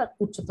 মিটার আর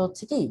উচ্চতা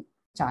হচ্ছে কি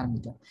 4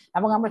 মিটার।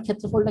 এবং আমরা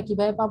ক্ষেত্রফলটা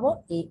কিভাবে পাবো,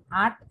 এই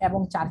 8 এবং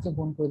 4 কে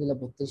গুণ করে দিলে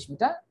 32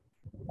 মিটার।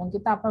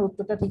 অঙ্কিতা, আপনার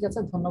উত্তরটা ঠিক আছে,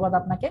 ধন্যবাদ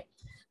আপনাকে।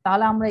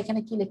 তাহলে আমরা এখানে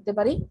কি লিখতে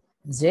পারি,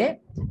 যে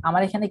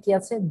আমার এখানে কি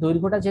আছে,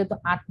 দৈর্ঘ্যটা যেহেতু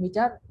 8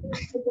 মিটার,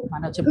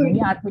 মানে হচ্ছে ভূমি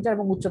 8 মিটার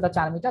এবং উচ্চতা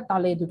 4 মিটার,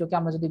 তাহলে এই দুটোকে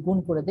আমরা যদি গুণ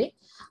করে দিই,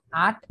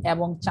 8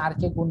 এবং 4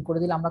 কে গুণ করে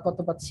দিলে আমরা কত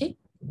পাচ্ছি,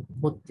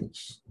 32।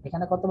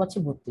 এখানে কত পাচ্ছি,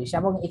 32।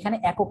 এবং এখানে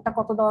এককটা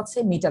কত দেওয়া আছে,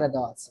 মিটারে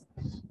দেওয়া আছে।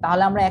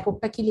 তাহলে আমরা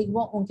এককটা কি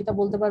লিখবো, অঙ্কিতা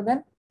বলতে পারবেন?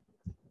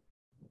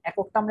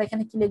 এককটা আমরা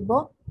এখানে কি লিখবো?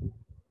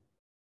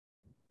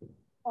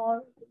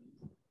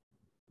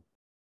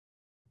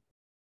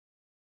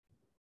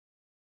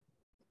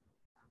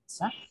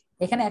 আচ্ছা,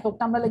 এখানে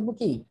এককটা আমরা লিখবো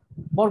কি,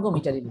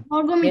 বর্গমিটারই লিখবো।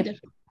 বর্গমিটার।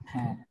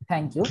 হ্যাঁ,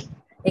 থ্যাংক ইউ।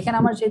 এখানে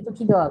আমার যেহেতু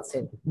কি দেওয়া আছে,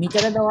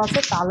 মিটারে দেওয়া আছে,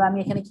 তাহলে আমি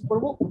এখানে কি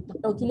করব,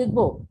 উত্তরটাও কি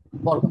লিখবো,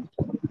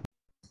 বর্গমিটার।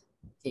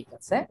 ঠিক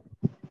আছে,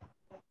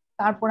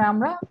 তারপরে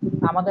আমরা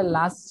আমাদের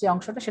লাস্ট যে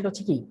অংশটা সেটা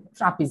হচ্ছে কি,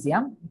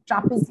 ট্রাপিজিয়াম।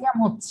 ট্রাপিজিয়াম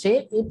হচ্ছে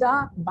এটা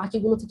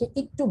বাকিগুলো থেকে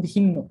একটু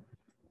ভিন্ন।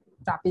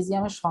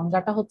 ট্রাপিজিয়ামের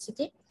সংজ্ঞাটা হচ্ছে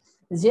কি,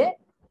 যে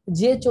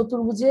যে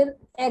চতুর্ভুজের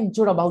এক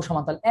জোড়া বাহু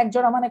সমান্তরাল। এক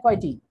জোড়া মানে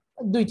কয়টি,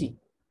 দুইটি।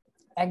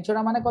 এক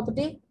জোড়া মানে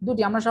কতটি,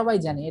 দুটি। আমরা সবাই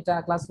জানি, এটা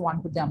ক্লাস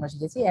 1-2 তে আমরা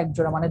শিখেছি, এক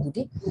জোড়া মানে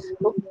দুটি।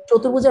 তো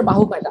চতুর্ভুজের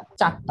বাহু কয়টা,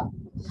 4টা।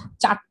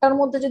 4টার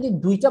মধ্যে যদি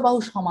 2টা বাহু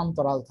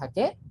সমান্তরাল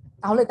থাকে,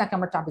 তাহলে তাকে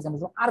আমরা ট্রাপিজিয়াম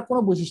বলবো। আর কোনো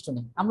বৈশিষ্ট্য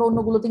নেই। আমরা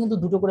অন্যগুলোতে কিন্তু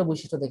 2টো করে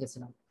বৈশিষ্ট্য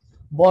দেখেছিলাম,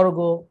 বর্গ,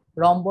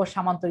 রম্বস,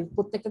 সামান্তরিক,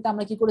 প্রত্যেকটাতে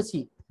আমরা কি করেছি,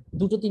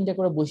 2-3টা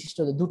করে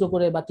বৈশিষ্ট্য, 2টো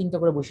করে বা 3টা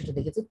করে বৈশিষ্ট্য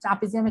দেখেছি।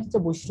 ট্রাপিজিয়ামের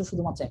ক্ষেত্রে বৈশিষ্ট্য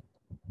শুধুমাত্র একটা।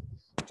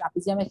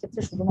 ট্রাপিজিয়ামের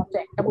ক্ষেত্রে শুধুমাত্র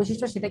একটা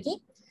বৈশিষ্ট্য, সেটা কি,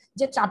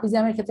 যে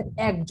ট্রাপিজিয়ামের ক্ষেত্রে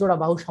এক জোড়া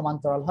বাহু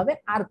সমান্তরাল হবে,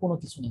 আর কোনো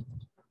কিছু নেই।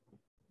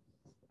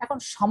 এখন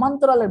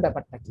সমান্তরালের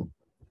ব্যাপারটা কি,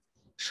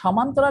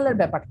 সমান্তরালের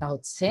ব্যাপারটা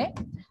হচ্ছে,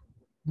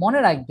 মনে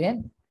রাখবেন,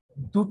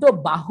 দুটো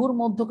বাহুর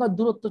মধ্যকার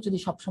দূরত্ব যদি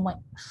সবসময়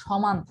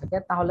সমান থাকে,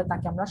 তাহলে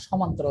তাকে আমরা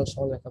সমান্তরাল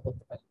সরলরেখা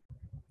বলতে পারি।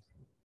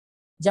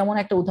 যেমন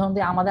একটা উদাহরণ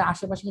দিয়ে, আমাদের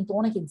আশেপাশে কিন্তু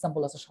অনেক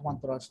এক্সাম্পল আছে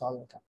সমান্তরাল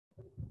সরলরেখা।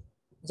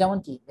 যেমন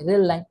কি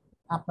রেল লাইন,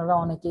 আপনারা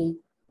অনেকেই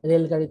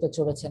রেলগাড়িতে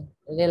চড়েছেন,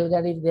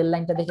 রেলগাড়ির রেল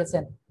লাইনটা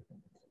দেখেছেন,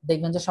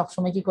 দেখবেন যে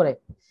সবসময় কি করে,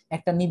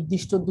 একটা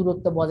নির্দিষ্ট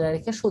দূরত্ব বজায়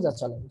রেখে সোজা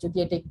চলে। যদি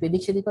এটা একটু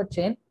এদিক সেদিক হয়,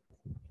 ট্রেন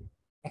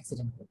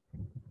অ্যাক্সিডেন্ট করে,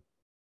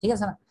 ঠিক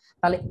আছে না?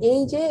 তাহলে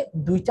এই যে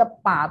দুইটা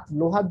পাত,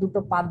 লোহার দুটো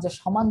পাত যে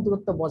সমান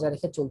দূরত্ব বজায়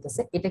রেখে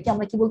চলতেছে, এটাকে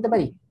আমরা কি বলতে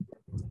পারি,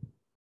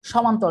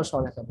 সমান্তরাল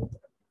সরলরেখা বলতে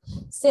পারি।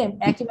 সেম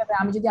একইভাবে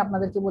আমি যদি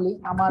আপনাদেরকে বলি,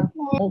 আমার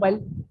মোবাইল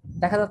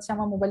দেখা যাচ্ছে,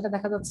 আমার মোবাইলটা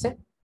দেখা যাচ্ছে,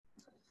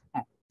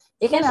 হ্যাঁ,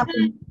 এখানে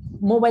আপনি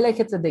মোবাইলের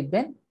ক্ষেত্রে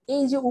দেখবেন,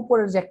 এই যে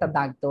উপরের যে একটা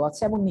দাগ দেওয়া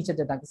আছে এবং নিচে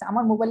যে দাগ আছে,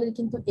 আমার মোবাইলের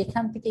কিন্তু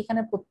এখান থেকে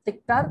এখানে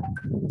প্রত্যেকটার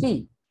কি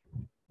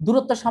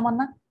দূরত্ব সমান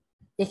না?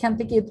 এখান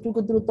থেকে এতটুকু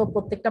দূরত্ব,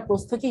 প্রত্যেকটা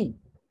প্রস্থ কি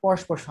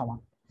পরস্পর সমান।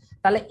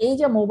 তাহলে এই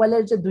যে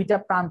মোবাইলের যে দুইটা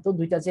প্রান্ত,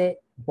 দুইটা যে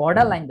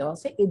বর্ডার লাইন দেওয়া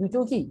আছে, এই দুটো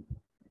কি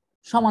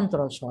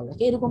সমান্তরাল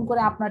সরলরেখা। এরকম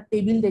করে আপনার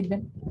টেবিল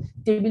দেখবেন,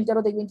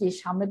 টেবিলটারও দেখবেন কি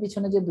সামনে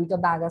পিছনে যে দুইটা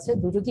দাগ আছে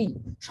দুটো কি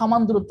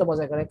সমান দূরত্ব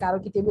বজায় করে। কারো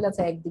কি টেবিল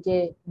আছে একদিকে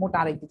মোটা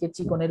আরেকদিকে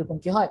চিকন, এরকম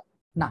কি হয়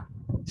না,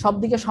 সব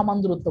দিকে সমান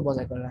দূরত্ব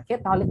বজায় করে রাখে।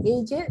 তাহলে এই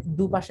যে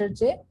দুপাশের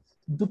যে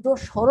দুটো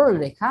সরল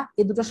রেখা,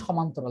 এই দুটো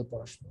সমান্তরাল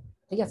পরস্পর,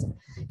 ঠিক আছে।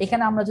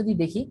 এখানে আমরা যদি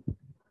দেখি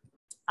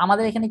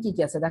আমাদের এখানে কি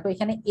কি আছে, দেখো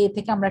এখানে এ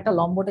থেকে আমরা একটা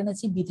লম্ব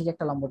টেনেছি, বি থেকে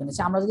একটা লম্ব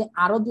টেনেছি। আমরা যদি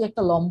আরো দুই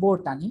একটা লম্ব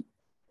টানি,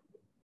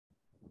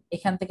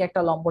 এখান থেকে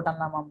একটা লম্ব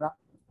টানলাম আমরা,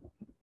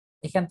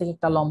 এখান থেকে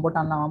একটা লম্ব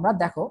টানলাম আমরা,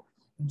 দেখো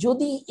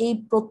যদি এই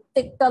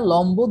প্রত্যেকটা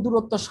লম্ব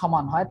দূরত্ব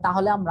সমান হয়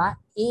তাহলে আমরা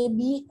এ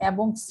বি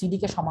এবং সিডি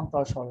কে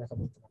সমান্তরাল সরলরেখা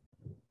বলতে পারি,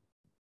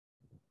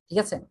 ঠিক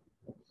আছে।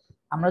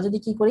 আমরা যদি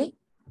কি করি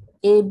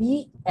এ বি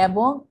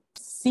এবং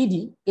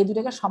সিডি এই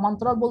দুটাকে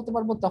সমান্তরাল বলতে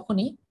পারবো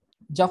তখনই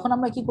যখন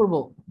আমরা কি করব,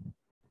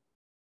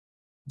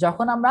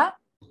 যখন আমরা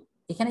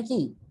এখানে কি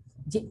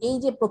যে এই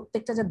যে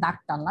প্রত্যেকটা যে দাগ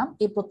টানলাম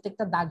এই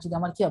প্রত্যেকটা দাগ যদি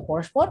আমার কি হয়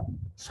পরস্পর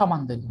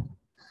সমান দৈর্ঘ্য।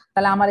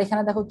 তাহলে আমার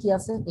এখানে দেখো কি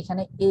আছে,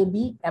 এখানে এ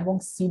বি এবং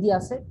সিডি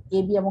আছে। এ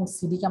বি এবং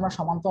সিডি কে আমরা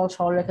সমান্তরাল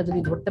সরলরেখা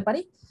যদি ধরতে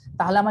পারি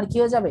তাহলে আমার কি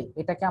হয়ে যাবে,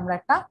 এটাকে আমরা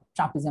একটা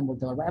ট্রাপিজিয়াম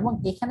বলতে পারবো। এবং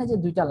এখানে যে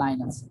দুইটা লাইন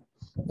আছে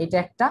এটা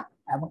একটা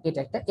এবং এটা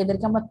একটা,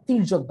 এদেরকে আমরা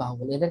তির্যক বাহু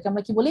বলি। এদেরকে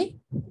আমরা কি বলি,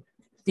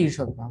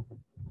 তির্যক বাহু,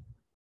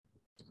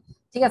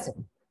 ঠিক আছে।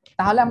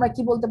 তাহলে আমরা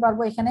কি বলতে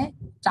পারবো, এখানে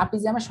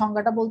ট্রাপিজিয়ামের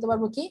সংজ্ঞাটা বলতে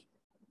পারবো কি,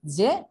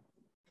 যে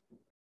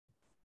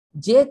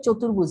যে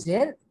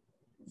চতুর্ভুজের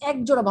এক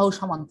জোড়া বাহু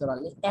সমান্তরাল,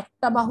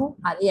 একটা বাহু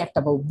আর এই একটা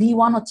বাহু,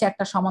 বি1 হচ্ছে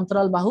একটা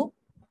সমান্তরাল বাহু,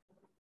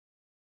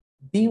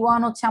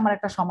 বি1 হচ্ছে আমার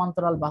একটা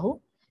সমান্তরাল বাহু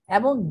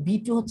এবং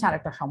বি2 হচ্ছে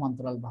আরেকটা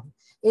সমান্তরাল বাহু।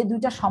 এই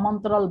দুইটা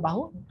সমান্তরাল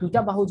বাহু,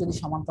 দুইটা বাহু যদি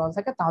সমান্তরাল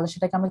থাকে তাহলে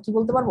সেটাকে আমরা কি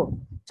বলতে পারবো,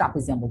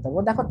 ট্রাপিজিয়াম বলতে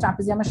পারবো। দেখো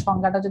ট্রাপিজিয়ামের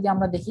সংজ্ঞাটা যদি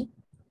আমরা দেখি,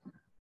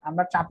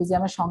 আমরা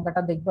ট্রাপিজিয়ামের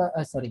সংজ্ঞাটা দেখবো,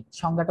 সরি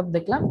সংজ্ঞাটা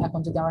দেখলাম, এখন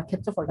যদি আমরা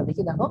ক্ষেত্রফলটা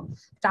দেখি, দেখো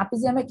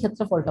ট্রাপিজিয়ামের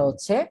ক্ষেত্রফলটা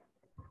হচ্ছে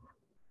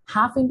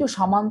হাফ ইন্টু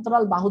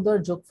সমান্তরাল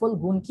বাহুদ্বয়ের যোগফল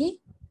গুণ কি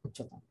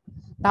উচ্চতা।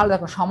 তাহলে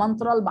দেখো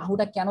সমান্তরাল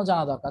বাহুটা কেন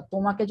জানা দরকার,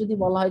 তোমাকে যদি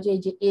বলা হয় যে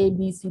এই যে এ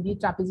বি সি ডি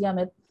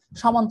ট্রাপিজিয়ামের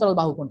সমান্তরাল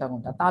বাহু কোনটা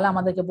কোনটা, তাহলে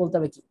আমাদেরকে বলতে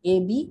হবে কি এ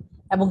বি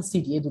এবং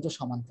সিডি এই দুটো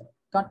সমান্তরাল,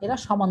 কারণ এরা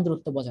সমান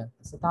দূরত্ব বজায়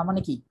রাখতেছে। তার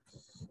মানে কি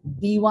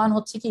বি1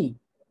 হচ্ছে কি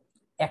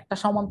একটা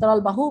সমান্তরাল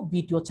বাহু,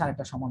 বি2 হচ্ছে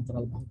আরেকটা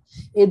সমান্তরাল বাহু।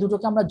 এই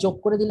দুটোকে আমরা যোগ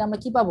করে দিলে আমরা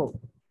কি পাবো,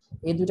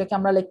 এই দুটোকে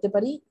আমরা লিখতে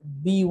পারি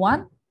বি1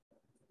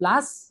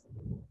 প্লাস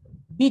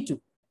বি2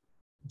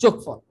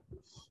 যোগফল।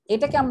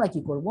 এটাকে আমরা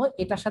কি করব,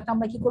 এটার সাথে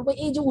আমরা কি করব,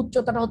 এই যে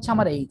উচ্চতাটা হচ্ছে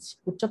আমার এইচ,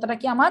 উচ্চতাটা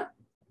কি আমার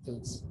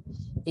এইচ,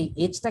 এই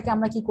এইচটাকে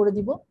আমরা কি করে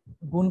দিব,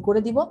 গুণ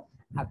করে দিব।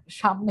 আর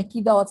সামনে কি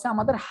দেওয়া আছে,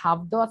 আমাদের হাফ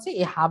দেওয়া আছে,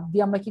 এই হাফ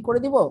দিয়ে আমরা কি করে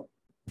দিব,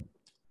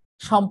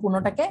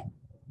 সম্পূর্ণটাকে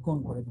গুণ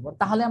করে দিব।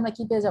 তাহলে আমরা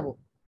কি পেয়ে যাব,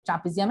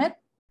 ট্রাপিজিয়ামের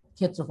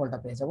ক্ষেত্রফলটা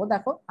পেয়ে যাব।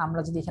 দেখো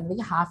আমরা যদি এখানে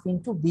দেখি half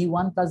into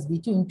B one plus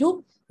B2 into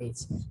H,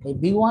 এই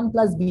বি1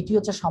 প্লাস বি2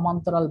 হচ্ছে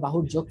সমান্তরাল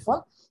বাহুর যোগফল,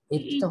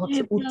 এটা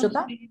হচ্ছে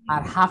উচ্চতা,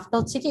 আর হাফটা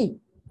হচ্ছে কি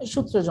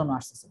সূত্রের জন্য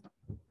আসছে,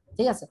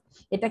 ঠিক আছে।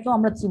 এটাকেও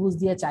আমরা ত্রিভুজ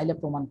দিয়ে চাইলে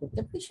প্রমাণ করতে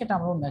পারি, সেটা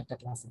আমরা অন্য একটা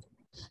ক্লাসে দেখব।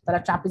 তাহলে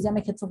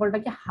ট্রাপিজিয়ামের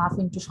ক্ষেত্রফলটাকে হাফ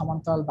ইন্টু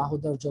সমান্তরাল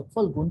বাহুদ্বয়ের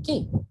যোগফল গুণ কি,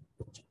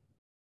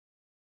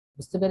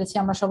 বুঝতে পেরেছি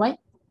আমরা সবাই।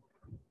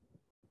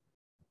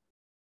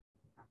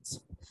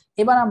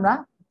 এবার আমরা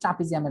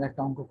ট্রাপিজিয়ামের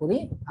একটা অঙ্ক করি।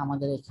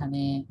 আমাদের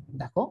এখানে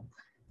দেখো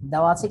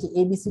দেওয়া আছে কি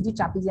ABCD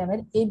ট্রাপিজিয়ামের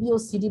A B O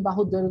CD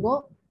বাহুর দৈর্ঘ্য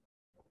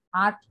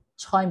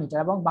 8-6 মিটার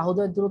এবং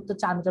বাহুদ্বয়ের দূরত্ব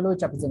 4 মিটার ওই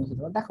ট্রাপিজিয়ামের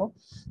ক্ষেত্রফল। দেখো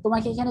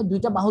তোমাকে এখানে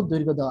দুইটা বাহুর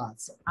দৈর্ঘ্য দেওয়া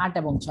আছে 8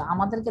 এবং 6,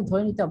 আমাদেরকে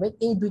ধরে নিতে হবে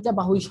এই দুইটা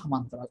বাহুই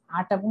সমান্তরাল,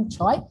 8 এবং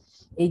 6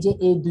 এই যে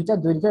এই দুইটা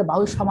দৈর্ঘ্যের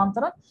বাহু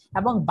সমান্তরাল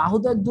এবং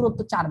বাহুদ্বয়ের দূরত্ব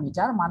 4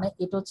 মিটার, মানে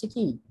এটা হচ্ছে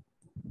কি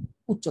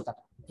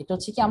উচ্চতাটা, এটা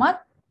হচ্ছে কি আমার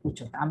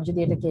উচ্চতা। আমি যদি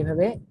এটাকে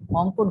এভাবে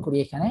অঙ্কন করি,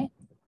 এখানে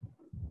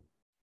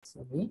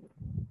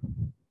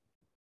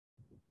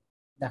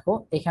দেখো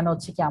এখানে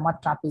হচ্ছে কি আমার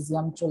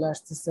ট্রাপিজিয়াম চলে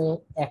আসতেছে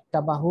একটা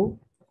বাহু,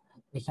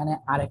 এখানে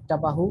আরেকটা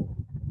বাহু,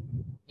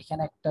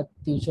 এখানে একটা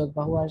তির্যক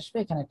বাহু আসবে,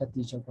 এখানে একটা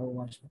তির্যক বাহু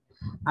আসবে।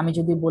 আমি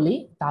যদি বলি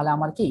তাহলে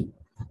আমার কি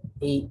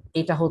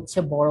এটা হচ্ছে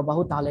বড়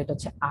বাহু, তাহলে এটা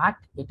হচ্ছে 8,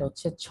 এটা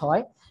হচ্ছে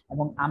 6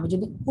 এবং আমি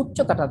যদি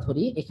উচ্চতাটা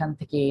ধরি এখান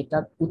থেকে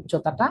এটার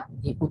উচ্চতাটা,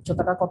 এই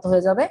উচ্চতাটা কত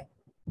হয়ে যাবে,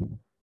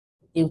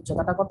 এই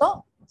উচ্চতাটা কত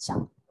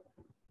 4।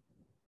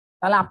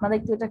 তাহলে আপনারা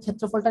একটু এটা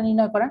ক্ষেত্রফলটা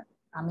নির্ণয় করেন।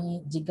 আমি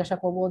জিজ্ঞাসা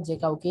করব যে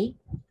কাউকেই,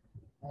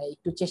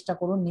 একটু চেষ্টা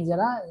করুন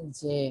নিজেরা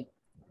যে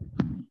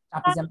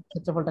ট্রাপিজিয়ামের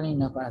ক্ষেত্রফলটা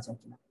নির্ণয় করা যায়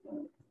কিনা।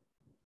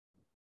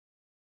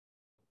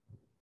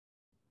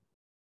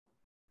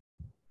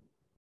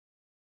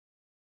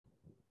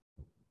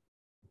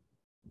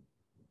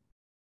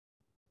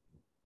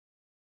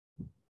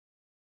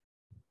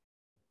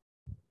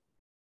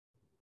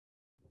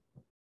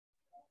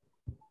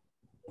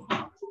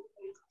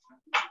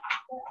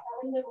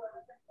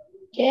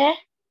 কে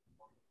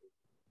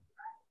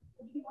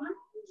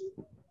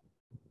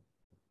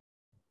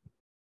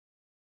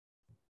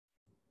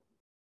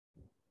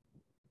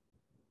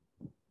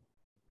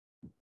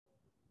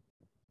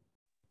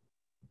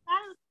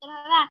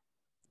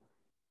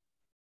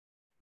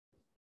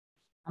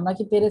আমরা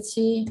কি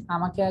পেরেছি?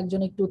 আমাকে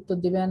একজন একটু উত্তর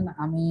দিবেন,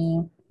 আমি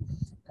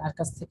কার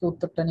কাছ থেকে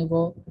উত্তরটা নিব।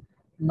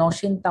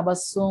 নসীন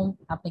তাবাসসুম,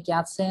 আপনি কি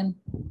আছেন?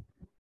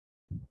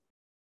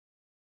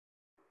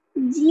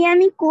 জি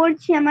আমি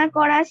করছি, আমার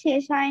করা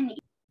শেষ হয়নি।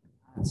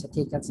 আচ্ছা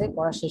ঠিক আছে,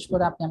 পড়া শেষ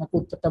করে আপনি আমাকে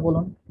উত্তরটা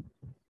বলুন।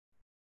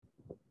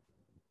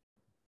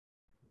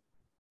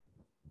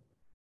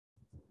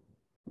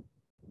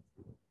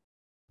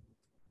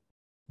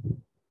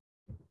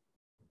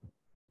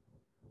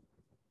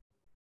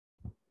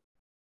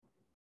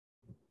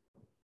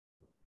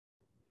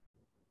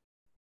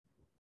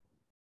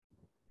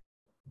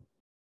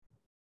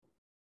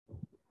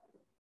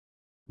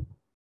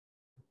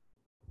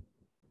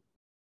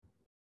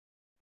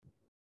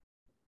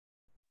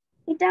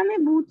 এটা আমি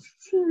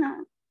বুঝছি না।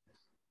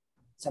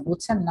 আচ্ছা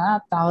বুঝছেন না,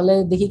 তাহলে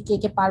দেখি কে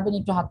কে পারবেন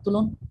একটু হাত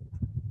তুলুন।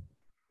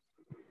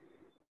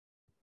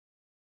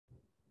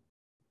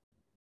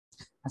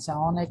 আচ্ছা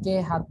অনেকে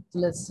হাত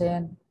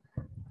তুলেছেন।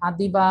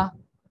 আদিবা,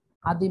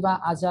 আদিবা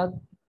আজাদ,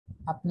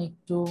 আপনি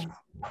একটু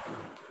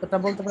এটা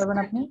বলতে পারবেন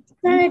আপনি?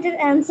 স্যার এটার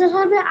অ্যান্সার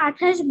হবে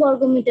 28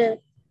 বর্গমিটার।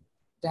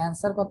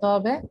 অ্যান্সার কত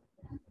হবে?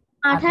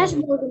 28 28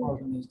 বর্গমিটার।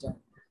 বর্গমিটার।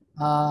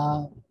 আহ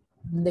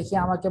দেখি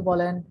আমাকে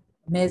বলেন,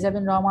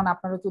 মেহজাবিন রহমান,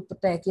 আপনার কি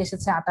উত্তরটা একই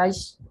এসেছে 28?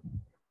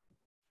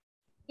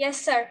 Yes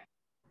sir.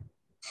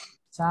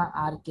 আচ্ছা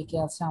আর কে কে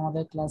আছে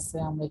আমাদের ক্লাসে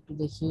আমরা একটু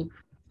দেখি।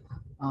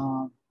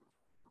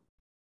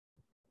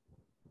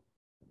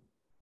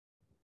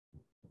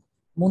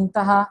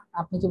 মুনতাহা,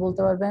 আপনি কি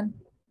বলতে পারবেন?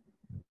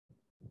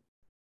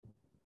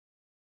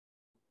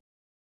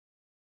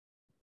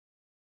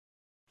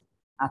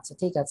 আচ্ছা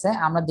ঠিক আছে,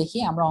 আমরা দেখি,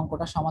 আমরা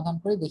অঙ্কটা সমাধান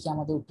করি, দেখি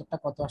আমাদের উত্তরটা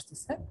কত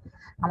আসতেছে।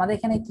 আমাদের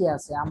এখানে কি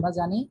আছে আমরা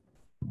জানি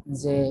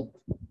যে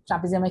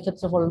ট্রাপিজিয়ামের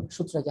ক্ষেত্রফল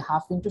সূত্র কি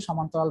হাফ ইনটু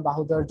সমান্তরাল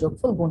বাহুদ্বয়ের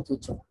যোগফল গুণ কি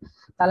উচ্চতা।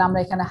 তাহলে আমরা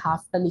এখানে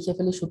হাফটা লিখে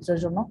ফেলি সূত্রের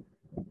জন্য।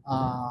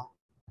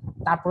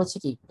 তারপর হচ্ছে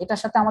কি এটার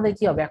সাথে আমাদের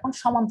কি হবে, এখন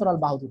সমান্তরাল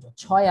বাহু দুটো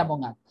 6 এবং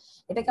 8,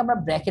 এটাকে আমরা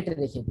ব্র্যাকেটে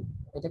রেখে দিই।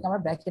 এটাকে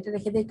আমরা ব্র্যাকেটে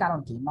রেখে দিই কারণ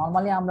কি,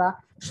 নরমালি আমরা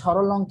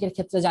সরল অঙ্কের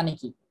ক্ষেত্রে জানি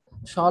কি,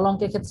 সরল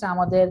অঙ্কের ক্ষেত্রে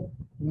আমাদের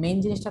মেইন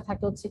জিনিসটা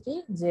থাকে হচ্ছে কি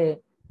যে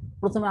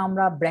প্রথমে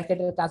আমরা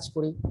ব্র্যাকেটের কাজ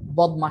করি।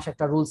 বদমাস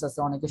একটা রুলস আছে,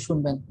 অনেকে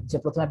শুনবেন যে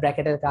প্রথমে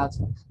ব্র্যাকেটের কাজ,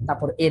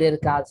 তারপর এর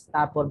কাজ,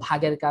 তারপর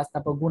ভাগের কাজ,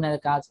 তারপর গুণের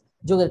কাজ,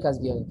 যোগের কাজ,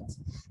 বিয়োগের কাজ।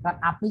 কারণ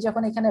আপনি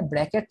যখন এখানে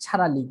ব্র্যাকেট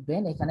ছাড়া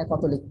লিখবেন, এখানে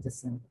কত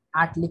লিখতেছেন,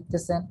 8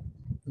 লিখতেছেন,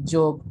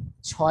 যোগ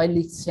 6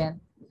 লিখছেন,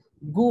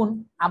 গুণ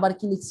আবার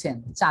কি লিখছেন,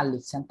 4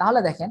 লিখছেন। তাহলে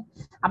দেখেন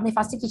আপনি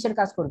ফার্স্টে কিসের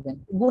কাজ করবেন,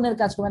 গুণের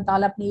কাজ করবেন,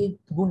 তাহলে আপনি এই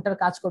গুণটার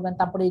কাজ করবেন,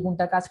 তারপরে এই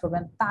গুণটার কাজ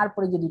করবেন,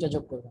 তারপরে যে দুইটা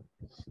যোগ করবেন,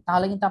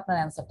 তাহলে কিন্তু আপনার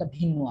অ্যান্সারটা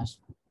ভিন্ন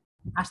আসবে।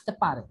 আসতে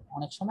পারে,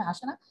 অনেক সময়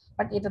আসে না,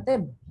 বাট এটাতে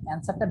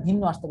অ্যান্সারটা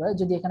ভিন্ন আসতে পারে।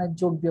 যদি এখানে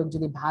যোগ বিয়োগ,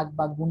 যদি ভাগ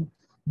বা গুণ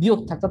বিয়োগ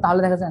থাকতো তাহলে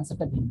দেখা যায়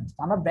অ্যান্সারটা ভিন্ন আসতো।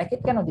 আমরা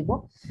ব্র্যাকেট কেন দিব,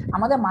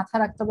 আমাদের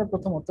মাথায় রাখতে হবে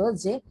প্রথমত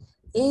যে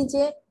এই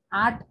যে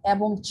 8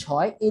 এবং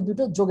 6 এই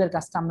দুটো যোগের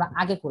কাজটা আমরা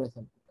আগে করে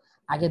ফেলবো,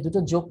 আগে দুটো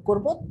যোগ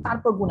করব,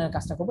 তারপর গুণের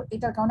কাজটা করব,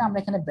 এটার কারণে আমরা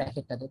এখানে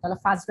ব্র্যাকেটটা দিই। তাহলে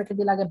ফার্স্ট ব্র্যাকেট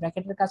দিলে আগে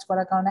ব্র্যাকেটের কাজ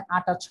করার কারণে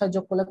 8 আর 6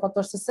 যোগ করলে কত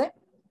আসছে,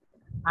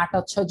 8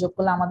 আর 6 যোগ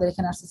করলে আমাদের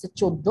এখানে আসছে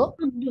 14,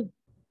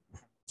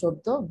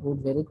 14 গুড,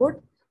 ভেরি গুড।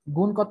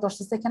 গুণ কত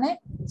আসছে এখানে,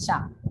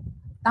 4।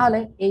 তাহলে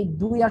এই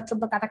 2 আর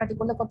 14 কাটাকাটি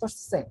করলে কত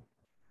আসছে,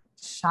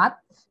 7,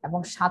 এবং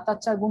 7 আর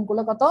 4 গুণ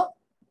করলে কত,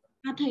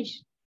 28।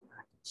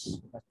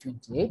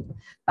 28।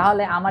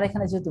 তাহলে আমার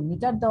এখানে যেহেতু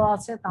মিটার দেওয়া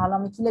আছে, তাহলে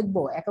আমি কি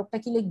লিখবো, এককটা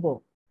কি লিখবো,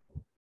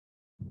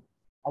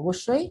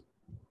 অবশ্যই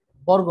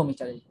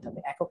বর্গমিটারে লিখতে হবে।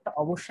 এককটা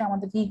অবশ্যই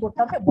আমাদের কি করতে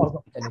হবে,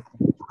 বর্গমিটারে লিখতে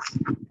হবে।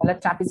 তাহলে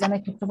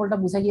ট্রাপিজিয়ামের ক্ষেত্রফলটা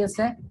বুঝা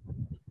গিয়েছে?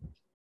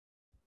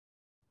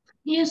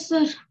 Yes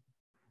sir.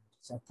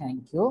 আচ্ছা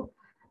থ্যাংক ইউ।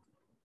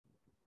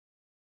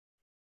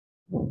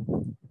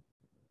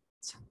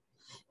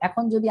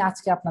 এখন যদি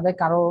আজকে আপনাদের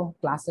কারো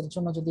ক্লাসের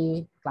জন্য, যদি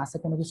ক্লাসে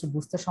কোনো কিছু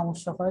বুঝতে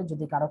সমস্যা হয়,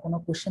 যদি কারো কোনো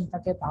কোশ্চেন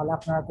থাকে, তাহলে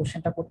আপনারা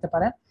কোশ্চেনটা করতে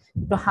পারেন।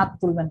 একটু হাত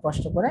তুলবেন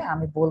কষ্ট করে,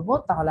 আমি বলবো,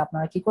 তাহলে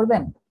আপনারা কি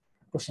করবেন,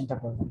 কোশ্চেনটা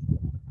করবেন।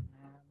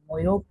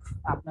 ময়ূক,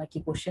 আপনার কি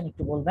কোশ্চেন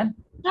একটু বলবেন?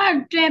 স্যার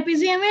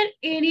ট্রাপিজিয়ামের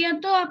এরিয়া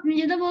তো আপনি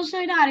যেটা বলছেন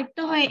এটা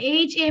আরেকটা হয়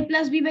h a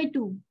 + b /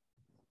 2।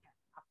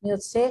 আপনি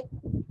হচ্ছে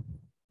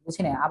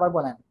বুঝি না, আবার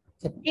বলেন।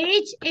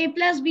 h a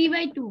 + b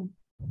 / 2।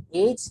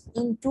 h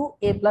into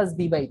a +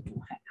 b/2।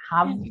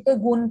 Half দিয়ে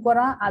গুণ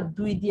করা আর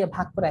 2 দিয়ে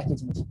ভাগ করা একই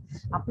জিনিস।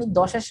 আপনি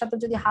 10 এর সাথে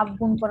যদি হাফ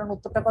গুণ করেন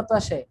উত্তরটা কত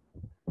আসে,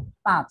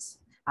 5।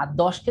 আর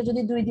 10 কে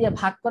যদি 2 দিয়ে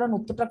ভাগ করেন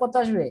উত্তরটা কত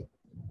আসবে,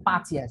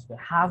 5ই আসবে।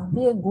 হাফ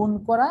দিয়ে গুণ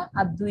করা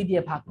আর 2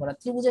 দিয়ে ভাগ করা,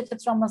 ত্রিভুজের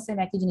ক্ষেত্রে আমরা সেম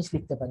একই জিনিস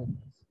লিখতে পারি,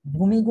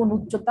 ভূমি গুণ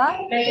উচ্চতা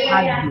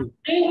ভাগ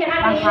 2,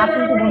 বা হাফ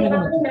ইনটু ভূমি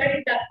গুণ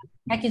উচ্চতা,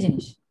 একই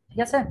জিনিস। ঠিক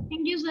আছে,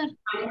 thank you sir.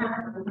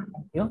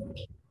 Thank you.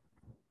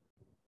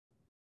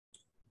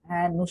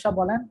 হ্যাঁ নুশা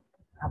বলেন,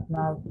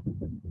 আপনার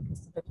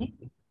প্রশ্নটা কি?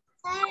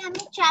 স্যার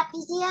আমি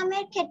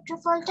ট্রাপিজিয়ামের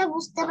ক্ষেত্রফলটা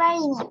বুঝতে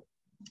পারিনি।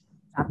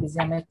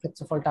 ট্রাপিজিয়ামের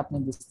ক্ষেত্রফলটা আপনি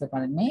বুঝতে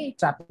পারেননি।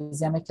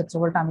 ট্রাপিজিয়ামের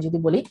ক্ষেত্রফলটা আমি যদি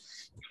বলি,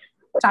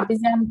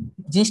 ট্রাপিজিয়াম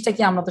জিনিসটা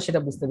কি আমরা তো সেটা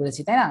বুঝতে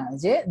পেরেছি তাই না,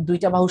 যে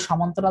দুইটা বাহু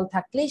সমান্তরাল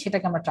থাকলেই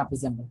সেটাকে আমরা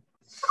ট্রাপিজিয়াম বলি।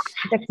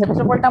 এটা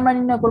ক্ষেত্রফলটা আমরা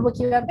নির্ণয় করব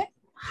কিভাবে,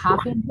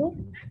 হাফ ইনটু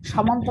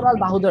সমান্তরাল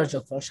বাহুদ্বয়ের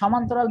যোগফল।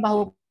 সমান্তরাল বাহু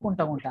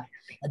কোনটা কোনটা,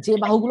 যে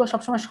বাহুগুলো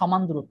সবসময়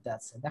সমান দূরত্বে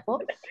আছে। দেখো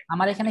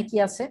আমার এখানে কি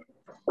আছে,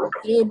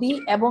 এ বি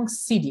এবং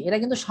সিডি এরা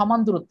কিন্তু সমান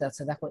দূরত্বে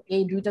আছে। দেখো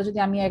এই দুইটা যদি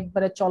আমি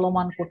একবারে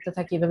চলমান করতে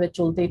থাকি, এভাবে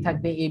চলতেই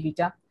থাকবে এ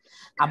বিটা,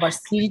 আবার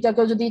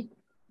সিডিটাকেও যদি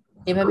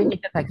এভাবে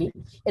নিতে থাকি,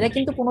 এরা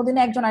কিন্তু কোনোদিন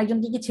একজন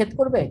আরেকজনকে কি ছেদ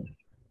করবে?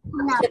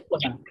 না। ছেদ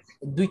করবে না।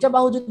 দুইটা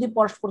বাহু যদি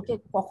পরস্পরকে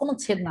কখনো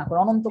ছেদ না করে,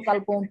 অনন্তকাল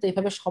পর্যন্ত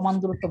এভাবে সমান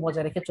দূরত্ব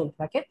বজায় রেখে চলতে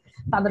থাকে,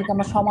 তাদেরকে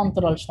আমরা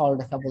সমান্তরাল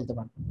সরলরেখা বলতে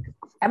পারি।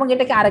 এবং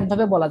এটাকে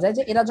আরেকভাবে বলা যায়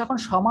যে এরা যখন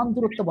সমান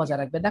দূরত্ব বজায়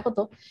রাখবে, দেখো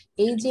তো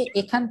এই যে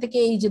এখান থেকে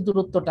এই যে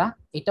দূরত্বটা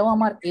এটাও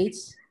আমার এইচ,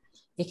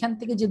 এখান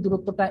থেকে যে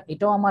দূরত্বটা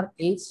এটাও আমার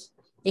এইচ,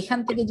 এখান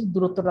থেকে যে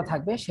দূরত্বটা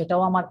থাকবে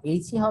সেটাও আমার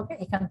এইচই হবে,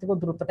 এখান থেকেও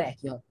দূরত্বটা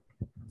একই হবে।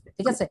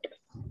 ঠিক আছে?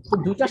 তো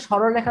দুইটা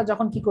সরলরেখা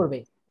যখন কি করবে,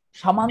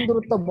 সমান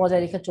দূরত্ব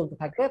বজায় রেখে চলতে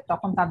থাকবে,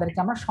 তখন তাদেরকে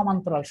আমরা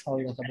সমান্তরাল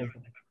সরলরেখা বলতে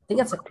পারি। ঠিক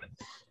আছে?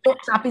 তো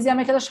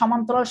ট্রাপিজিয়ামের ক্ষেত্রে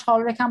সমান্তরাল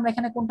সরলরেখা আমরা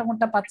এখানে কোনটা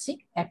কোনটা পাচ্ছি?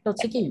 একটা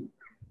হচ্ছে কি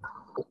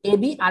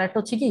এবি আর একটা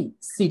হচ্ছে কি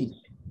সিডি।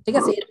 ঠিক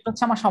আছে? এটা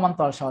হচ্ছে আমার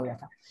সমান্তরাল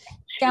সরলরেখা।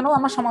 কেন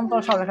আমার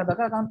সমান্তরাল সরলরেখা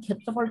দরকার? কারণ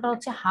ক্ষেত্রফলটা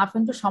হচ্ছে হাফ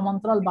ইন্টু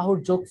সমান্তরাল বাহুর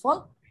যোগফল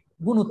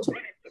গুণ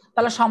উচ্চতা।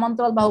 তাহলে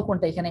সমান্তরাল বাহু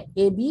কোনটা? এখানে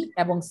এবি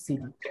এবং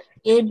সিডি।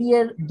 এবি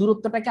এর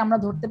দূরত্বটাকে আমরা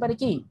ধরতে পারি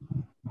কি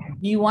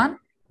বি1,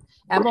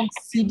 এবং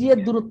সিডি এর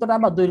দূরত্বটা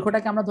বা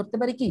দৈর্ঘ্যটাকে আমরা ধরতে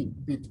পারি কি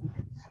বি2।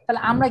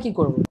 তাহলে আমরা কি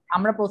করব?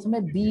 আমরা প্রথমে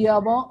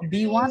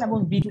বি1 এবং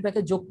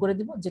বি2টাকে যোগ করে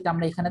দিব, যেটা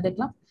আমরা এখানে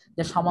দেখলাম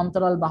যে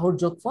সমান্তরাল বাহুর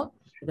যোগফল,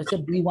 এটা হচ্ছে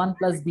বি1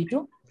 প্লাস বি2।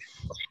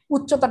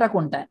 উচ্চতাটা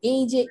কোনটা?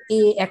 এই যে এ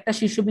একটা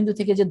শীর্ষবিন্দু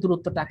থেকে যে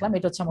দূরত্বটা আঁকলাম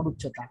এটা হচ্ছে আমার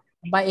উচ্চতা,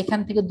 বা এখান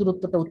থেকে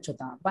দূরত্বটা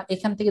উচ্চতা, বা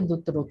এখান থেকে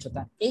দূরত্বটা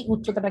উচ্চতা। এই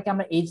উচ্চতাটাকে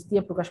আমরা এইচ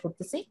দিয়ে প্রকাশ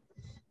করতেছি।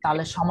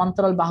 তাহলে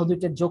সমান্তরাল বাহু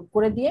দুইটা যোগ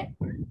করে দিয়ে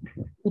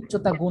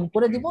উচ্চতা গুণ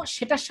করে দিব,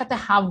 সেটার সাথে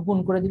হাফ গুণ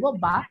করে দিব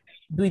বা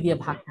 2 দিয়ে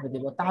ভাগ করে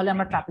দিব, তাহলে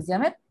আমরা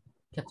ট্রাপিজিয়ামের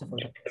ক্ষেত্রফল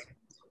পাচ্ছি।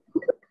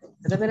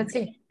 বুঝতে পেরেছি?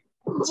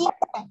 জি।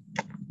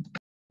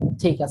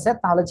 ঠিক আছে,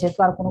 তাহলে যেহেতু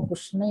আর কোনো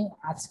প্রশ্ন নেই,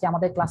 আজকে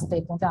আমাদের ক্লাসটা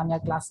এই পর্যন্ত। আমি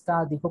আর ক্লাসটা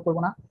দীর্ঘ করব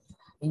না।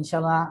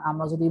 ইনশাআল্লাহ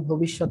আমরা যদি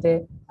ভবিষ্যতে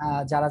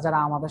যারা যারা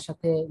আমাদের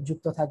সাথে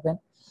যুক্ত থাকবেন,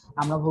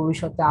 আমরা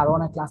ভবিষ্যতে আরো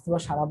অনেক ক্লাস নেব।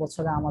 সারা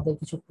বছরে আমাদের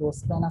কিছু কোর্স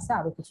প্ল্যান আছে,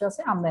 আরো কিছু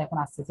আছে, আমরা এখন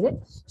আস্তে ধীরে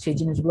সেই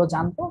জিনিসগুলো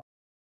জানবো।